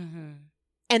 Mm-hmm.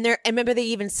 And I remember they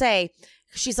even say,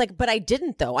 she's like, but I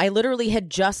didn't, though. I literally had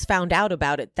just found out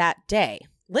about it that day.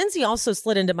 Lindsay also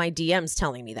slid into my DMs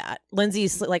telling me that.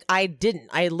 Lindsay's like, I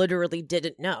literally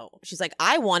didn't know. She's like,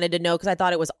 I wanted to know because I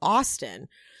thought it was Austin.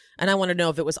 And I wanted to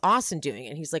know if it was Austin doing it.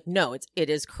 And he's like, no, it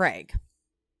is Craig.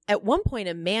 At one point,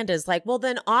 Amanda's like, well,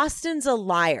 then Austin's a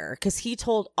liar because he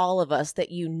told all of us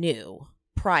that you knew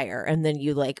prior and then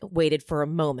you like waited for a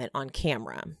moment on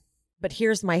camera. But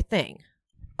here's my thing.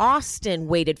 Austin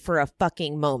waited for a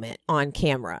fucking moment on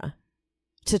camera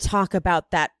to talk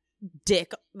about that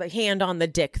dick, the hand on the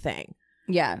dick thing.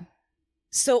 Yeah.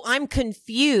 So I'm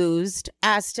confused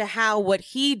as to how what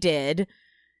he did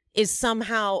is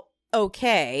somehow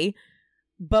okay,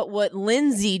 but what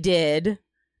Lindsay did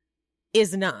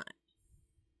is not.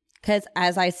 Because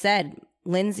as I said,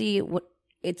 Lindsay,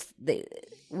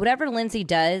 whatever Lindsay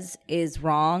does is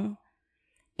wrong.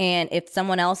 And if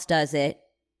someone else does it,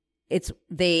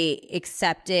 they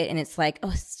accept it, and it's like,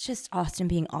 oh, it's just Austin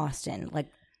being Austin. Like,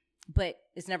 but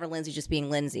it's never Lindsay just being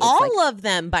Lindsay. It's all of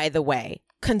them, by the way,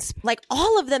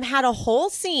 all of them had a whole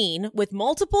scene with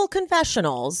multiple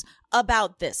confessionals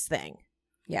about this thing.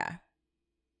 Yeah.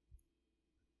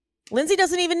 Lindsay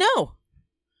doesn't even know.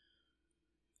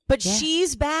 But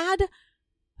she's bad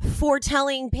for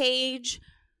telling Paige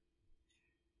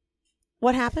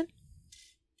what happened.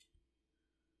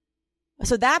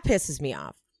 So that pisses me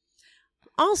off.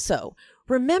 Also,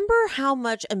 remember how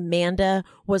much Amanda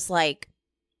was like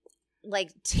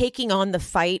taking on the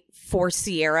fight for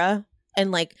Sierra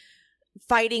and like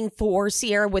fighting for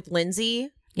Sierra with Lindsay?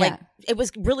 Yeah. Like, it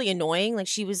was really annoying. Like,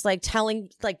 she was like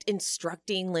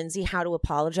instructing Lindsay how to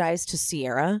apologize to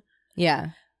Sierra.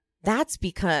 Yeah. That's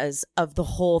because of the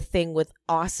whole thing with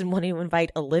Austin wanting to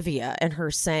invite Olivia and her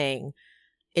saying,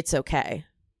 it's okay.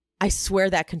 I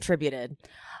swear that contributed.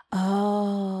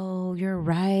 Oh, you're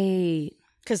right.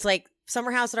 Because like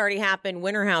Summer House had already happened,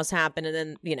 Winter House happened, and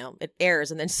then, you know, it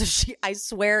airs. And then so I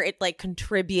swear it like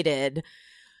contributed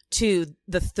to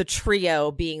the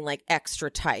trio being like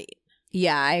extra tight.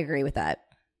 Yeah, I agree with that.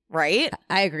 Right?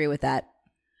 I agree with that.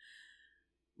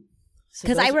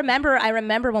 Because I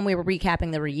remember when we were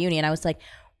recapping the reunion, I was like,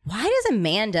 why does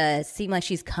Amanda seem like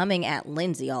she's coming at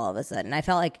Lindsay all of a sudden? I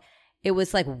felt like it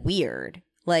was like weird.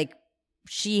 Like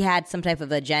she had some type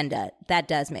of agenda. That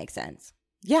does make sense.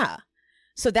 Yeah.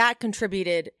 So that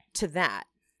contributed to that.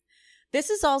 This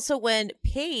is also when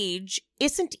Paige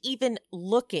isn't even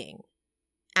looking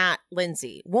at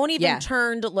Lindsay. Won't even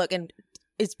turn to look, and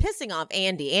is pissing off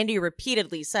Andy. Andy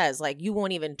repeatedly says, like, you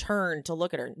won't even turn to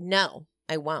look at her. No,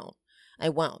 I won't. I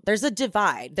won't. There's a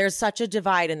divide. There's such a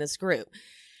divide in this group.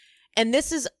 And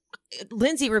this is,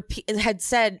 Lindsay had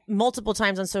said multiple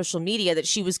times on social media that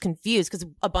she was confused because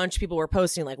a bunch of people were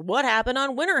posting like, what happened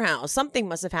on Winter House? Something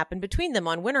must have happened between them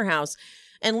on Winter House.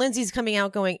 And Lindsay's coming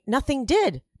out going, nothing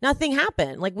did. Nothing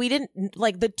happened. Like, we didn't,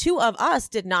 like, the two of us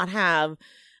did not have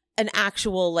an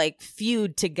actual like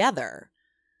feud together.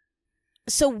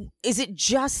 So is it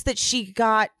just that she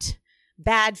got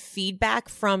bad feedback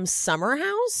from Summer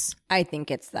House? I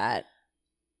think it's that.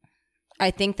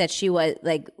 I think that she was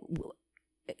like,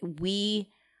 we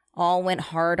all went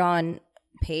hard on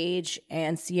Paige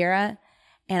and Sierra,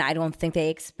 and I don't think they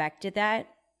expected that.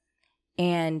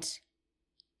 And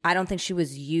I don't think she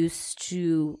was used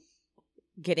to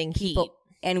getting people. Heat.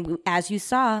 And as you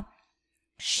saw,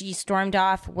 she stormed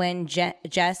off when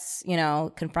Jess, you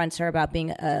know, confronts her about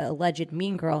being an alleged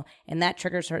mean girl, and that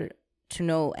triggers her to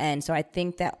no end. So I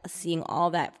think that seeing all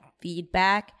that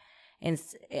feedback and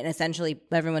essentially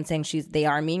everyone saying they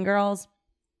are mean girls,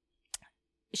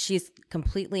 she's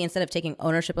completely, instead of taking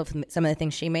ownership of some of the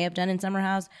things she may have done in Summer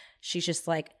House, she's just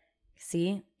like,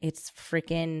 see, it's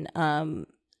freaking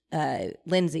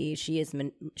Lindsay. She's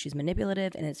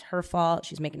manipulative, and it's her fault.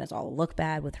 She's making us all look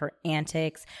bad with her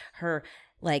antics, her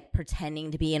like pretending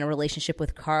to be in a relationship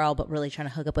with Carl but really trying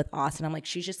to hook up with Austin. I'm like,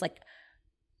 she's just like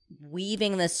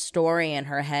weaving this story in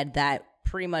her head that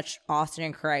pretty much Austin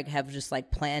and Craig have just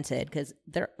like planted, because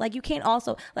they're like, you can't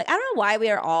also like, I don't know why we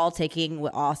are all taking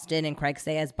what Austin and Craig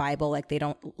say as Bible, like they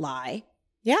don't lie.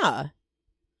 Yeah,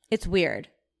 it's weird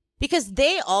because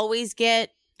they always get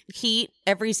heat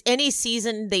any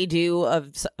season they do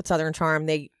of Southern Charm.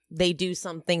 They do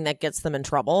something that gets them in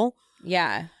trouble.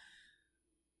 Yeah,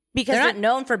 because they're not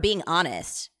known for being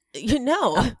honest, you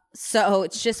know. So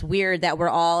it's just weird that we're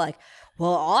all like,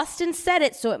 well, Austin said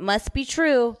it, so it must be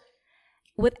true,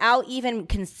 without even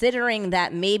considering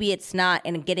that maybe it's not,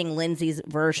 and getting Lindsay's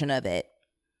version of it.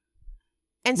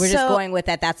 And we're just going with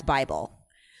that. That's Bible.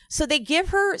 So they give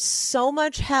her so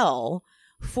much hell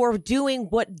for doing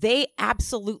what they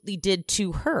absolutely did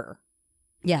to her.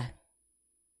 Yeah.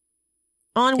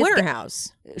 On Winter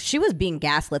House. She was being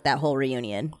gaslit that whole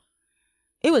reunion.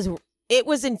 It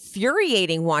was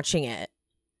infuriating watching it.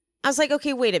 I was like,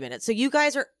 okay, wait a minute. So you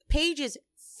guys Paige is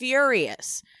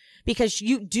furious because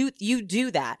you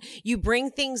do that. You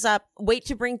bring things up, wait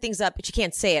to bring things up, but you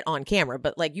can't say it on camera,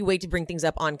 but like you wait to bring things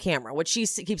up on camera. What she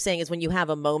keeps saying is when you have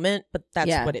a moment, but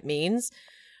that's what it means.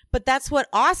 But that's what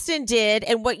Austin did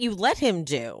and what you let him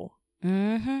do.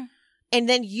 Mm-hmm. And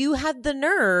then you had the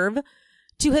nerve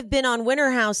to have been on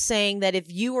Winter House saying that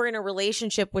if you were in a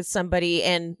relationship with somebody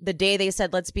and the day they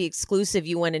said, let's be exclusive,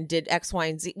 you went and did X, Y,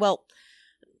 and Z. Well,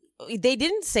 they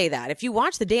didn't say that. If you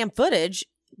watch the damn footage,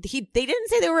 they didn't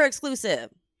say they were exclusive.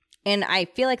 And I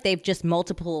feel like they've just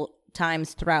multiple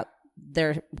times throughout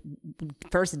their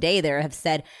first day there have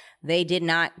said they do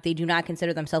not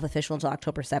consider themselves official until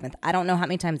October 7th. I don't know how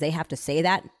many times they have to say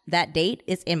that date.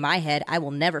 It's in my head. I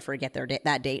will never forget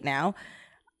that date now.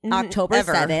 October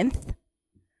 7th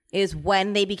is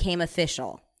when they became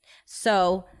official.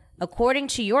 So according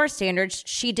to your standards,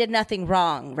 she did nothing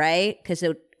wrong, right? Because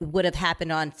it would have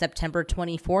happened on September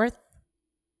 24th.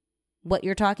 What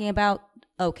you're talking about?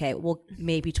 Okay, well,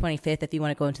 maybe 25th if you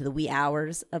want to go into the wee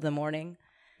hours of the morning.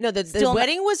 No, the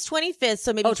wedding was 25th,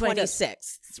 so maybe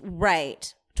 26th.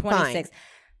 Right, 26th. Fine.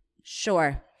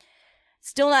 Sure.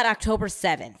 Still not October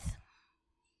 7th.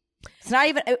 It's not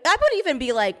even, I would even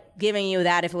be like giving you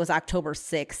that if it was October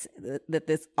 6th, that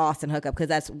this Austin hookup,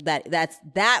 because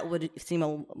that would seem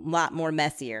a lot more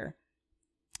messier.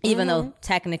 Even though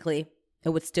technically she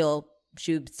would still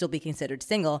be considered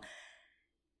single.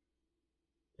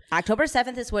 October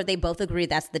 7th is where they both agree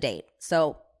that's the date.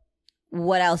 So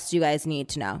what else do you guys need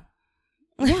to know?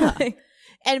 Yeah.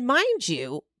 And mind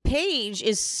you, Paige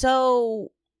is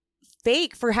so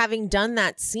fake for having done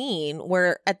that scene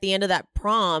where at the end of that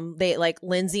prom, they like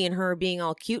Lindsay and her being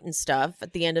all cute and stuff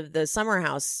at the end of the Summer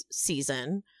House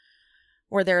season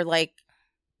where they're like,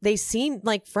 they seem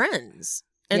like friends.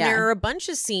 And there are a bunch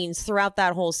of scenes throughout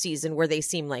that whole season where they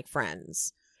seem like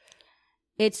friends.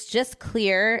 It's just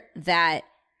clear that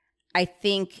I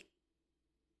think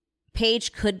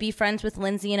Paige could be friends with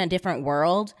Lindsay in a different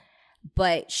world,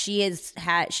 but she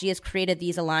has created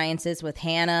these alliances with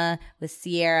Hannah, with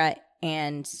Sierra,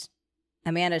 and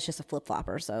Amanda's just a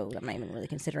flip-flopper, so I'm not even really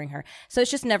considering her. So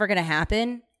it's just never going to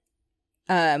happen.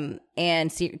 And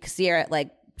Sierra's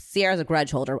a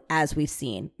grudge holder, as we've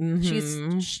seen.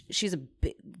 Mm-hmm. She's a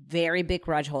very big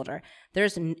grudge holder.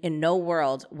 There's in no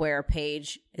world where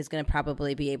Paige is going to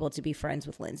probably be able to be friends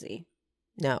with Lindsay.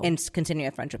 No. And continue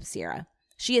a friendship with Sierra.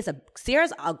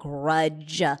 Sierra's a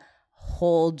grudge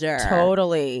holder.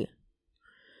 Totally.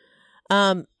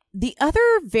 The other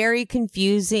very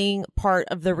confusing part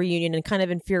of the reunion and kind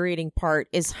of infuriating part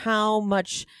is how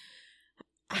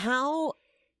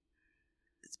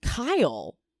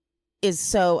Kyle is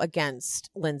so against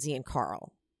Lindsay and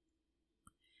Carl.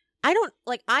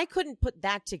 I couldn't put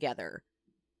that together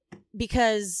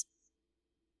because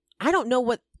I don't know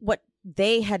what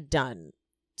they had done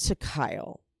to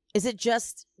Kyle. Is it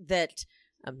just that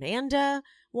Amanda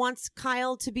wants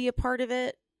Kyle to be a part of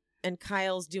it and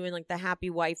Kyle's doing like the happy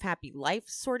wife, happy life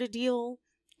sort of deal?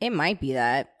 It might be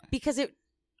that. Because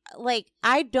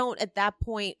I don't at that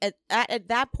point, at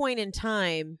that point in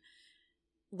time,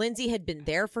 Lindsay had been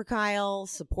there for Kyle,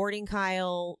 supporting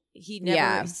Kyle. He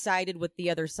never sided with the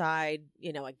other side,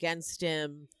 against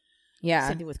him. Yeah.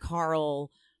 Same thing with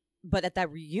Carl. But at that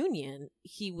reunion,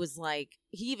 he was like,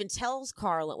 he even tells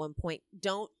Carl at one point,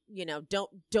 don't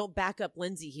back up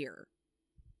Lindsay here.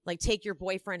 Like, take your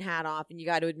boyfriend hat off and you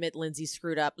got to admit Lindsay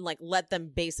screwed up and like let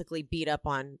them basically beat up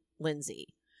on Lindsay.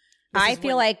 Go ahead.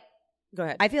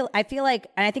 I feel like,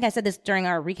 and I think I said this during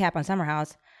our recap on Summer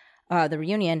House, the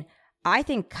reunion. I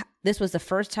think this was the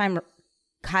first time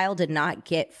Kyle did not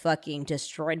get fucking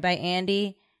destroyed by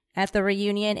Andy at the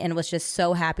reunion and was just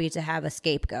so happy to have a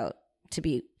scapegoat. To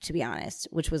be honest,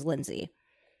 which was Lindsay.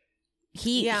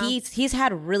 He's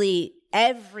had really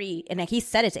and he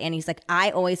said it to Andy. He's like,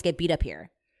 I always get beat up here.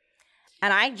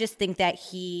 And I just think that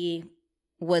he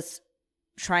was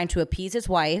trying to appease his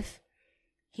wife.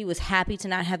 He was happy to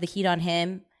not have the heat on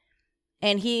him.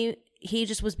 And he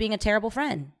just was being a terrible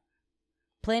friend.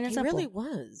 Plain and simple. He really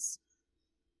was.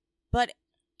 But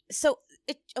so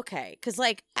okay, because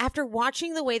like after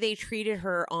watching the way they treated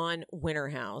her on Winter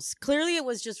House, clearly it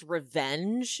was just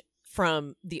revenge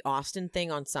from the Austin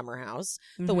thing on Summer House,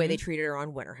 the way they treated her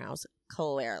on Winter House,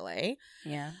 clearly.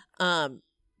 Yeah.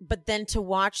 But then to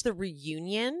watch the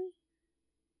reunion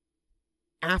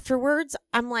afterwards,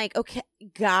 I'm like, okay,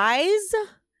 guys,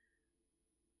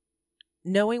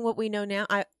 knowing what we know now,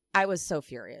 I was so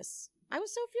furious.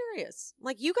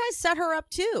 Like, you guys set her up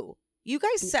too. You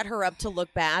guys set her up to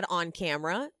look bad on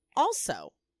camera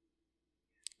also.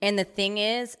 And the thing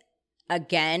is,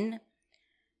 again,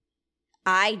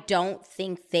 I don't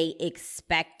think they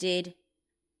expected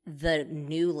the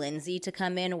new Lindsay to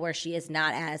come in where she is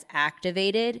not as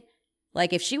activated.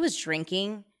 Like, if she was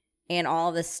drinking and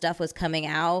all this stuff was coming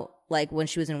out, like when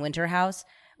she was in Winter House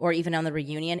or even on the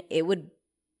reunion,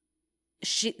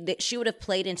 she would have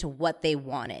played into what they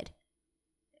wanted.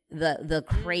 The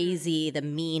crazy, the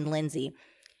mean Lindsay.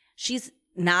 She's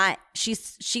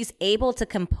able to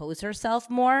compose herself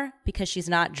more because she's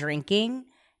not drinking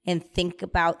and think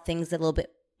about things a little bit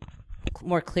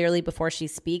more clearly before she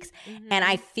speaks. And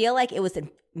I feel like it was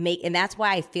and that's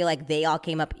why I feel like they all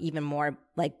came up even more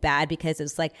like bad, because it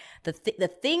was like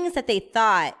the things that they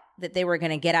thought that they were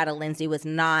going to get out of Lindsay was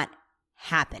not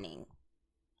happening.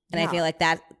 And I feel like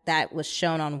that was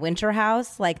shown on Winter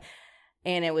House, like,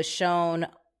 and it was shown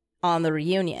on the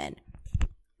reunion.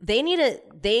 They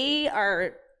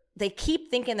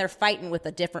keep thinking they're fighting with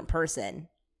a different person,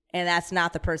 and that's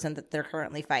not the person that they're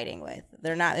currently fighting with.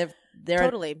 They're not. They're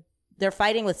Totally. They're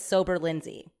fighting with sober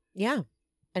Lindsay. Yeah.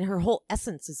 And her whole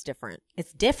essence is different.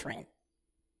 It's different.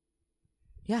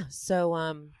 Yeah. So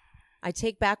I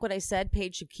take back what I said.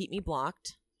 Paige should keep me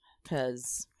blocked,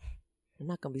 because I'm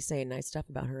not going to be saying nice stuff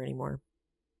about her anymore.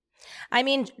 I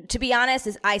mean, to be honest,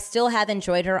 I still have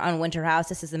enjoyed her on Winter House.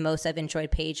 This is the most I've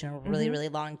enjoyed Paige in a really, really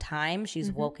long time.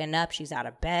 She's woken up. She's out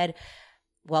of bed.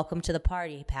 Welcome to the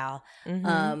party, pal.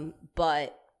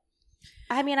 But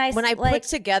I mean, when I put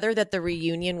together that the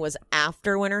reunion was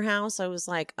after Winter House, I was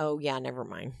like, oh yeah, never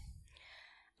mind.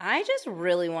 I just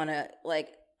really want to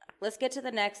let's get to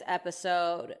the next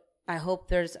episode. I hope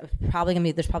there's probably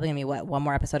gonna be what, one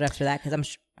more episode after that,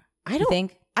 because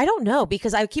I don't know,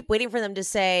 because I keep waiting for them to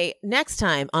say next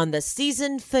time on the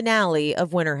season finale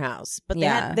of Winter House, but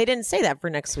they didn't say that for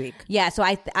next week. Yeah, so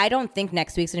I don't think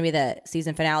next week's gonna be the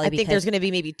season finale. I think there's gonna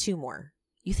be maybe 2 more.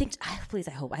 You think? Please,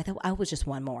 I hope. I thought I was just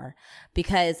 1 more,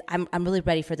 because I'm really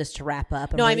ready for this to wrap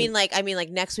up. I mean like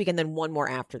next week and then 1 more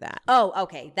after that. Oh,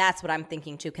 okay, that's what I'm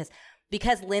thinking too,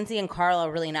 because Lindsay and Carla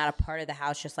are really not a part of the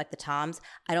house, just like the Toms.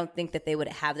 I don't think that they would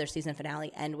have their season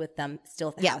finale end with them still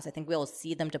at the house. I think we'll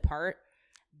see them depart.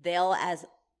 They'll, as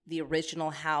the original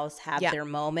house, have their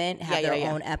moment, have their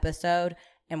own episode,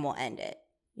 and we'll end it.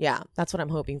 Yeah, that's what I'm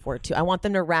hoping for too. I want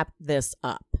them to wrap this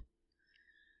up.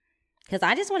 Because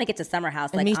I just want to get to Summer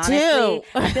House. Like, me honestly, too.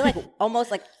 I feel like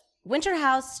almost like Winter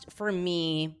House for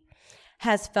me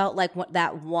has felt like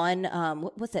that one,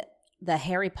 what was it? The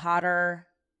Harry Potter,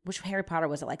 which Harry Potter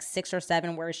was it, like 6 or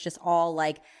 7, where it's just all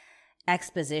like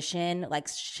exposition, like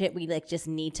shit we like just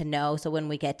need to know. So when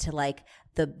we get to like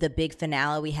the big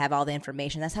finale, we have all the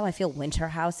information. That's how I feel Winter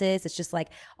House is. It's just like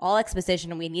all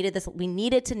exposition, and we needed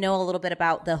to know a little bit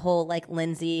about the whole like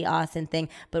Lindsay Austin thing,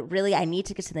 but really I need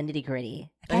to get to the nitty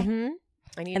gritty. Okay.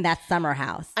 And that's Summer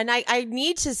House. And I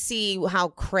need to see how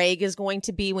Craig is going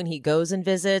to be when he goes and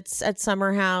visits at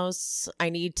Summer House. I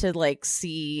need to like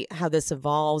see how this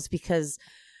evolves, because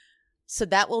so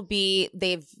that will be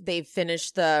they've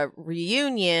finished the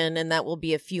reunion, and that will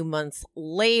be a few months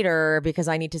later, because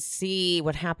I need to see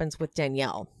what happens with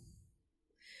Danielle,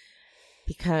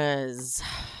 because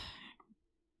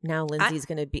now Lindsay's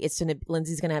going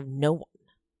to have no one.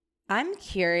 I'm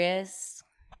curious,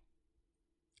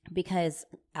 because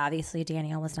obviously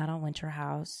Danielle was not on Winter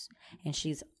House, and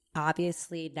she's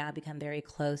obviously now become very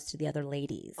close to the other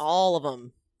ladies. All of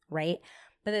them. Right?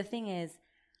 But the thing is,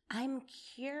 I'm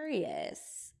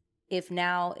curious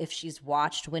if she's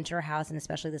watched Winter House, and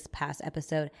especially this past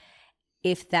episode,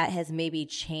 if that has maybe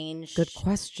changed. Good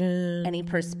question. Any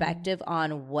perspective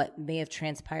on what may have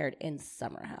transpired in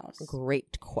Summer House.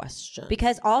 Great question.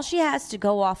 Because all she has to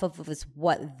go off of is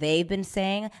what they've been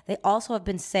saying. They also have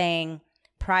been saying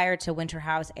prior to Winter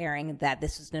House airing that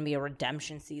this was going to be a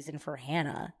redemption season for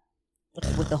Hannah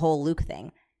with the whole Luke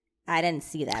thing. I didn't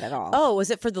see that at all. Oh,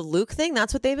 was it for the Luke thing?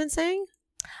 That's what they've been saying?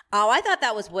 Oh, I thought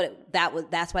that was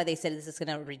that's why they said this is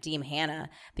going to redeem Hannah,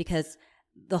 because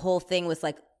the whole thing was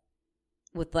like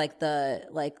with like the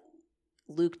like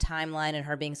Luke timeline and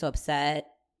her being so upset.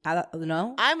 I don't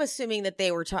know. I'm assuming that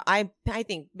they were I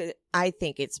think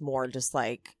it's more just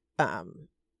like that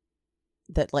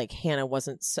like Hannah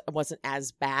wasn't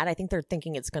as bad. I think they're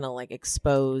thinking it's going to like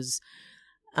expose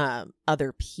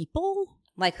other people.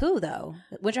 Like who though?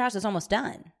 Winter House is almost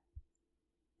done.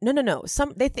 No. Not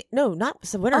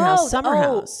Winter House. Summer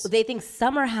House. They think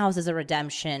Summer House is a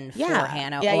redemption for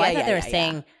Hannah. I thought they were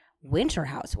saying Winter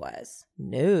House was.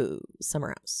 No,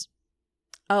 Summer House.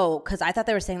 Oh, because I thought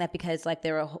they were saying that because like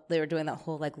they were doing that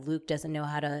whole like Luke doesn't know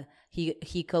how to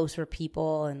he goes for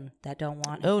people and that don't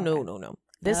want. Oh no.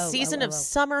 This season of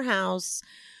Summer House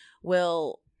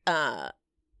will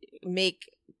make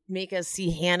us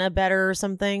see Hannah better or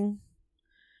something.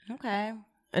 Okay.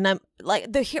 And I'm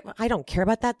like, I don't care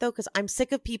about that though, because I'm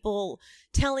sick of people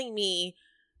telling me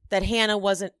that Hannah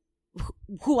wasn't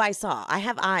who I saw. I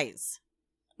have eyes.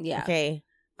 Yeah. Okay.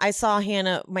 I saw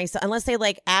Hannah myself. Unless they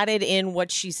like added in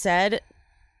what she said,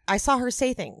 I saw her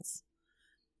say things.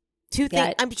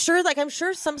 I'm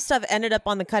sure some stuff ended up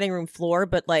on the cutting room floor,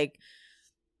 but like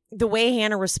the way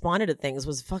Hannah responded to things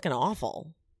was fucking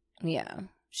awful. Yeah.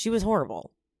 She was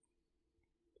horrible.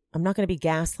 I'm not going to be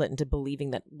gaslit into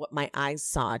believing that what my eyes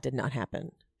saw did not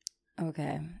happen.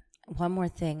 Okay. One more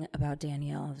thing about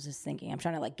Danielle. I was just thinking. I'm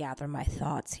trying to like gather my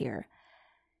thoughts here.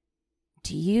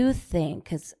 Do you think?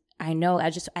 Because I know I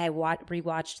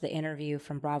rewatched the interview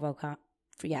from BravoCon.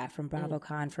 From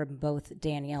BravoCon for both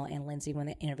Danielle and Lindsay when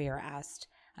the interviewer asked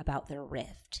about their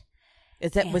rift.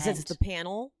 Was this the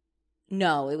panel?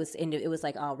 No, it was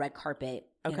like a red carpet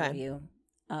interview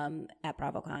at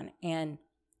BravoCon, and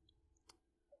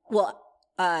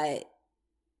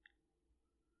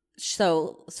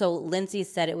so Lindsay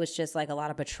said it was just like a lot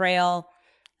of betrayal,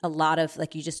 a lot of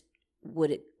like you just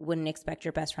wouldn't expect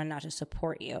your best friend not to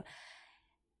support you,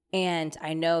 and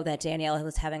I know that Danielle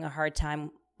was having a hard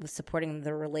time with supporting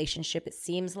the relationship. It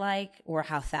seems like, or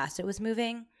how fast it was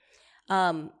moving,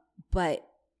 but.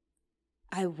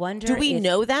 I wonder. Do we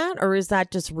know that, or is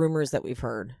that just rumors that we've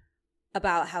heard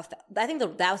about how? I think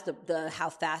that was the how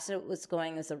fast it was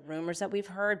going is the rumors that we've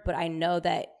heard. But I know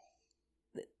that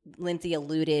Lindsay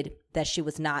alluded that she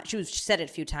was not. She said it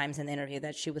a few times in the interview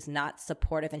that she was not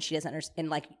supportive, and she doesn't understand. And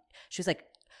like she was like,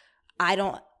 I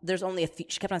don't. There's only a few.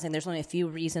 She kept on saying there's only a few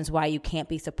reasons why you can't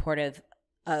be supportive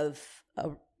of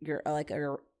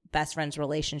your best friend's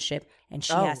relationship, and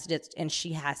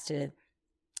she has to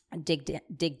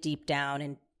dig deep down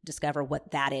and discover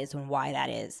what that is and why that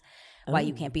is, why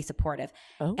you can't be supportive.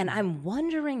 And I'm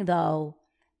wondering though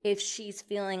if she's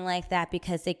feeling like that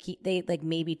because they like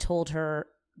maybe told her,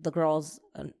 the girls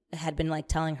had been like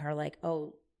telling her like,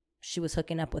 oh, she was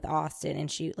hooking up with Austin, and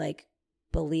she like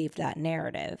believed that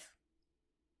narrative.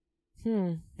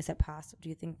 Is that possible? Do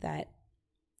you think that?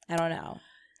 I don't know.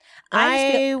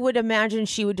 I would imagine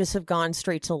she would just have gone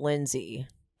straight to Lindsay.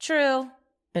 True.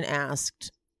 And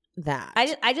asked that.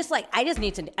 I just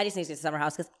need to Summer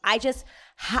House because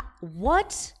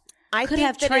what I could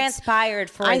have transpired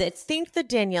for this? I think the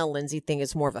Danielle Lindsay thing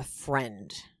is more of a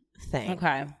friend thing.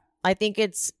 Okay. I think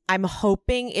I'm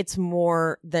hoping it's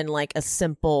more than like a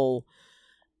simple,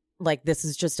 like this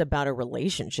is just about a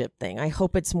relationship thing. I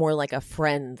hope it's more like a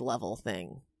friend level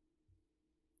thing.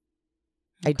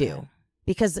 Okay. I do.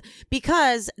 Because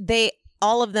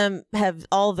all of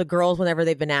the girls, whenever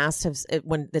they've been asked,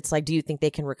 when it's like, do you think they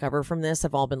can recover from this?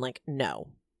 Have all been like, no.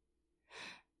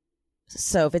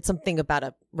 So if it's something about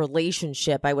a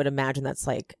relationship, I would imagine that's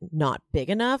like not big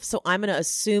enough. So I'm going to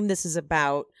assume this is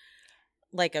about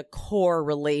like a core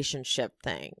relationship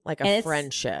thing, like a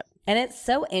friendship. And it's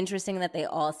so interesting that they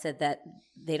all said that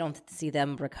they don't see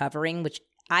them recovering, which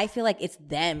I feel like it's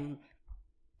them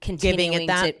continuing giving it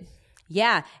that.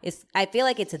 Yeah, I feel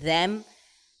like it's them.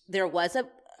 There was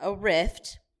a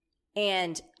rift,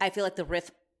 and I feel like the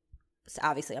rift,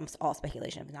 obviously I'm all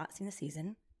speculation, I've not seen the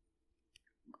season,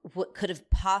 what could have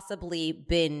possibly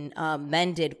been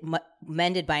mended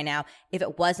by now if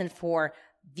it wasn't for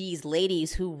these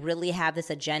ladies who really have this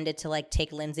agenda to like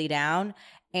take Lindsay down.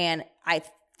 And I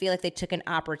feel like they took an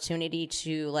opportunity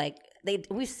to like,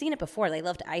 we've seen it before. They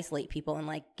love to isolate people and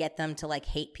like get them to like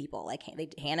hate people. Like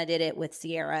Hannah did it with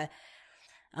Sierra.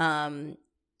 And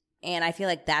I feel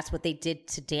like that's what they did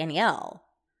to Danielle.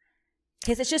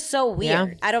 Because it's just so weird.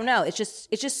 Yeah. I don't know. It's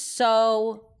just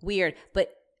so weird.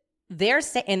 But they're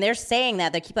saying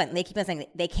that they keep on saying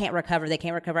they can't recover. They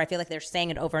can't recover. I feel like they're saying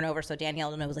it over and over. So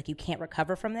Danielle knows like you can't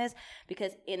recover from this,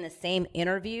 because in the same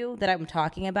interview that I'm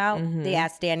talking about, they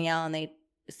asked Danielle and they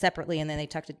separately, and then they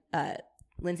talked to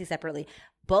Lindsay separately.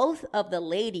 Both of the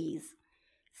ladies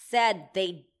said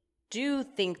they do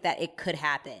think that it could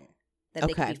happen. That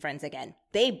they could be friends again.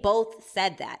 They both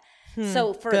said that.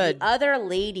 So for the other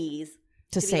ladies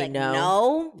to say like,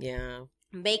 no, yeah,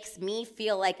 makes me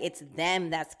feel like it's them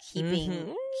that's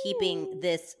keeping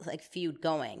this like feud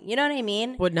going. You know what I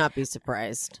mean? Would not be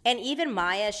surprised. And even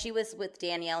Maya, she was with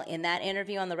Danielle in that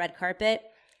interview on the red carpet,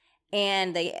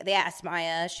 and they asked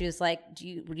Maya. She was like,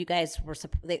 you guys were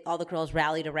all the girls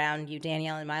rallied around you,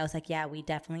 Danielle?" And Maya was like, "Yeah, we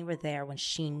definitely were there when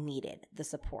she needed the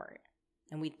support."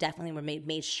 And we definitely were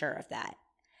made sure of that.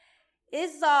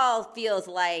 This all feels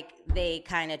like they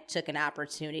kind of took an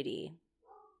opportunity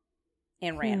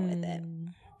and ran with it.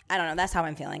 I don't know. That's how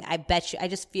I'm feeling. I bet you. I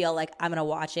just feel like I'm going to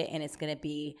watch it and it's going to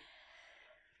be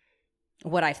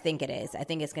what I think it is. I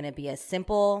think it's going to be a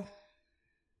simple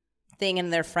thing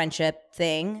in their friendship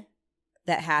thing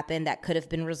that happened that could have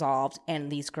been resolved. And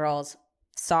these girls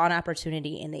saw an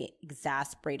opportunity and they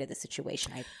exasperated the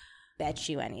situation. I bet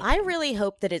you anything. I really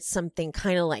hope that it's something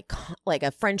kind of like a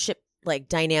friendship like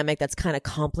dynamic that's kind of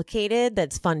complicated,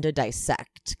 that's fun to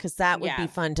dissect, because that would be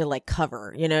fun to like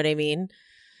cover. You know what I mean?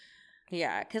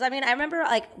 Yeah, because I mean, I remember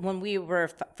like when we were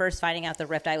first finding out the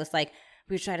rift, I was like,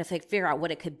 we were trying to figure out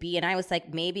what it could be. And I was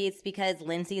like, maybe it's because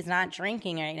Lindsay's not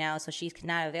drinking right now, so she's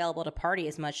not available to party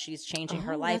as much. She's changing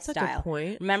her lifestyle. That's a good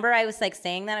point. Remember, I was like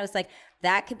saying that? I was like,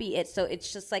 that could be it. So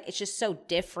it's just like, it's just so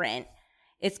different.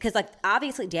 It's because like,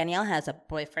 obviously Danielle has a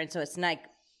boyfriend, so it's like,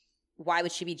 why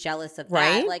would she be jealous of that?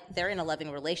 Right? Like, they're in a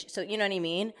loving relationship. So, you know what I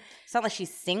mean? It's not like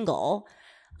she's single.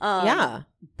 Yeah.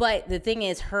 But the thing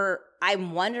is,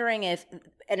 I'm wondering if,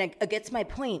 and it gets my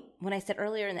point, when I said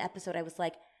earlier in the episode, I was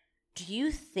like, do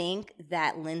you think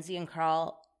that Lindsay and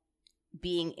Carl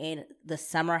being in the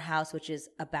summer house, which is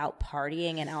about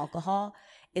partying and alcohol,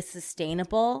 is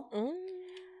sustainable?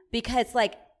 Because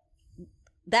like,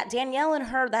 that Danielle and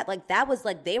her, that was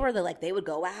like, they were they would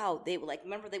go out. They would like,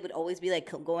 remember they would always be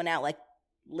like going out like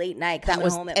late night, coming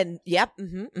home. Yep.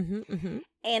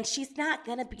 And she's not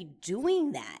going to be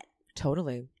doing that.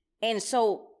 Totally. And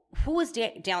so who is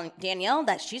Danielle?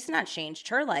 That she's not changed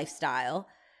her lifestyle.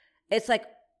 It's like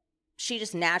she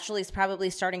just naturally is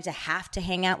probably starting to have to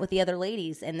hang out with the other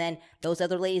ladies. And then those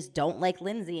other ladies don't like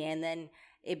Lindsay. And then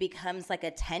it becomes like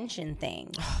a tension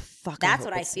thing. Oh, fuck. That's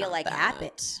what I feel like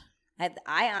happened.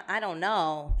 I don't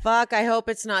know. Fuck, I hope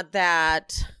it's not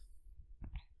that.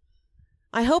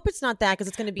 I hope it's not that because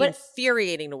it's going to be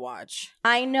infuriating to watch.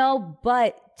 I know,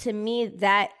 but to me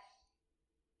that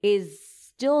is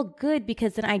still good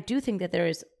because then I do think that there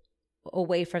is a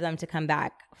way for them to come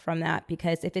back from that,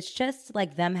 because if it's just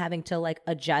like them having to like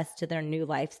adjust to their new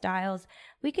lifestyles,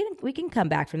 we can come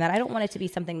back from that. I don't want it to be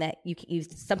something that you can use,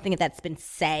 something that's been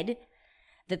said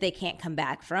that they can't come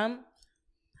back from.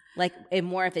 Like, and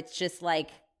more if it's just like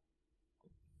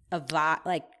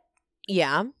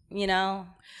yeah, you know?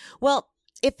 Well,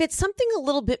 if it's something a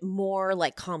little bit more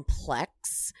like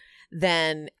complex,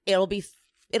 then it'll be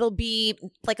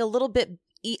like a little bit,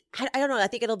 I don't know. I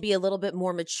think it'll be a little bit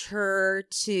more mature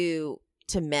to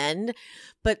mend.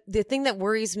 But the thing that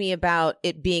worries me about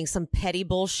it being some petty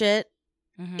bullshit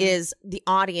is the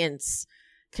audience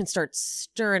can start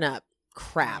stirring up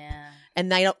crap. Yeah.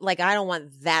 And I don't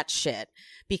want that shit,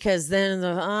 because then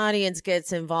the audience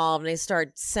gets involved and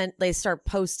they start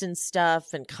posting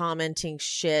stuff and commenting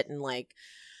shit, and like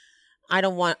I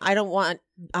don't want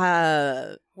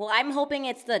well, I'm hoping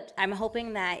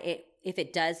that if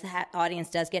it does audience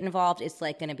does get involved, it's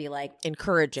like going to be like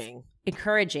encouraging,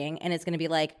 and it's going to be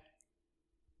like,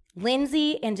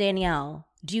 Lindsay and Danielle,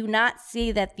 do you not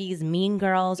see that these mean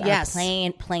girls are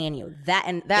playing you?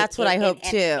 That's what I hope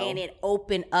too. And it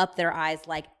opened up their eyes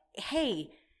like,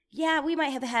 hey, yeah, we might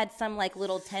have had some like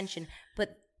little tension,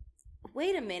 but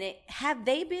wait a minute, have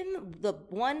they been the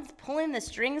ones pulling the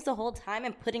strings the whole time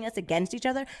and putting us against each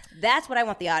other? That's what I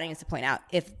want the audience to point out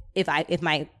if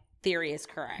my theory is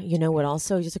correct. You know what,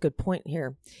 also, just a good point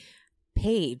here.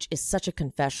 Paige is such a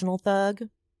confessional thug.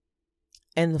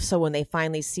 And so when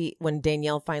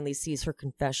Danielle finally sees her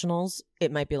confessionals,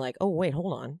 it might be like, oh, wait,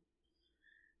 hold on.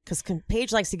 Because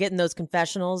Paige likes to get in those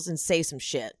confessionals and say some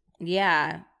shit.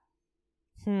 Yeah.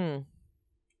 And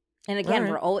again,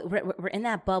 right. we're in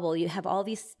that bubble. You have all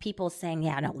these people saying,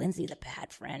 yeah, no, Lindsay's a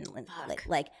bad friend.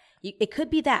 It could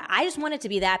be that. I just want it to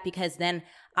be that, because then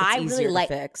I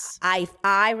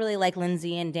really like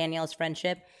Lindsay and Danielle's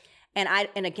friendship. And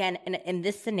again, in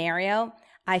this scenario,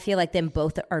 I feel like them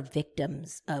both are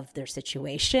victims of their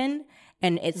situation,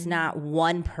 and it's not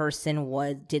one person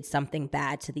did something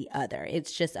bad to the other.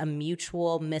 It's just a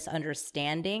mutual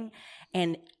misunderstanding,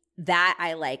 and that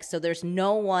I like. So there's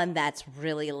no one that's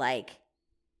really like,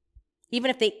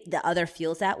 even if the other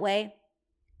feels that way,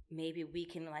 maybe we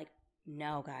can like,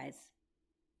 no, guys,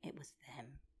 it was them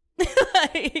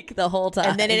like the whole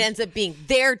time, and then it ends up being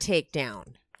their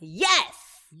takedown. Yes.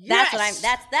 That's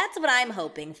what I'm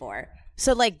hoping for.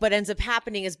 So what ends up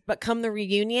happening is, but come the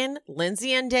reunion,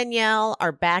 Lindsay and Danielle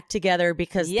are back together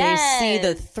because they see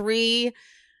the three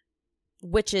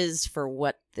witches for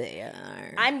what they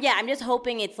are. I'm just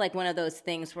hoping it's like one of those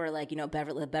things where, like, you know,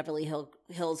 Beverly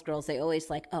Hills girls, they always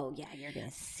like, oh yeah, you're gonna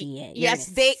see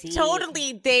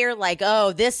it. They're like,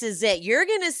 oh, this is it. You're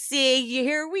gonna see.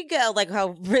 Here we go. Like how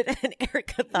Britt and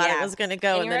Erica thought it was gonna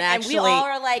go, and then actually, and we all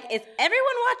are like, is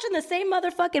everyone watching the same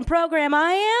motherfucking program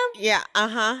I am? Yeah.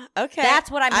 Okay. That's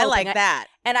what I'm hoping. I like that.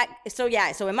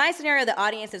 So in my scenario, the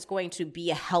audience is going to be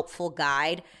a helpful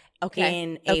guide.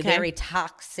 In a very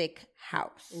toxic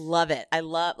house. Love it.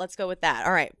 Let's go with that.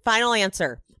 All right. Final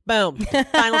answer. Boom.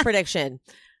 Final prediction.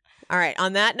 All right.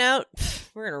 On that note,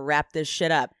 we're going to wrap this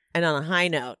shit up. And on a high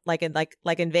note, like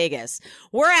in Vegas,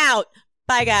 we're out.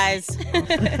 Bye, guys.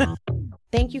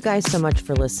 Thank you guys so much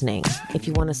for listening. If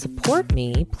you want to support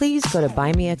me, please go to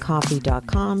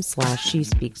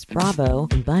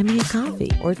buymeacoffee.com/SheSpeaksBravo and buy me a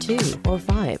coffee, or 2, or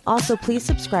 5. Also, please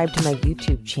subscribe to my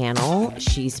YouTube channel,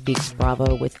 She Speaks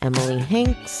Bravo with Emily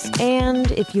Hanks.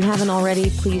 And if you haven't already,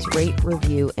 please rate,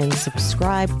 review, and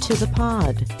subscribe to the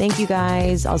pod. Thank you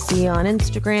guys. I'll see you on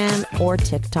Instagram or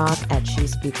TikTok at She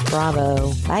Speaks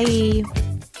Bravo. Bye.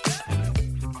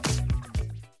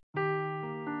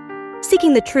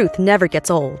 Seeking the truth never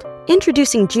gets old.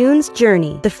 Introducing June's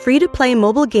Journey, the free-to-play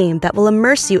mobile game that will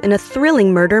immerse you in a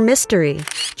thrilling murder mystery.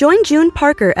 Join June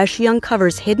Parker as she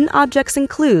uncovers hidden objects and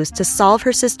clues to solve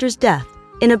her sister's death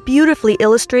in a beautifully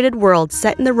illustrated world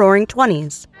set in the Roaring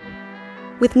 20s.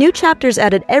 With new chapters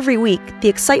added every week, the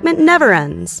excitement never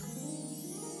ends.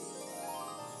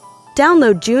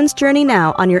 Download June's Journey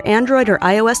now on your Android or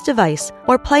iOS device,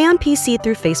 or play on PC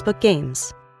through Facebook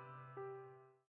Games.